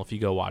panel if you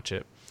go watch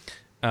it.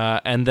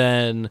 And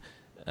then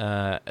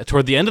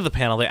toward the end of the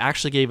panel, they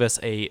actually gave us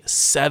a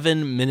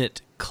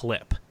 7-minute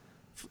clip,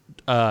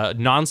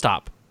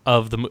 nonstop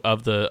of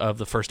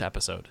the first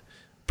episode.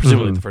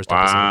 Presumably the first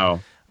episode. Wow.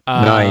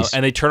 Nice.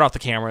 And they turned off the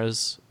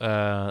cameras.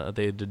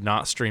 They did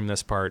not stream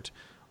this part,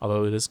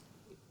 although it is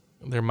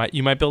you might be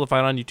able to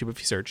find it on YouTube if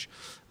you search.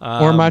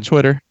 Or my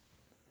Twitter.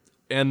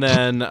 And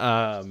then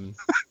I'm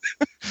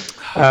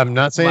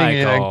not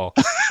saying Michael.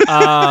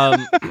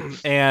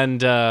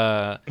 And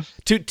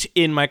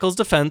in Michael's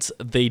defense,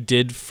 they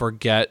did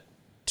forget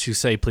to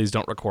say please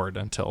don't record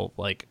until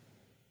like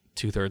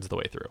 2/3 of the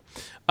way through.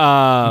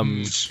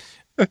 And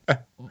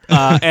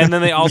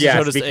then they also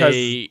showed us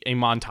a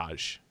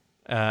montage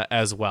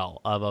as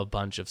well of a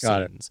bunch of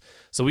scenes.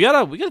 So we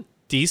got a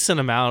decent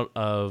amount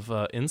of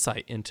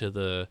insight into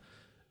the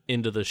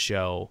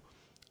show.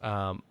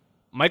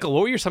 Michael,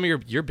 what were some of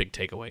your big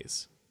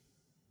takeaways?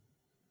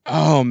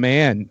 Oh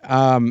man.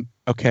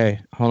 Okay,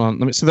 hold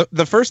on. So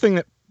the first thing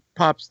that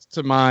pops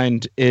to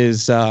mind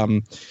is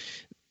of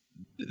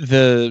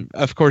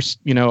course,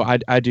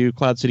 I do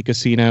Cloud City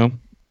Casino,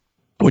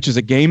 which is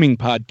a gaming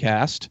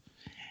podcast.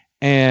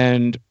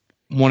 And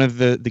one of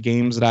the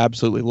games that I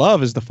absolutely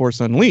love is The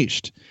Force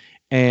Unleashed.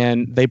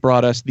 And they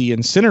brought us the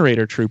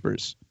Incinerator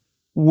Troopers,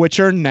 which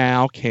are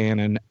now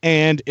canon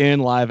and in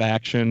live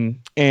action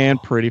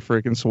and pretty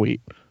freaking sweet.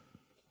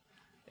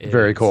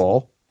 Very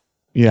cool.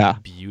 Yeah.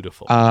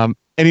 Beautiful. And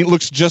it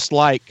looks just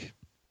like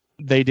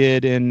they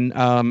did in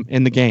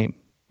the game.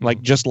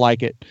 Like just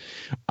like it.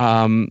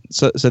 So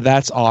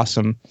that's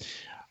awesome.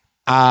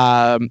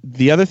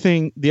 The other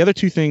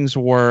two things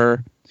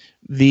were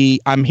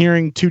I'm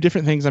hearing two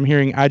different things. I'm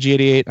hearing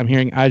IG-88. I'm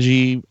hearing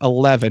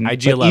IG-11.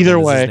 IG-11 either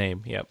is way, his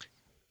name. Yep.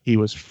 He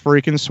was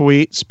freaking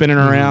sweet, spinning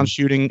around,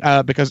 shooting.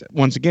 Because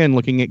once again,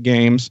 looking at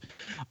games,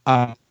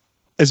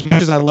 as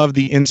much as I love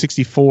the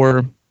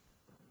N64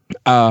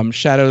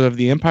 Shadow of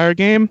the Empire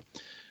game,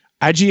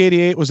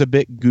 IG-88 was a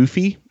bit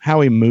goofy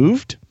how he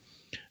moved.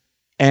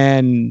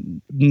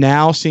 And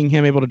now seeing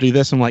him able to do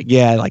this, I'm like,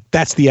 yeah, like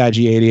that's the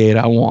IG-88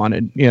 I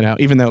wanted.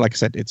 Even though, like I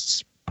said,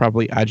 it's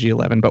probably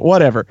IG-11, but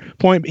whatever.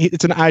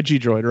 It's an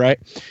IG droid, right?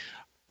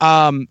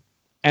 And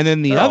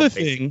then the other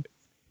thing,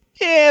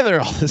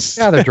 they're all this.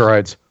 Yeah, they're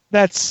droids.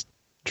 That's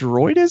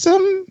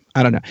droidism?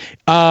 I don't know.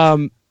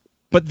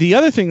 But the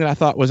other thing that I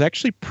thought was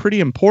actually pretty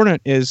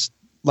important is,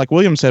 like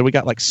William said, we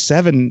got like a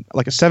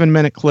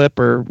 7-minute clip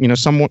or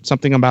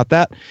something about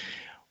that.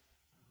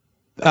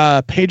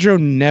 Pedro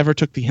never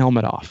took the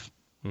helmet off.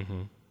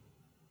 Mm-hmm.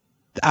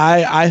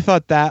 I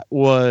thought that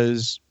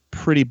was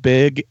pretty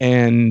big,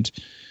 and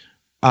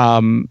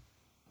I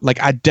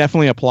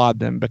definitely applaud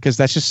them because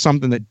that's just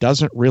something that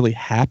doesn't really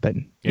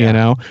happen.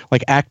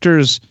 Like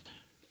actors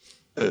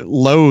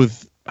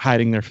loathe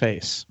hiding their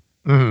face.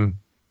 Mm-hmm.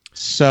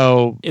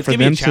 So it's for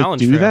gonna them be a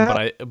challenge to do for him,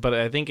 that, but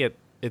I think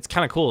it's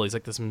kind of cool. He's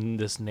like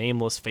this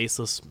nameless,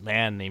 faceless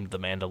man named the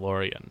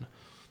Mandalorian.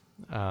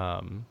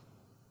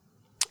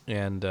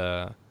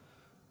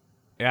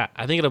 Yeah,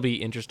 I think it'll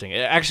be interesting.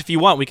 Actually, if you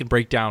want, we can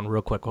break down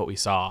real quick what we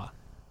saw.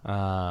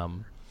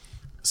 The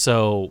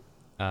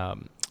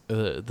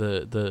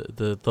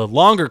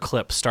longer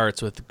clip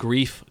starts with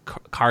Greef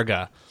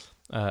Karga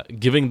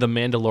giving the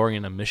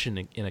Mandalorian a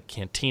mission in a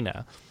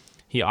cantina.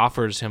 He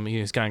offers him.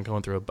 He's kind of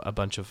going through a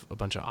bunch of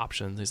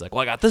options. He's like,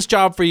 "Well, I got this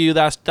job for you.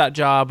 That's that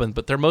job,"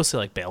 but they're mostly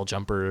like bail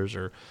jumpers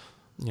or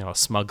a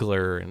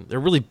smuggler, and they're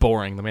really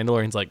boring. The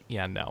Mandalorian's like,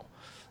 "Yeah, no."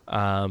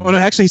 No,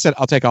 actually, he said,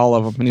 "I'll take all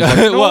of them." And he's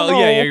like, "Well,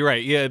 yeah, you're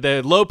right. Yeah,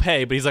 they're low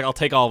pay, but he's like, I'll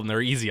take all of them.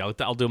 They're easy. I'll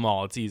do them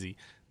all. It's easy,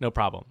 no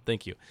problem.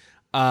 Thank you."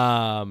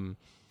 But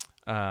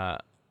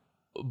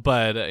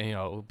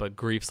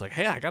Grief's like,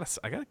 "Hey, I gotta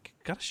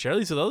share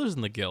these with others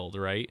in the guild,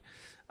 right?"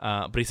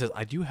 But he says,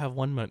 "I do have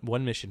one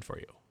mission for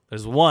you.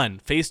 There's one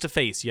face to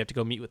face. You have to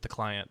go meet with the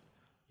client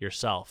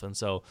yourself." And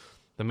so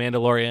the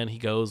Mandalorian, he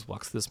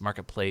walks through this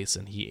marketplace,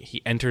 and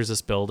he enters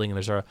this building,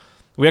 and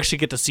we actually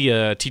get to see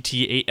a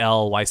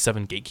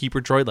TT-8L-Y7 gatekeeper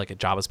droid, like at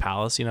Jabba's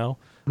palace, a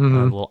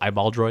little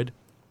eyeball droid,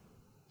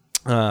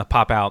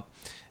 pop out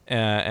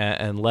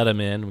and let him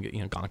in. We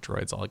get, gonk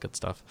droids, all that good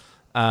stuff.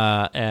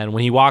 And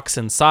when he walks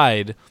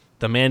inside,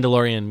 the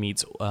Mandalorian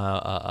meets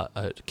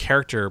a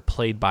character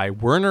played by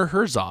Werner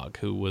Herzog,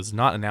 who was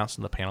not announced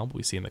in the panel, but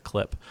we see in the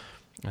clip.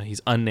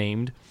 He's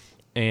unnamed.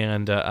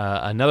 And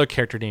another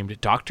character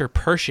named Dr.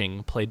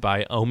 Pershing, played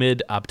by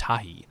Omid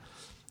Abtahi.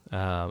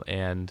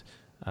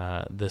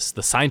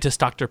 The scientist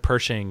Dr.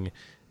 Pershing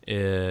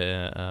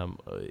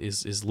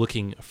is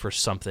looking for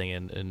something,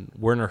 and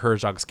Werner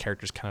Herzog's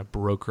character is kind of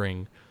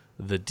brokering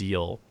the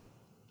deal.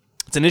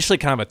 It's initially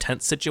kind of a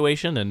tense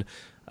situation, and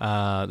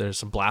there's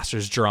some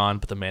blasters drawn,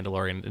 but the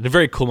Mandalorian, in a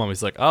very cool moment,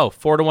 he's like, "Oh,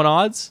 4-1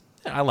 odds?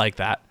 Yeah, I like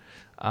that."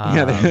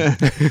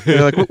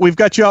 They're like, "We've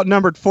got you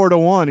outnumbered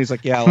 4-1." He's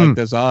like, "Yeah, I like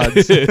those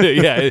odds."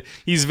 Yeah,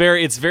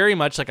 it's very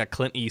much like a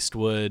Clint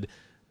Eastwood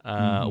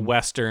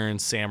Western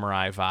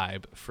samurai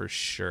vibe for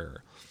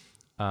sure.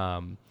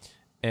 And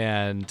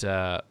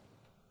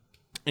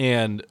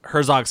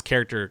Herzog's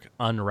character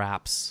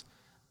unwraps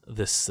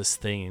this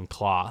thing in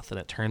cloth, and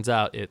it turns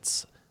out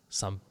it's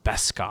some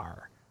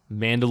Beskar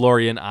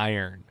Mandalorian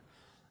iron.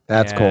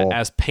 That's cool.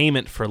 As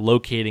payment for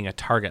locating a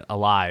target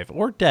alive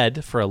or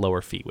dead for a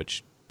lower fee,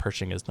 which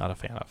Pershing is not a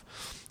fan of.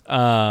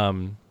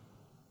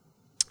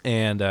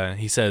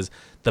 He says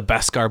the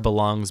Beskar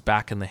belongs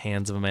back in the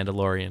hands of a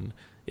Mandalorian.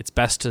 It's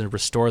best to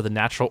restore the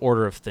natural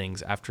order of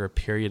things after a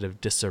period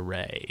of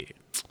disarray.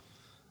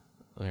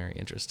 Very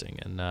interesting,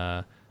 and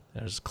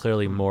there's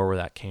clearly more where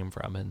that came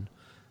from, and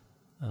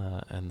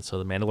so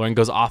the Mandalorian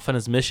goes off on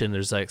his mission.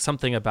 There's like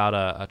something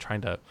about trying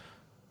to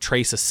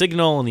trace a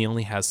signal, and he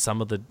only has some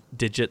of the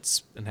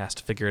digits and has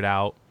to figure it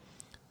out.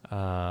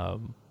 Yeah,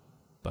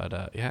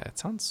 it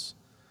sounds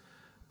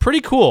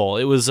pretty cool.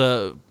 It was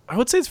I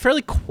would say it's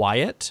fairly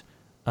quiet.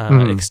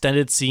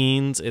 Extended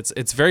scenes.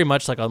 It's very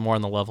much like more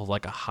on the level of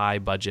like a high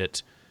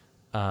budget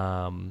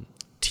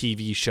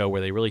TV show where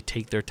they really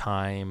take their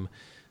time.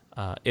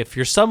 If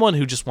you're someone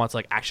who just wants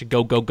like action,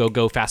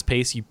 go, fast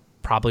pace, you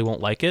probably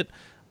won't like it.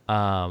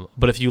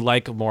 But if you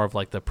like more of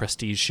like the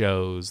prestige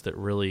shows that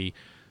really,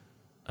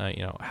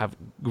 have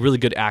really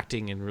good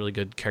acting and really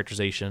good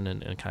characterization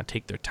and kind of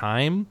take their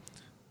time,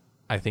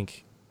 I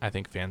think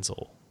fans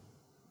will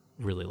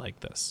really like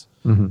this.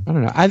 Mm-hmm. I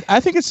don't know. I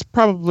think it's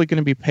probably going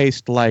to be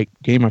paced like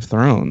Game of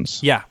Thrones.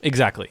 Yeah,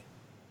 exactly.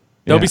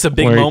 There'll be some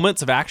big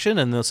moments of action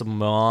and then some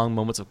long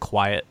moments of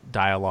quiet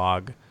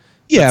dialogue.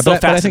 Yeah,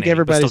 but I think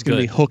everybody's going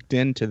to be hooked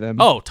into them.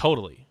 Oh,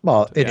 totally.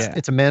 Well,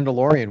 it's a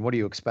Mandalorian. What do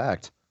you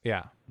expect?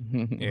 Yeah.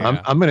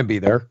 I'm going to be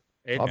there.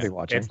 I'll be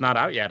watching. It's not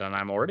out yet, and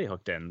I'm already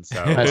hooked in.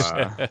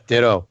 So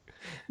ditto.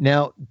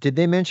 Now, did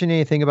they mention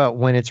anything about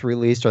when it's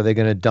released? Are they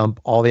going to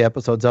dump all the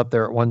episodes up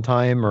there at one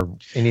time or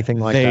anything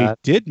like that?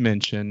 They did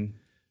mention.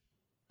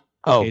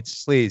 Oh,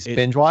 please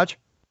binge watch.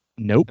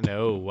 Nope.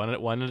 No,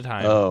 one at a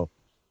time. Oh,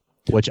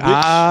 which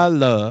I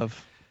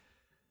love.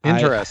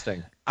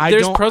 Interesting.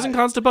 There's pros and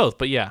cons to both,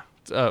 but yeah.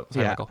 Sorry,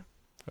 Michael.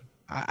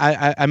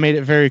 I made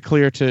it very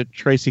clear to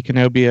Tracy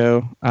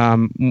Canobio.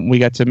 We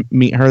got to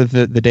meet her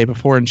the day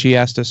before, and she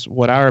asked us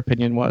what our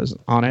opinion was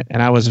on it.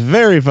 And I was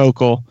very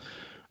vocal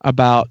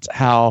about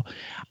how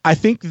I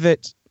think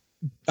that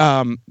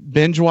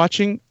binge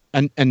watching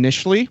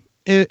initially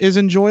is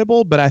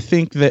enjoyable, but I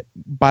think that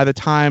by the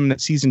time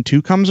that season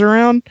 2 comes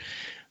around,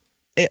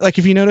 like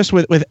if you notice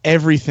with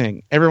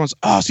everything, everyone's,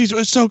 season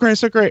was so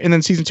great, and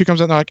then season 2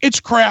 comes out and they're like, it's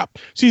crap.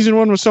 Season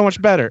 1 was so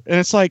much better. And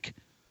it's like,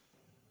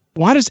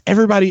 why does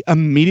everybody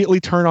immediately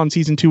turn on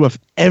season 2 of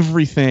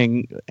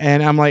everything?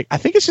 And I'm like, I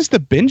think it's just the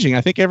binging.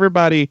 I think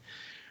everybody,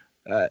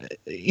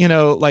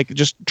 like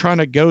just trying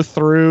to go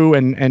through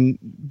and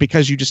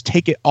because you just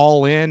take it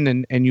all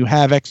in and you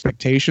have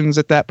expectations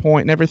at that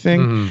point and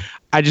everything.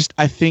 Mm-hmm.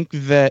 I think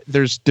that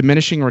there's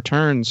diminishing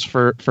returns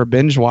for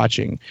binge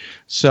watching.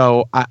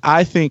 So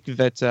I think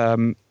that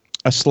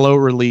a slow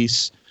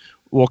release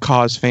will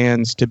cause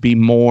fans to be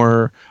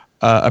more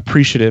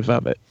appreciative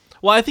of it.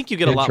 Well, I think you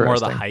get a lot more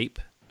of the hype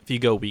if you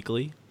go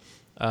weekly.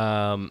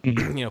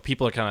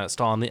 People are kind of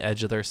still on the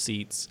edge of their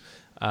seats.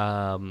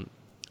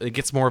 It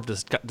gets more of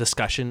this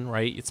discussion,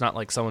 right? It's not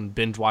like someone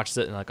binge watches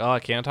it and like, I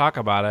can't talk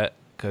about it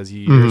because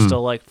you're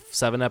still like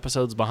 7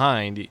 episodes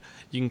behind. You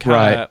can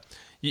kind of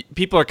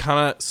people are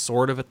kind of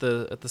sort of at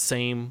the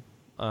same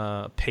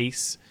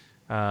pace.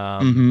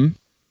 And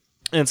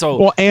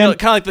so kind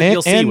of like the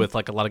you'll see with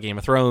like a lot of Game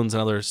of Thrones and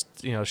other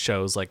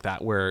shows like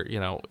that where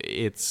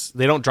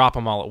they don't drop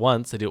them all at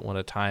once. They do it one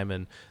at a time,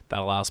 and that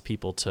allows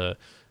people to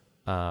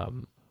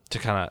kind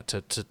of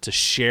to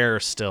share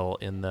still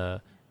in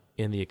the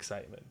in the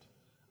excitement.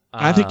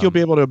 I think you'll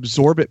be able to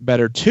absorb it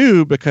better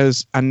too,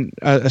 because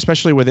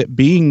especially with it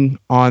being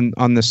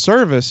on the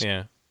service,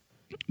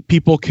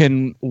 people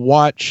can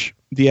watch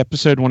the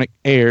episode when it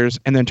airs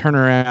and then turn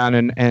around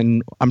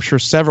and I'm sure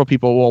several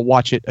people will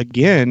watch it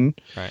again.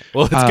 Right.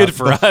 Well, it's good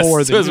for us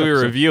as we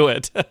review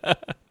it.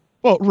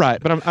 Well, right,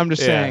 but I'm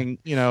just saying,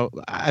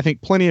 I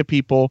think plenty of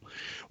people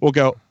will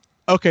go,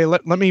 okay,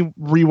 let me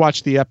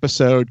rewatch the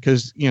episode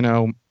because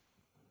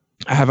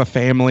I have a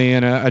family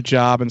and a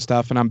job and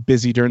stuff, and I'm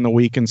busy during the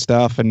week and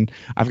stuff, and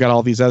I've got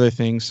all these other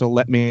things. So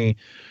let me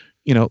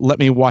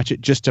watch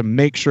it just to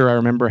make sure I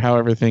remember how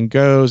everything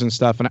goes and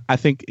stuff. And I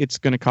think it's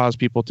going to cause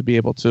people to be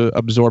able to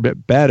absorb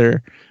it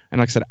better. And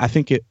like I said, I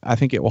think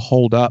it will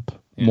hold up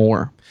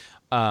more.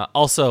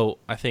 Also,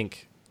 I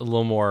think a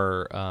little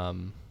more,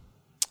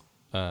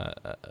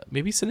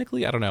 maybe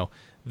cynically, I don't know.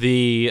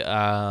 The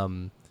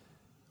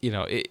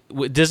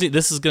Disney.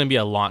 This is going to be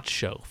a launch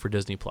show for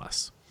Disney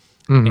Plus.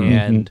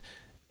 And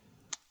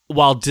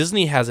while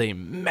Disney has a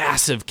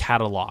massive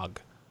catalog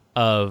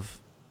of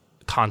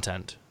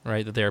content,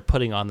 right, that they're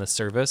putting on this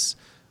service,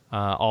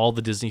 all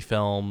the Disney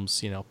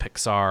films,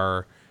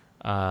 Pixar,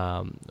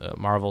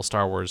 Marvel,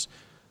 Star Wars,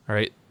 all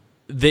right,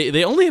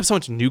 they only have so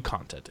much new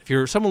content. If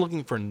you're someone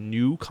looking for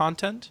new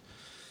content,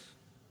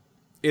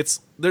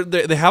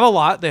 they have a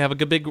lot. They have a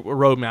good big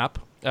roadmap,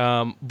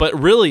 but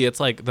really, it's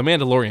like The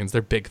Mandalorian's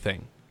their big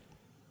thing.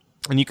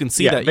 And you can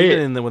see that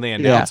even when they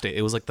announced it,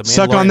 it was like the Mandalorian.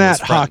 Suck on that,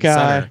 was front and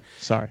Hawkeye. center.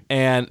 Sorry.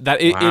 And that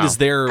it is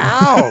their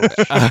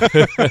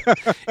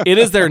it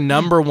is their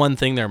number one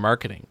thing they're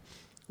marketing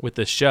with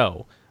this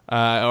show.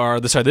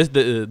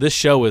 This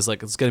show is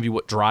like it's going to be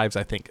what drives,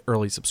 I think,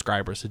 early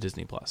subscribers to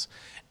Disney Plus.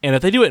 And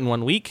if they do it in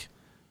 1 week,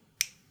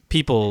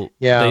 people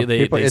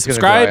they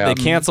subscribe, they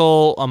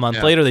cancel a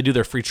month later, they do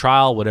their free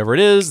trial, whatever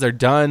it is, they're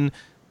done,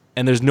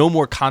 and there's no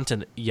more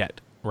content yet,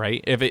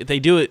 right? If they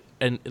do it,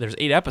 and there's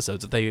 8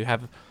 episodes, if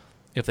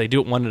they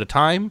do it one at a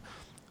time,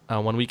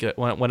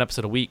 one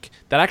episode a week,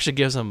 that actually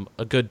gives them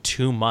a good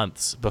 2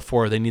 months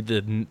before they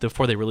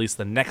release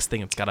the next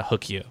thing that's got to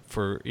hook you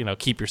for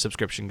keep your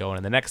subscription going,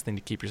 and the next thing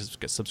to keep your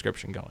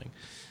subscription going.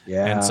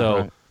 Yeah, and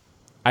so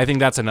I think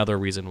that's another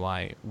reason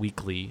why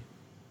weekly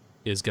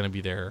is going to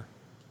be their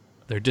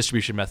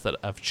distribution method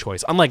of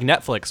choice. Unlike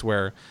Netflix,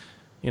 where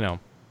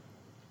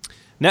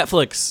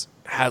Netflix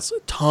has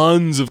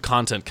tons of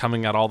content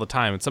coming out all the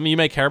time, and some of you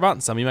may care about,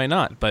 and some of you might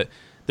not, but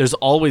there's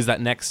always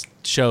that next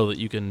show that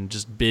you can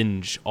just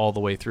binge all the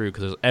way through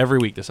because every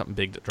week there's something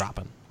big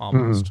dropping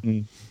almost.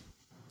 Mm-hmm.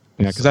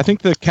 Yeah, because I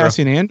think the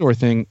Cassian Andor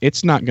thing,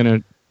 it's not going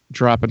to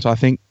drop until I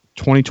think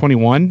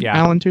 2021.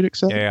 Alan Tudyk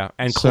said. Yeah.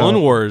 And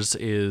Clone Wars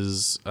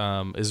is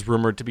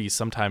rumored to be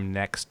sometime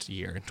next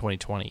year in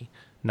 2020,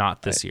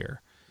 not this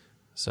year.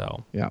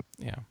 So yeah.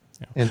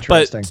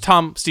 Interesting. But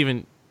Tom,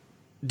 Steven,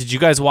 did you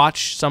guys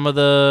watch some of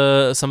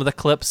the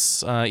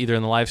clips either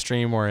in the live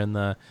stream or in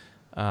the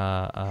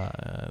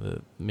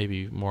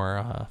maybe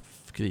more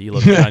you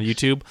look on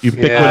YouTube?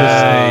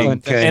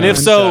 And if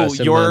so,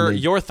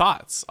 your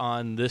thoughts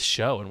on this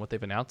show and what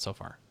they've announced so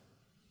far.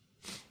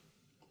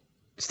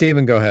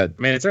 Steven, go ahead.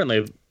 I mean, it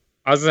certainly.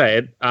 I was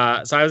gonna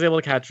say so I was able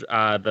to catch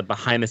the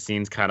behind the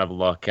scenes kind of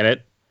look, and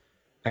it.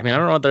 I mean, I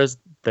don't know what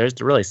there's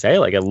to really say.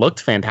 Like, it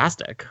looked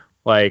fantastic.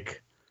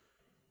 Like,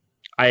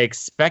 I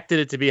expected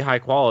it to be high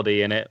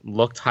quality, and it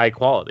looked high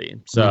quality.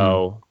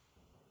 So,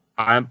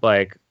 I'm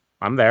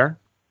there.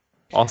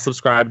 I'll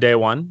subscribe day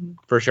one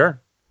for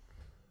sure.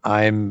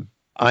 I'm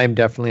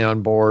definitely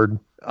on board.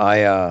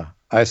 I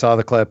saw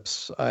the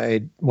clips.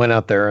 I went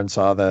out there and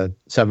saw the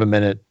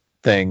 7-minute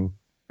thing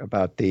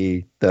about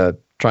the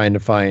trying to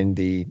find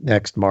the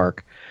next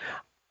mark.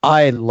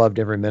 I loved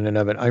every minute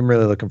of it. I'm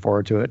really looking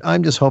forward to it.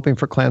 I'm just hoping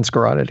for Clan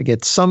Scarada to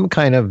get some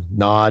kind of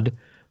nod,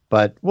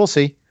 but we'll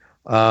see.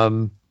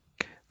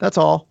 That's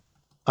all.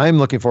 I'm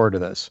looking forward to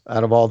this.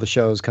 Out of all the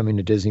shows coming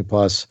to Disney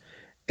Plus,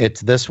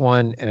 it's this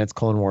one and it's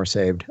Clone Wars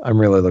Saved. I'm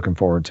really looking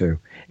forward to,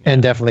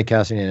 and definitely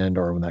Cassian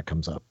Andor when that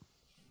comes up.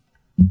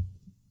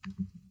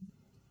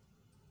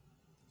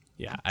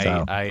 Yeah,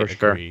 I agree.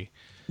 Sure.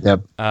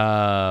 Yep.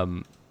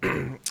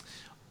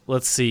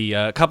 Let's see.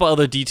 A couple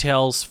other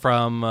details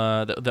from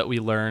that we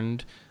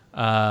learned.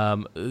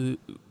 The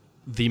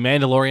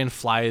Mandalorian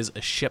flies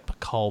a ship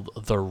called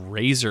the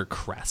Razor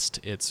Crest.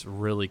 It's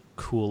really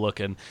cool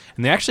looking,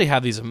 and they actually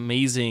have these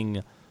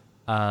amazing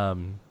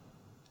like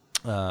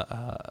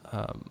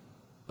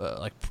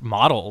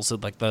models.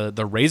 Like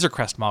the Razor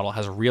Crest model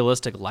has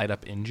realistic light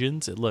up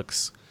engines. It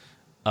looks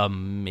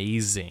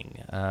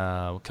amazing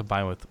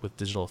combined with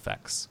digital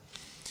effects.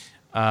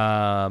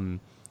 And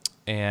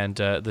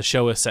the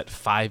show is set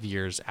 5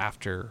 years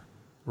after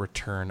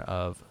Return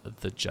of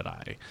the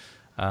Jedi.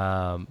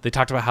 They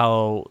talked about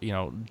how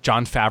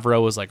Jon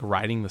Favreau was like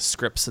writing the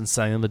scripts and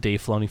sending them to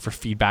Dave Filoni for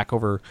feedback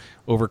over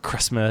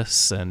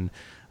Christmas, and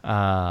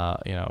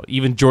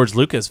even George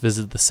Lucas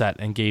visited the set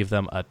and gave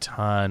them a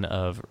ton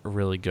of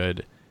really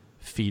good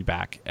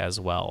feedback as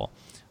well.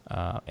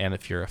 And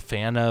if you're a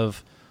fan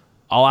of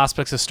all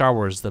aspects of Star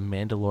Wars, The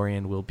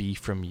Mandalorian will be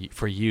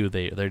for you.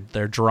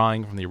 They're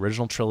drawing from the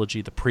original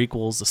trilogy, the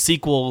prequels, the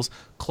sequels,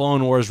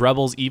 Clone Wars,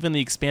 Rebels, even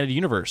the expanded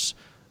universe,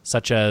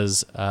 such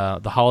as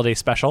the holiday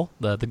special,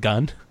 the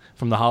gun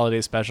from the holiday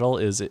special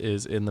is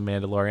in The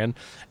Mandalorian,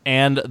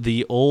 and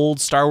the old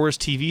Star Wars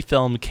TV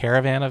film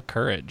Caravan of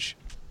Courage.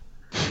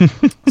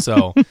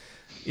 So,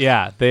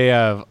 yeah, they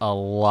have a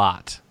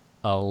lot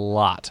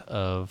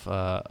of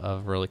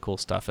really cool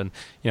stuff. And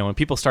when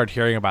people started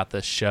hearing about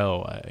this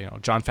show,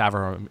 Jon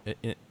Favreau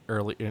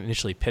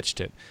initially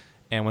pitched it,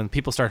 and when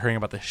people started hearing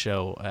about this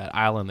show at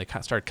Island, they kind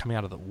of started coming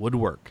out of the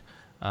woodwork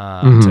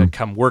to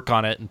come work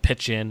on it and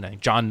pitch in.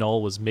 Like John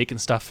Knoll was making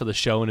stuff for the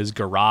show in his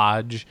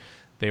garage.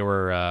 They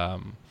were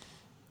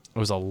it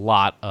was a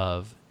lot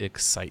of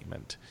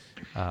excitement.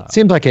 It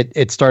seems like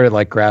it started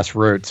like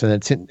grassroots,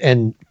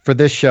 and for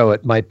this show,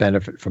 it might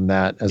benefit from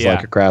that as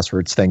like a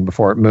grassroots thing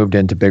before it moved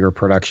into bigger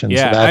production.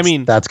 Yeah,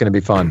 so that's going to be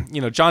fun.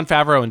 Jon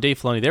Favreau and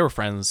Dave Filoni, they were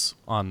friends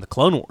on the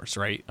Clone Wars,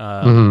 right?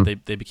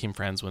 They became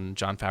friends when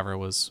Jon Favreau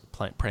was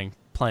playing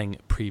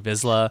Pre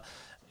Vizsla,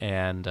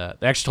 and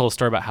they actually told a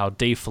story about how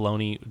Dave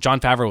Filoni, Jon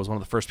Favreau was one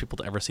of the first people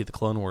to ever see the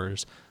Clone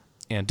Wars,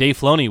 and Dave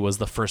Filoni was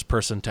the first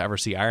person to ever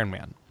see Iron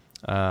Man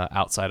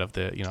outside of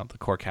the the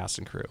core cast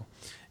and crew.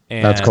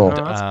 And, that's cool.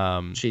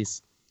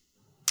 Jeez.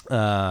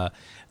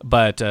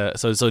 But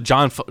so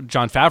Jon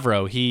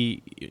Favreau,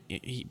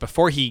 he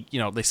before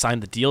they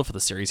signed the deal for the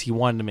series, he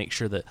wanted to make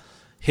sure that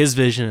his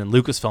vision and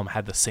Lucasfilm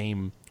had the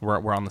same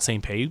were on the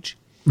same page.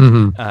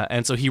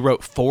 And so he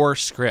wrote 4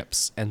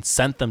 scripts and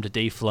sent them to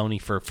Dave Filoni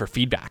for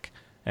feedback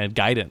and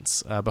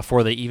guidance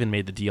before they even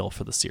made the deal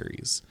for the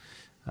series.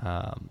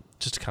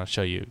 Just to kind of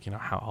show you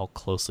how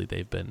closely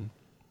they've been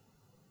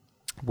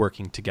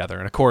working together.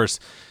 And of course,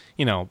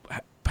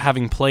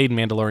 having played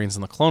Mandalorians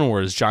in the Clone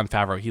Wars, Jon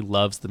Favreau, he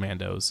loves the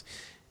Mandos,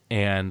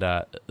 and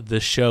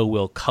this show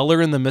will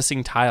color in the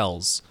missing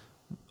tiles,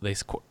 they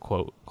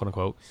quote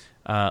unquote,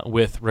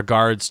 with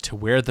regards to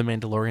where the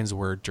Mandalorians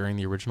were during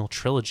the original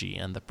trilogy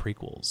and the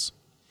prequels.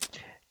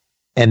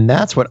 And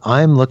that's what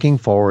I'm looking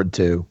forward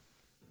to.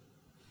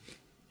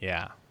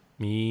 Yeah,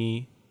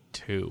 me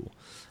too.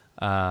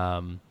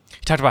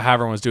 He talked about how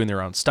everyone was doing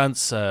their own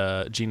stunts.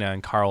 Gina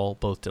and Carl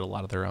both did a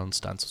lot of their own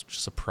stunts, which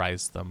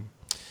surprised them.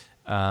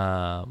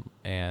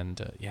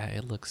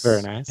 It looks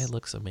very nice. It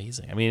looks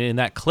amazing. I mean, in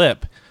that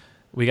clip,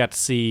 we got to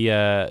see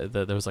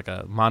there was like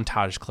a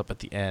montage clip at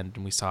the end,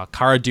 and we saw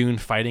Cara Dune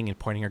fighting and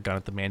pointing her gun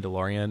at the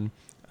Mandalorian.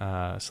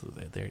 So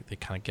they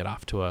kind of get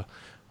off to a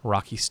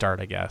rocky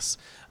start, I guess.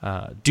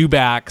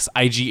 Dewback's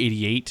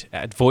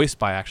IG-88, voiced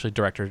by actually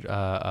director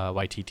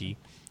Waititi.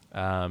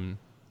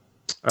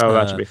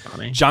 That should be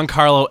funny.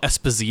 Giancarlo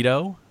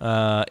Esposito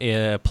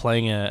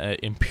playing an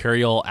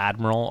Imperial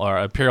Admiral or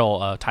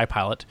Imperial TIE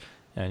pilot.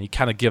 And he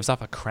kind of gives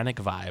off a Krennic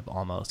vibe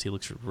almost. He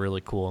looks really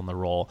cool in the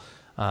role.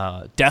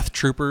 Death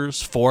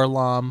Troopers,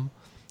 4-LOM.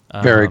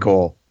 Very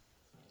cool.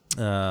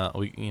 We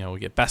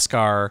get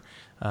Beskar.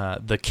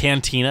 The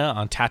Cantina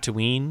on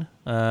Tatooine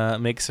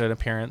makes an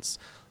appearance.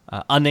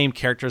 Unnamed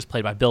characters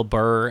played by Bill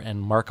Burr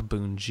and Mark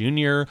Boone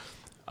Jr.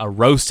 A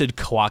roasted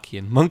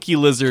Kowakian monkey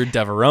lizard,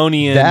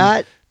 Devaronian.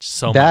 That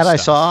I stuff.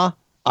 saw.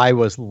 I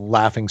was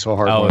laughing so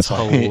hard. Oh, it's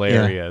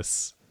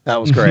hilarious. Yeah. That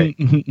was great.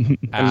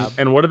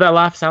 And what did that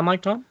laugh sound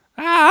like, Tom?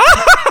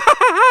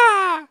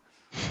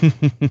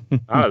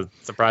 Was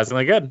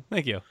surprisingly good.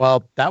 Thank you.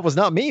 Well, that was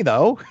not me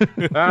though.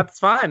 That's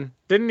fine.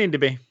 Didn't need to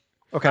be.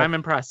 Okay. I'm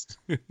impressed.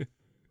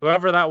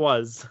 Whoever that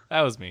was.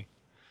 That was me.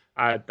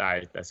 I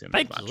assume.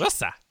 Thank you,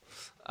 Lissa.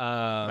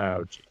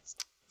 Oh, jeez.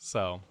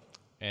 So,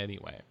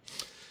 anyway.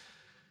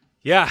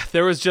 Yeah,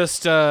 there was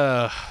just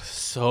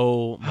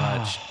so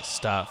much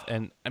stuff.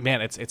 And,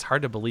 man, it's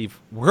hard to believe.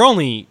 We're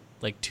only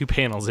like 2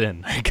 panels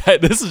in.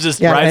 This is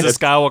just Rise of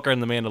Skywalker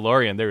and The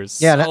Mandalorian. There is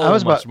so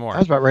much more. I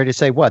was about ready to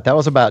say that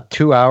was about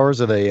 2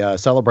 hours of the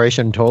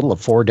celebration total of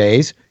 4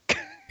 days.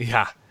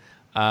 Yeah.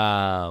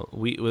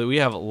 We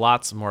have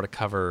lots more to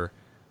cover,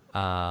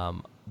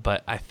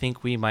 but I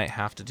think we might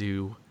have to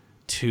do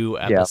 2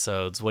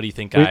 episodes. Yeah. What do you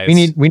think, guys?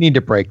 We need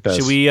to break this.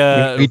 Should we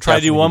try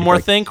to do one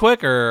more thing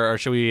quick, or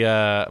should we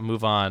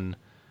move on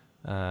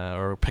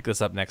or pick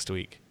this up next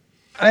week?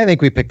 I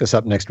think we pick this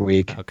up next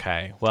week.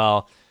 Okay.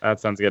 Well, that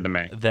sounds good to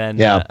me.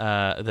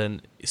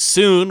 Then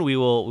soon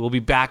we'll be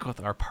back with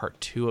our part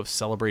 2 of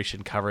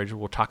Celebration coverage.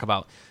 We'll talk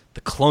about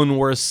the Clone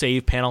Wars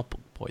save panel.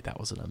 Boy, that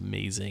was an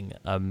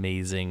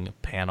amazing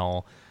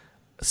panel.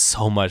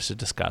 So much to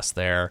discuss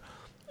there.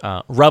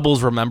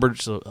 Rebels Remembered,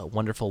 just a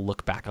wonderful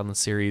look back on the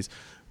series.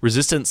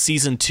 Resistance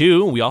Season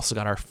 2, we also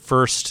got our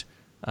first...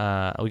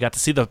 we got to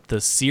see the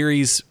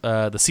series,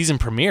 the season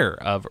premiere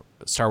of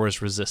Star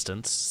Wars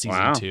Resistance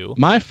Season 2.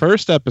 My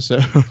first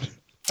episode.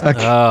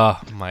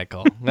 Oh,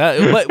 Michael.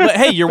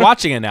 Hey, you're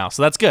watching it now,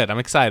 so that's good. I'm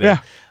excited. Yeah.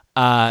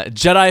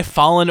 Jedi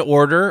Fallen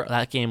Order.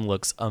 That game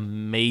looks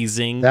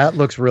amazing. That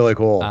looks really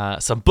cool.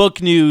 Some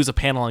book news, a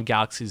panel on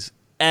Galaxy's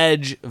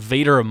Edge,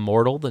 Vader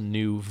Immortal, the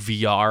new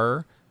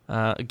VR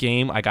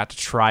game. I got to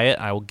try it.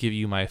 I will give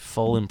you my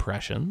full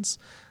impressions.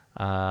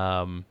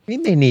 We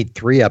may need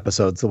 3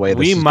 episodes the way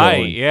this is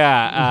going.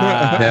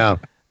 Yeah.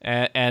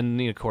 Yeah.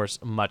 And of course,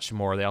 much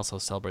more. They also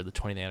celebrate the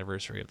 20th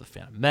anniversary of the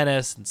Phantom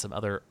Menace and some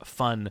other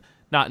fun,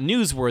 not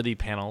newsworthy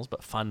panels,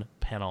 but fun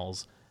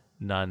panels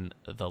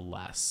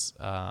nonetheless.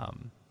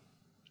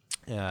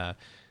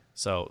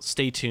 So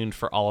stay tuned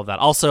for all of that.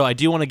 Also, I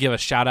do want to give a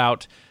shout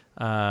out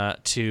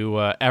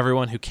to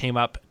everyone who came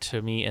up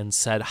to me and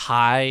said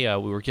hi.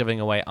 We were giving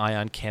away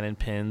Ion Cannon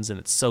pins, and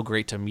it's so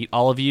great to meet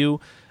all of you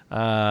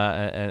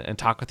and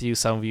talk with you.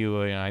 Some of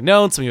you I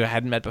know, and some of you I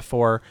hadn't met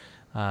before.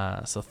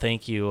 So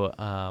thank you.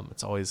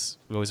 We always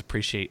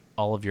appreciate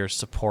all of your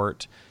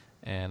support,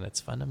 and it's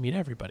fun to meet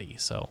everybody.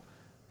 So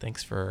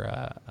thanks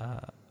for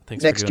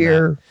next for doing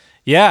year. That.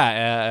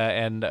 Yeah,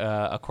 and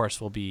of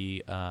course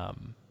we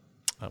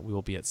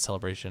will be at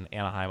Celebration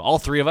Anaheim. All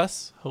 3 of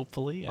us,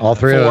 hopefully. All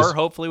 3 of us.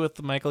 Hopefully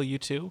with Michael, you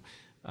too.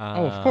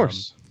 Of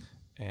course.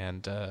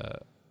 And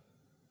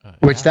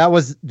which that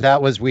was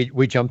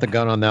we jumped the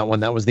gun on that one.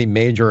 That was the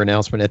major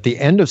announcement at the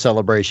end of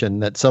Celebration,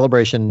 that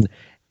Celebration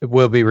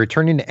will be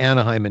returning to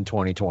Anaheim in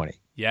 2020.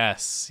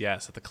 Yes.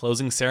 At the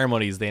closing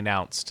ceremonies, they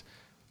announced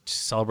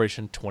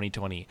Celebration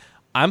 2020.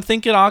 I'm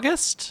thinking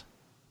August.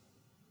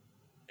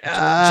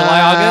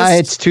 July, August.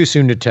 It's too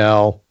soon to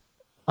tell.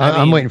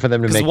 I'm waiting for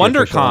them to make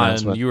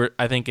WonderCon.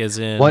 I think is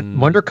in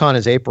WonderCon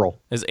is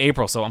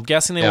April. So I'm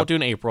guessing they won't do it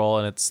in April,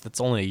 and it's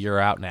only a year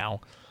out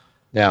now.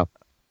 Yeah,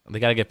 they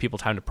got to give people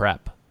time to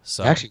prep.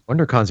 So actually,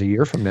 WonderCon's a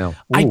year from now.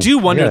 Ooh, I do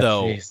wonder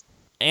though.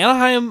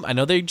 Anaheim. I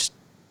know they just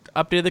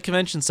updated the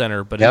convention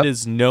center, but it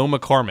is no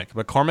McCormick.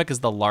 McCormick is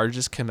the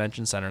largest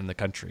convention center in the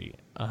country.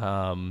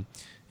 In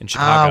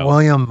Chicago.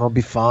 William, we'll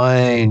be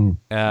fine.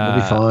 We'll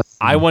be fine.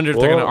 I wonder if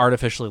they're going to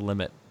artificially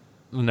limit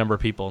the number of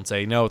people and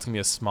say, no, it's going to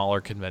be a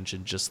smaller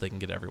convention just so they can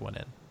get everyone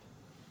in.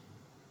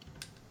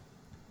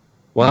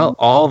 Well,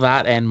 all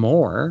that and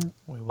more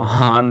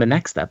on the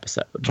next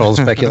episode. Total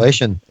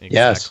speculation.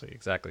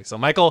 Exactly. So,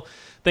 Michael,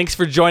 thanks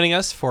for joining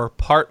us for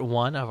part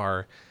 1 of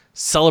our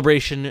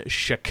Celebration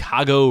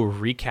Chicago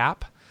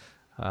recap.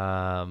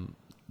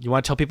 You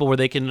want to tell people where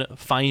they can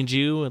find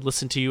you and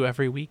listen to you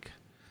every week?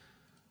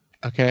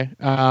 Okay.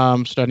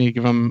 So do I need to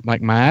give them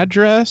like my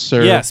address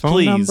or phone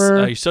please.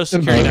 number? Your social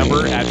security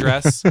number,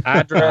 address,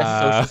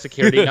 social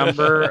security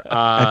number.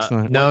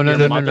 Excellent. No, not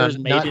on this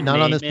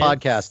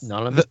podcast.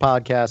 Not on this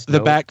podcast. The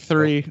back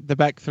three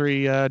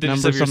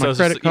numbers on my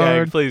credit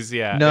card. Yeah, please,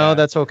 yeah. No,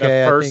 that's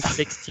okay. The first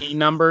 16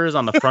 numbers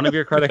on the front of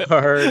your credit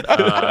card.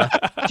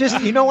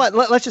 Just, you know what?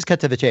 Let's just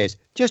cut to the chase.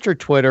 Just your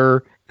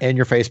Twitter and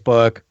your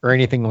Facebook or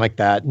anything like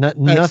that.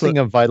 Nothing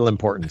of vital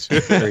importance.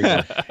 There you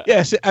go.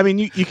 Yes, I mean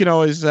you can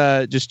always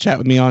just chat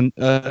with me on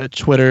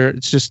Twitter.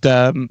 It's just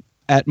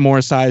at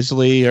Morris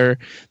Isley or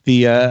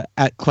the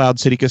at Cloud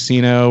City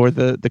Casino or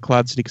the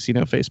Cloud City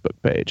Casino Facebook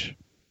page.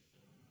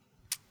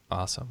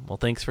 Awesome. Well,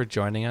 thanks for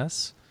joining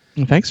us.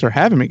 And thanks for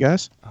having me,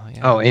 guys.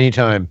 Oh,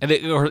 anytime.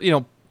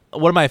 And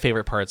one of my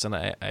favorite parts, and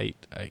I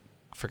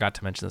forgot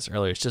to mention this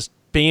earlier, is just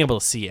being able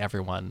to see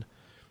everyone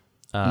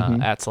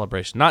at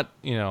Celebration. Not,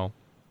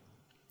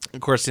 of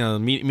course,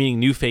 meeting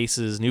new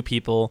faces, new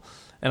people,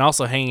 and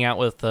also hanging out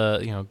with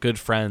good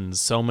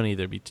friends. So many,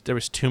 there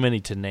was too many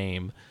to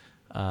name,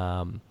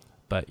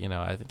 but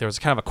I think there was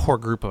kind of a core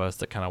group of us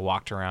that kind of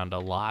walked around a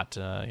lot.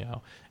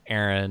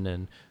 Aaron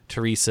and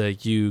Teresa,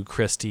 you,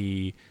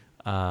 Christy,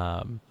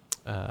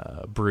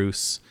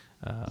 Bruce,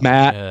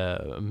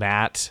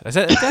 Matt. I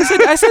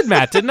said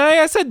Matt, didn't I?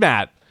 I said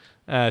Matt.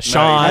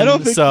 Sean. I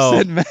don't think you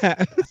said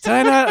Matt. Did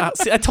I not?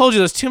 See, I told you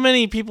there's too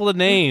many people to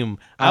name.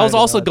 I was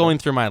also going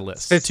through my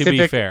list. To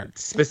be fair,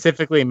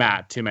 specifically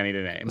Matt, too many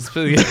to name.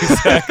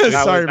 Exactly.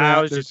 Sorry, that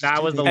Matt. was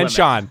the and limit.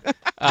 Sean.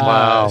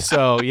 Wow.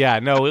 So yeah,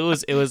 no,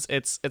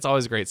 it's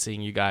always great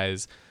seeing you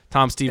guys.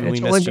 Tom, Steven, we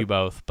missed you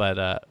both,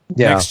 but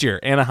next year,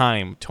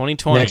 Anaheim,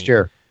 2020. Next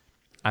year,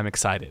 I'm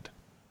excited.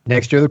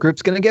 Next year, the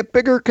group's going to get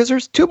bigger because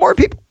there's 2 more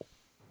people.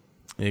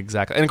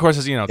 Exactly. And of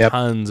course, there's,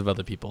 tons of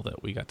other people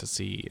that we got to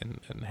see and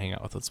hang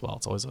out with as well.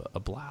 It's always a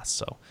blast.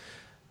 So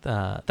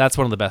that's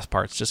one of the best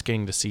parts, just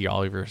getting to see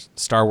all of your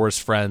Star Wars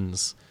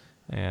friends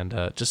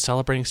and just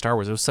celebrating Star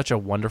Wars. It was such a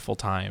wonderful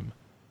time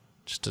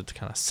just to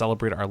kind of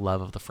celebrate our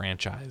love of the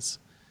franchise.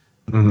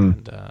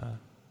 And,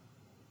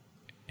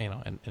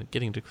 and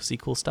getting to see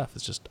cool stuff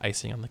is just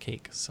icing on the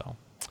cake. So,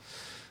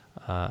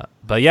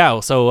 but yeah,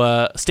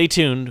 so stay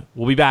tuned.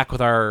 We'll be back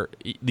with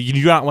you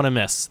do not want to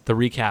miss the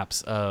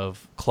recaps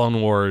of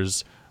Clone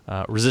Wars,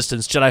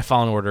 Resistance, Jedi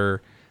Fallen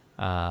Order,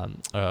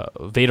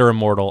 Vader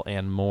Immortal,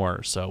 and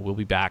more. So we'll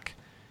be back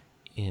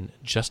in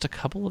just a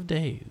couple of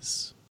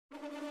days.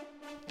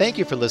 Thank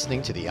you for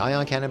listening to the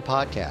Ion Cannon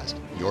Podcast,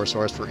 your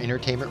source for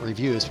entertainment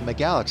reviews from a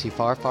galaxy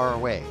far, far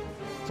away.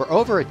 For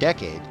over a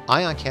decade,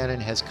 Ion Cannon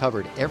has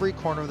covered every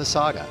corner of the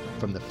saga,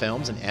 from the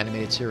films and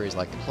animated series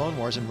like The Clone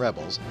Wars and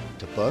Rebels,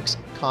 to books,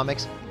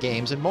 comics,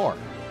 games, and more.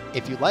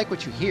 If you like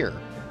what you hear,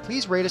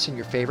 please rate us in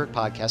your favorite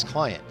podcast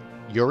client.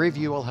 Your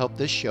review will help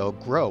this show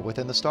grow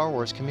within the Star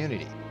Wars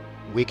community.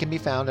 We can be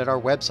found at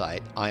our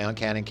website,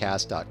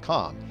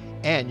 ioncanoncast.com,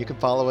 and you can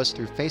follow us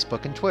through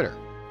Facebook and Twitter.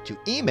 To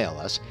email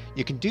us,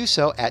 you can do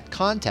so at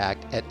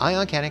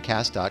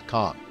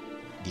contact@ioncanoncast.com.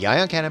 The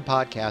Ion Cannon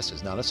podcast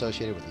is not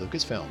associated with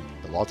Lucasfilm,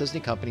 the Walt Disney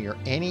Company, or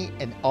any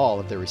and all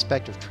of their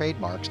respective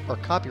trademarks or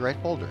copyright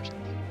holders.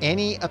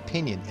 Any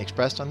opinion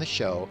expressed on the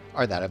show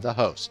are that of the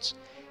hosts.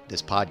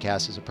 This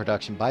podcast is a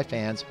production by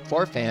fans,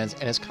 for fans,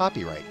 and is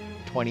copyright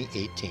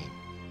 2018.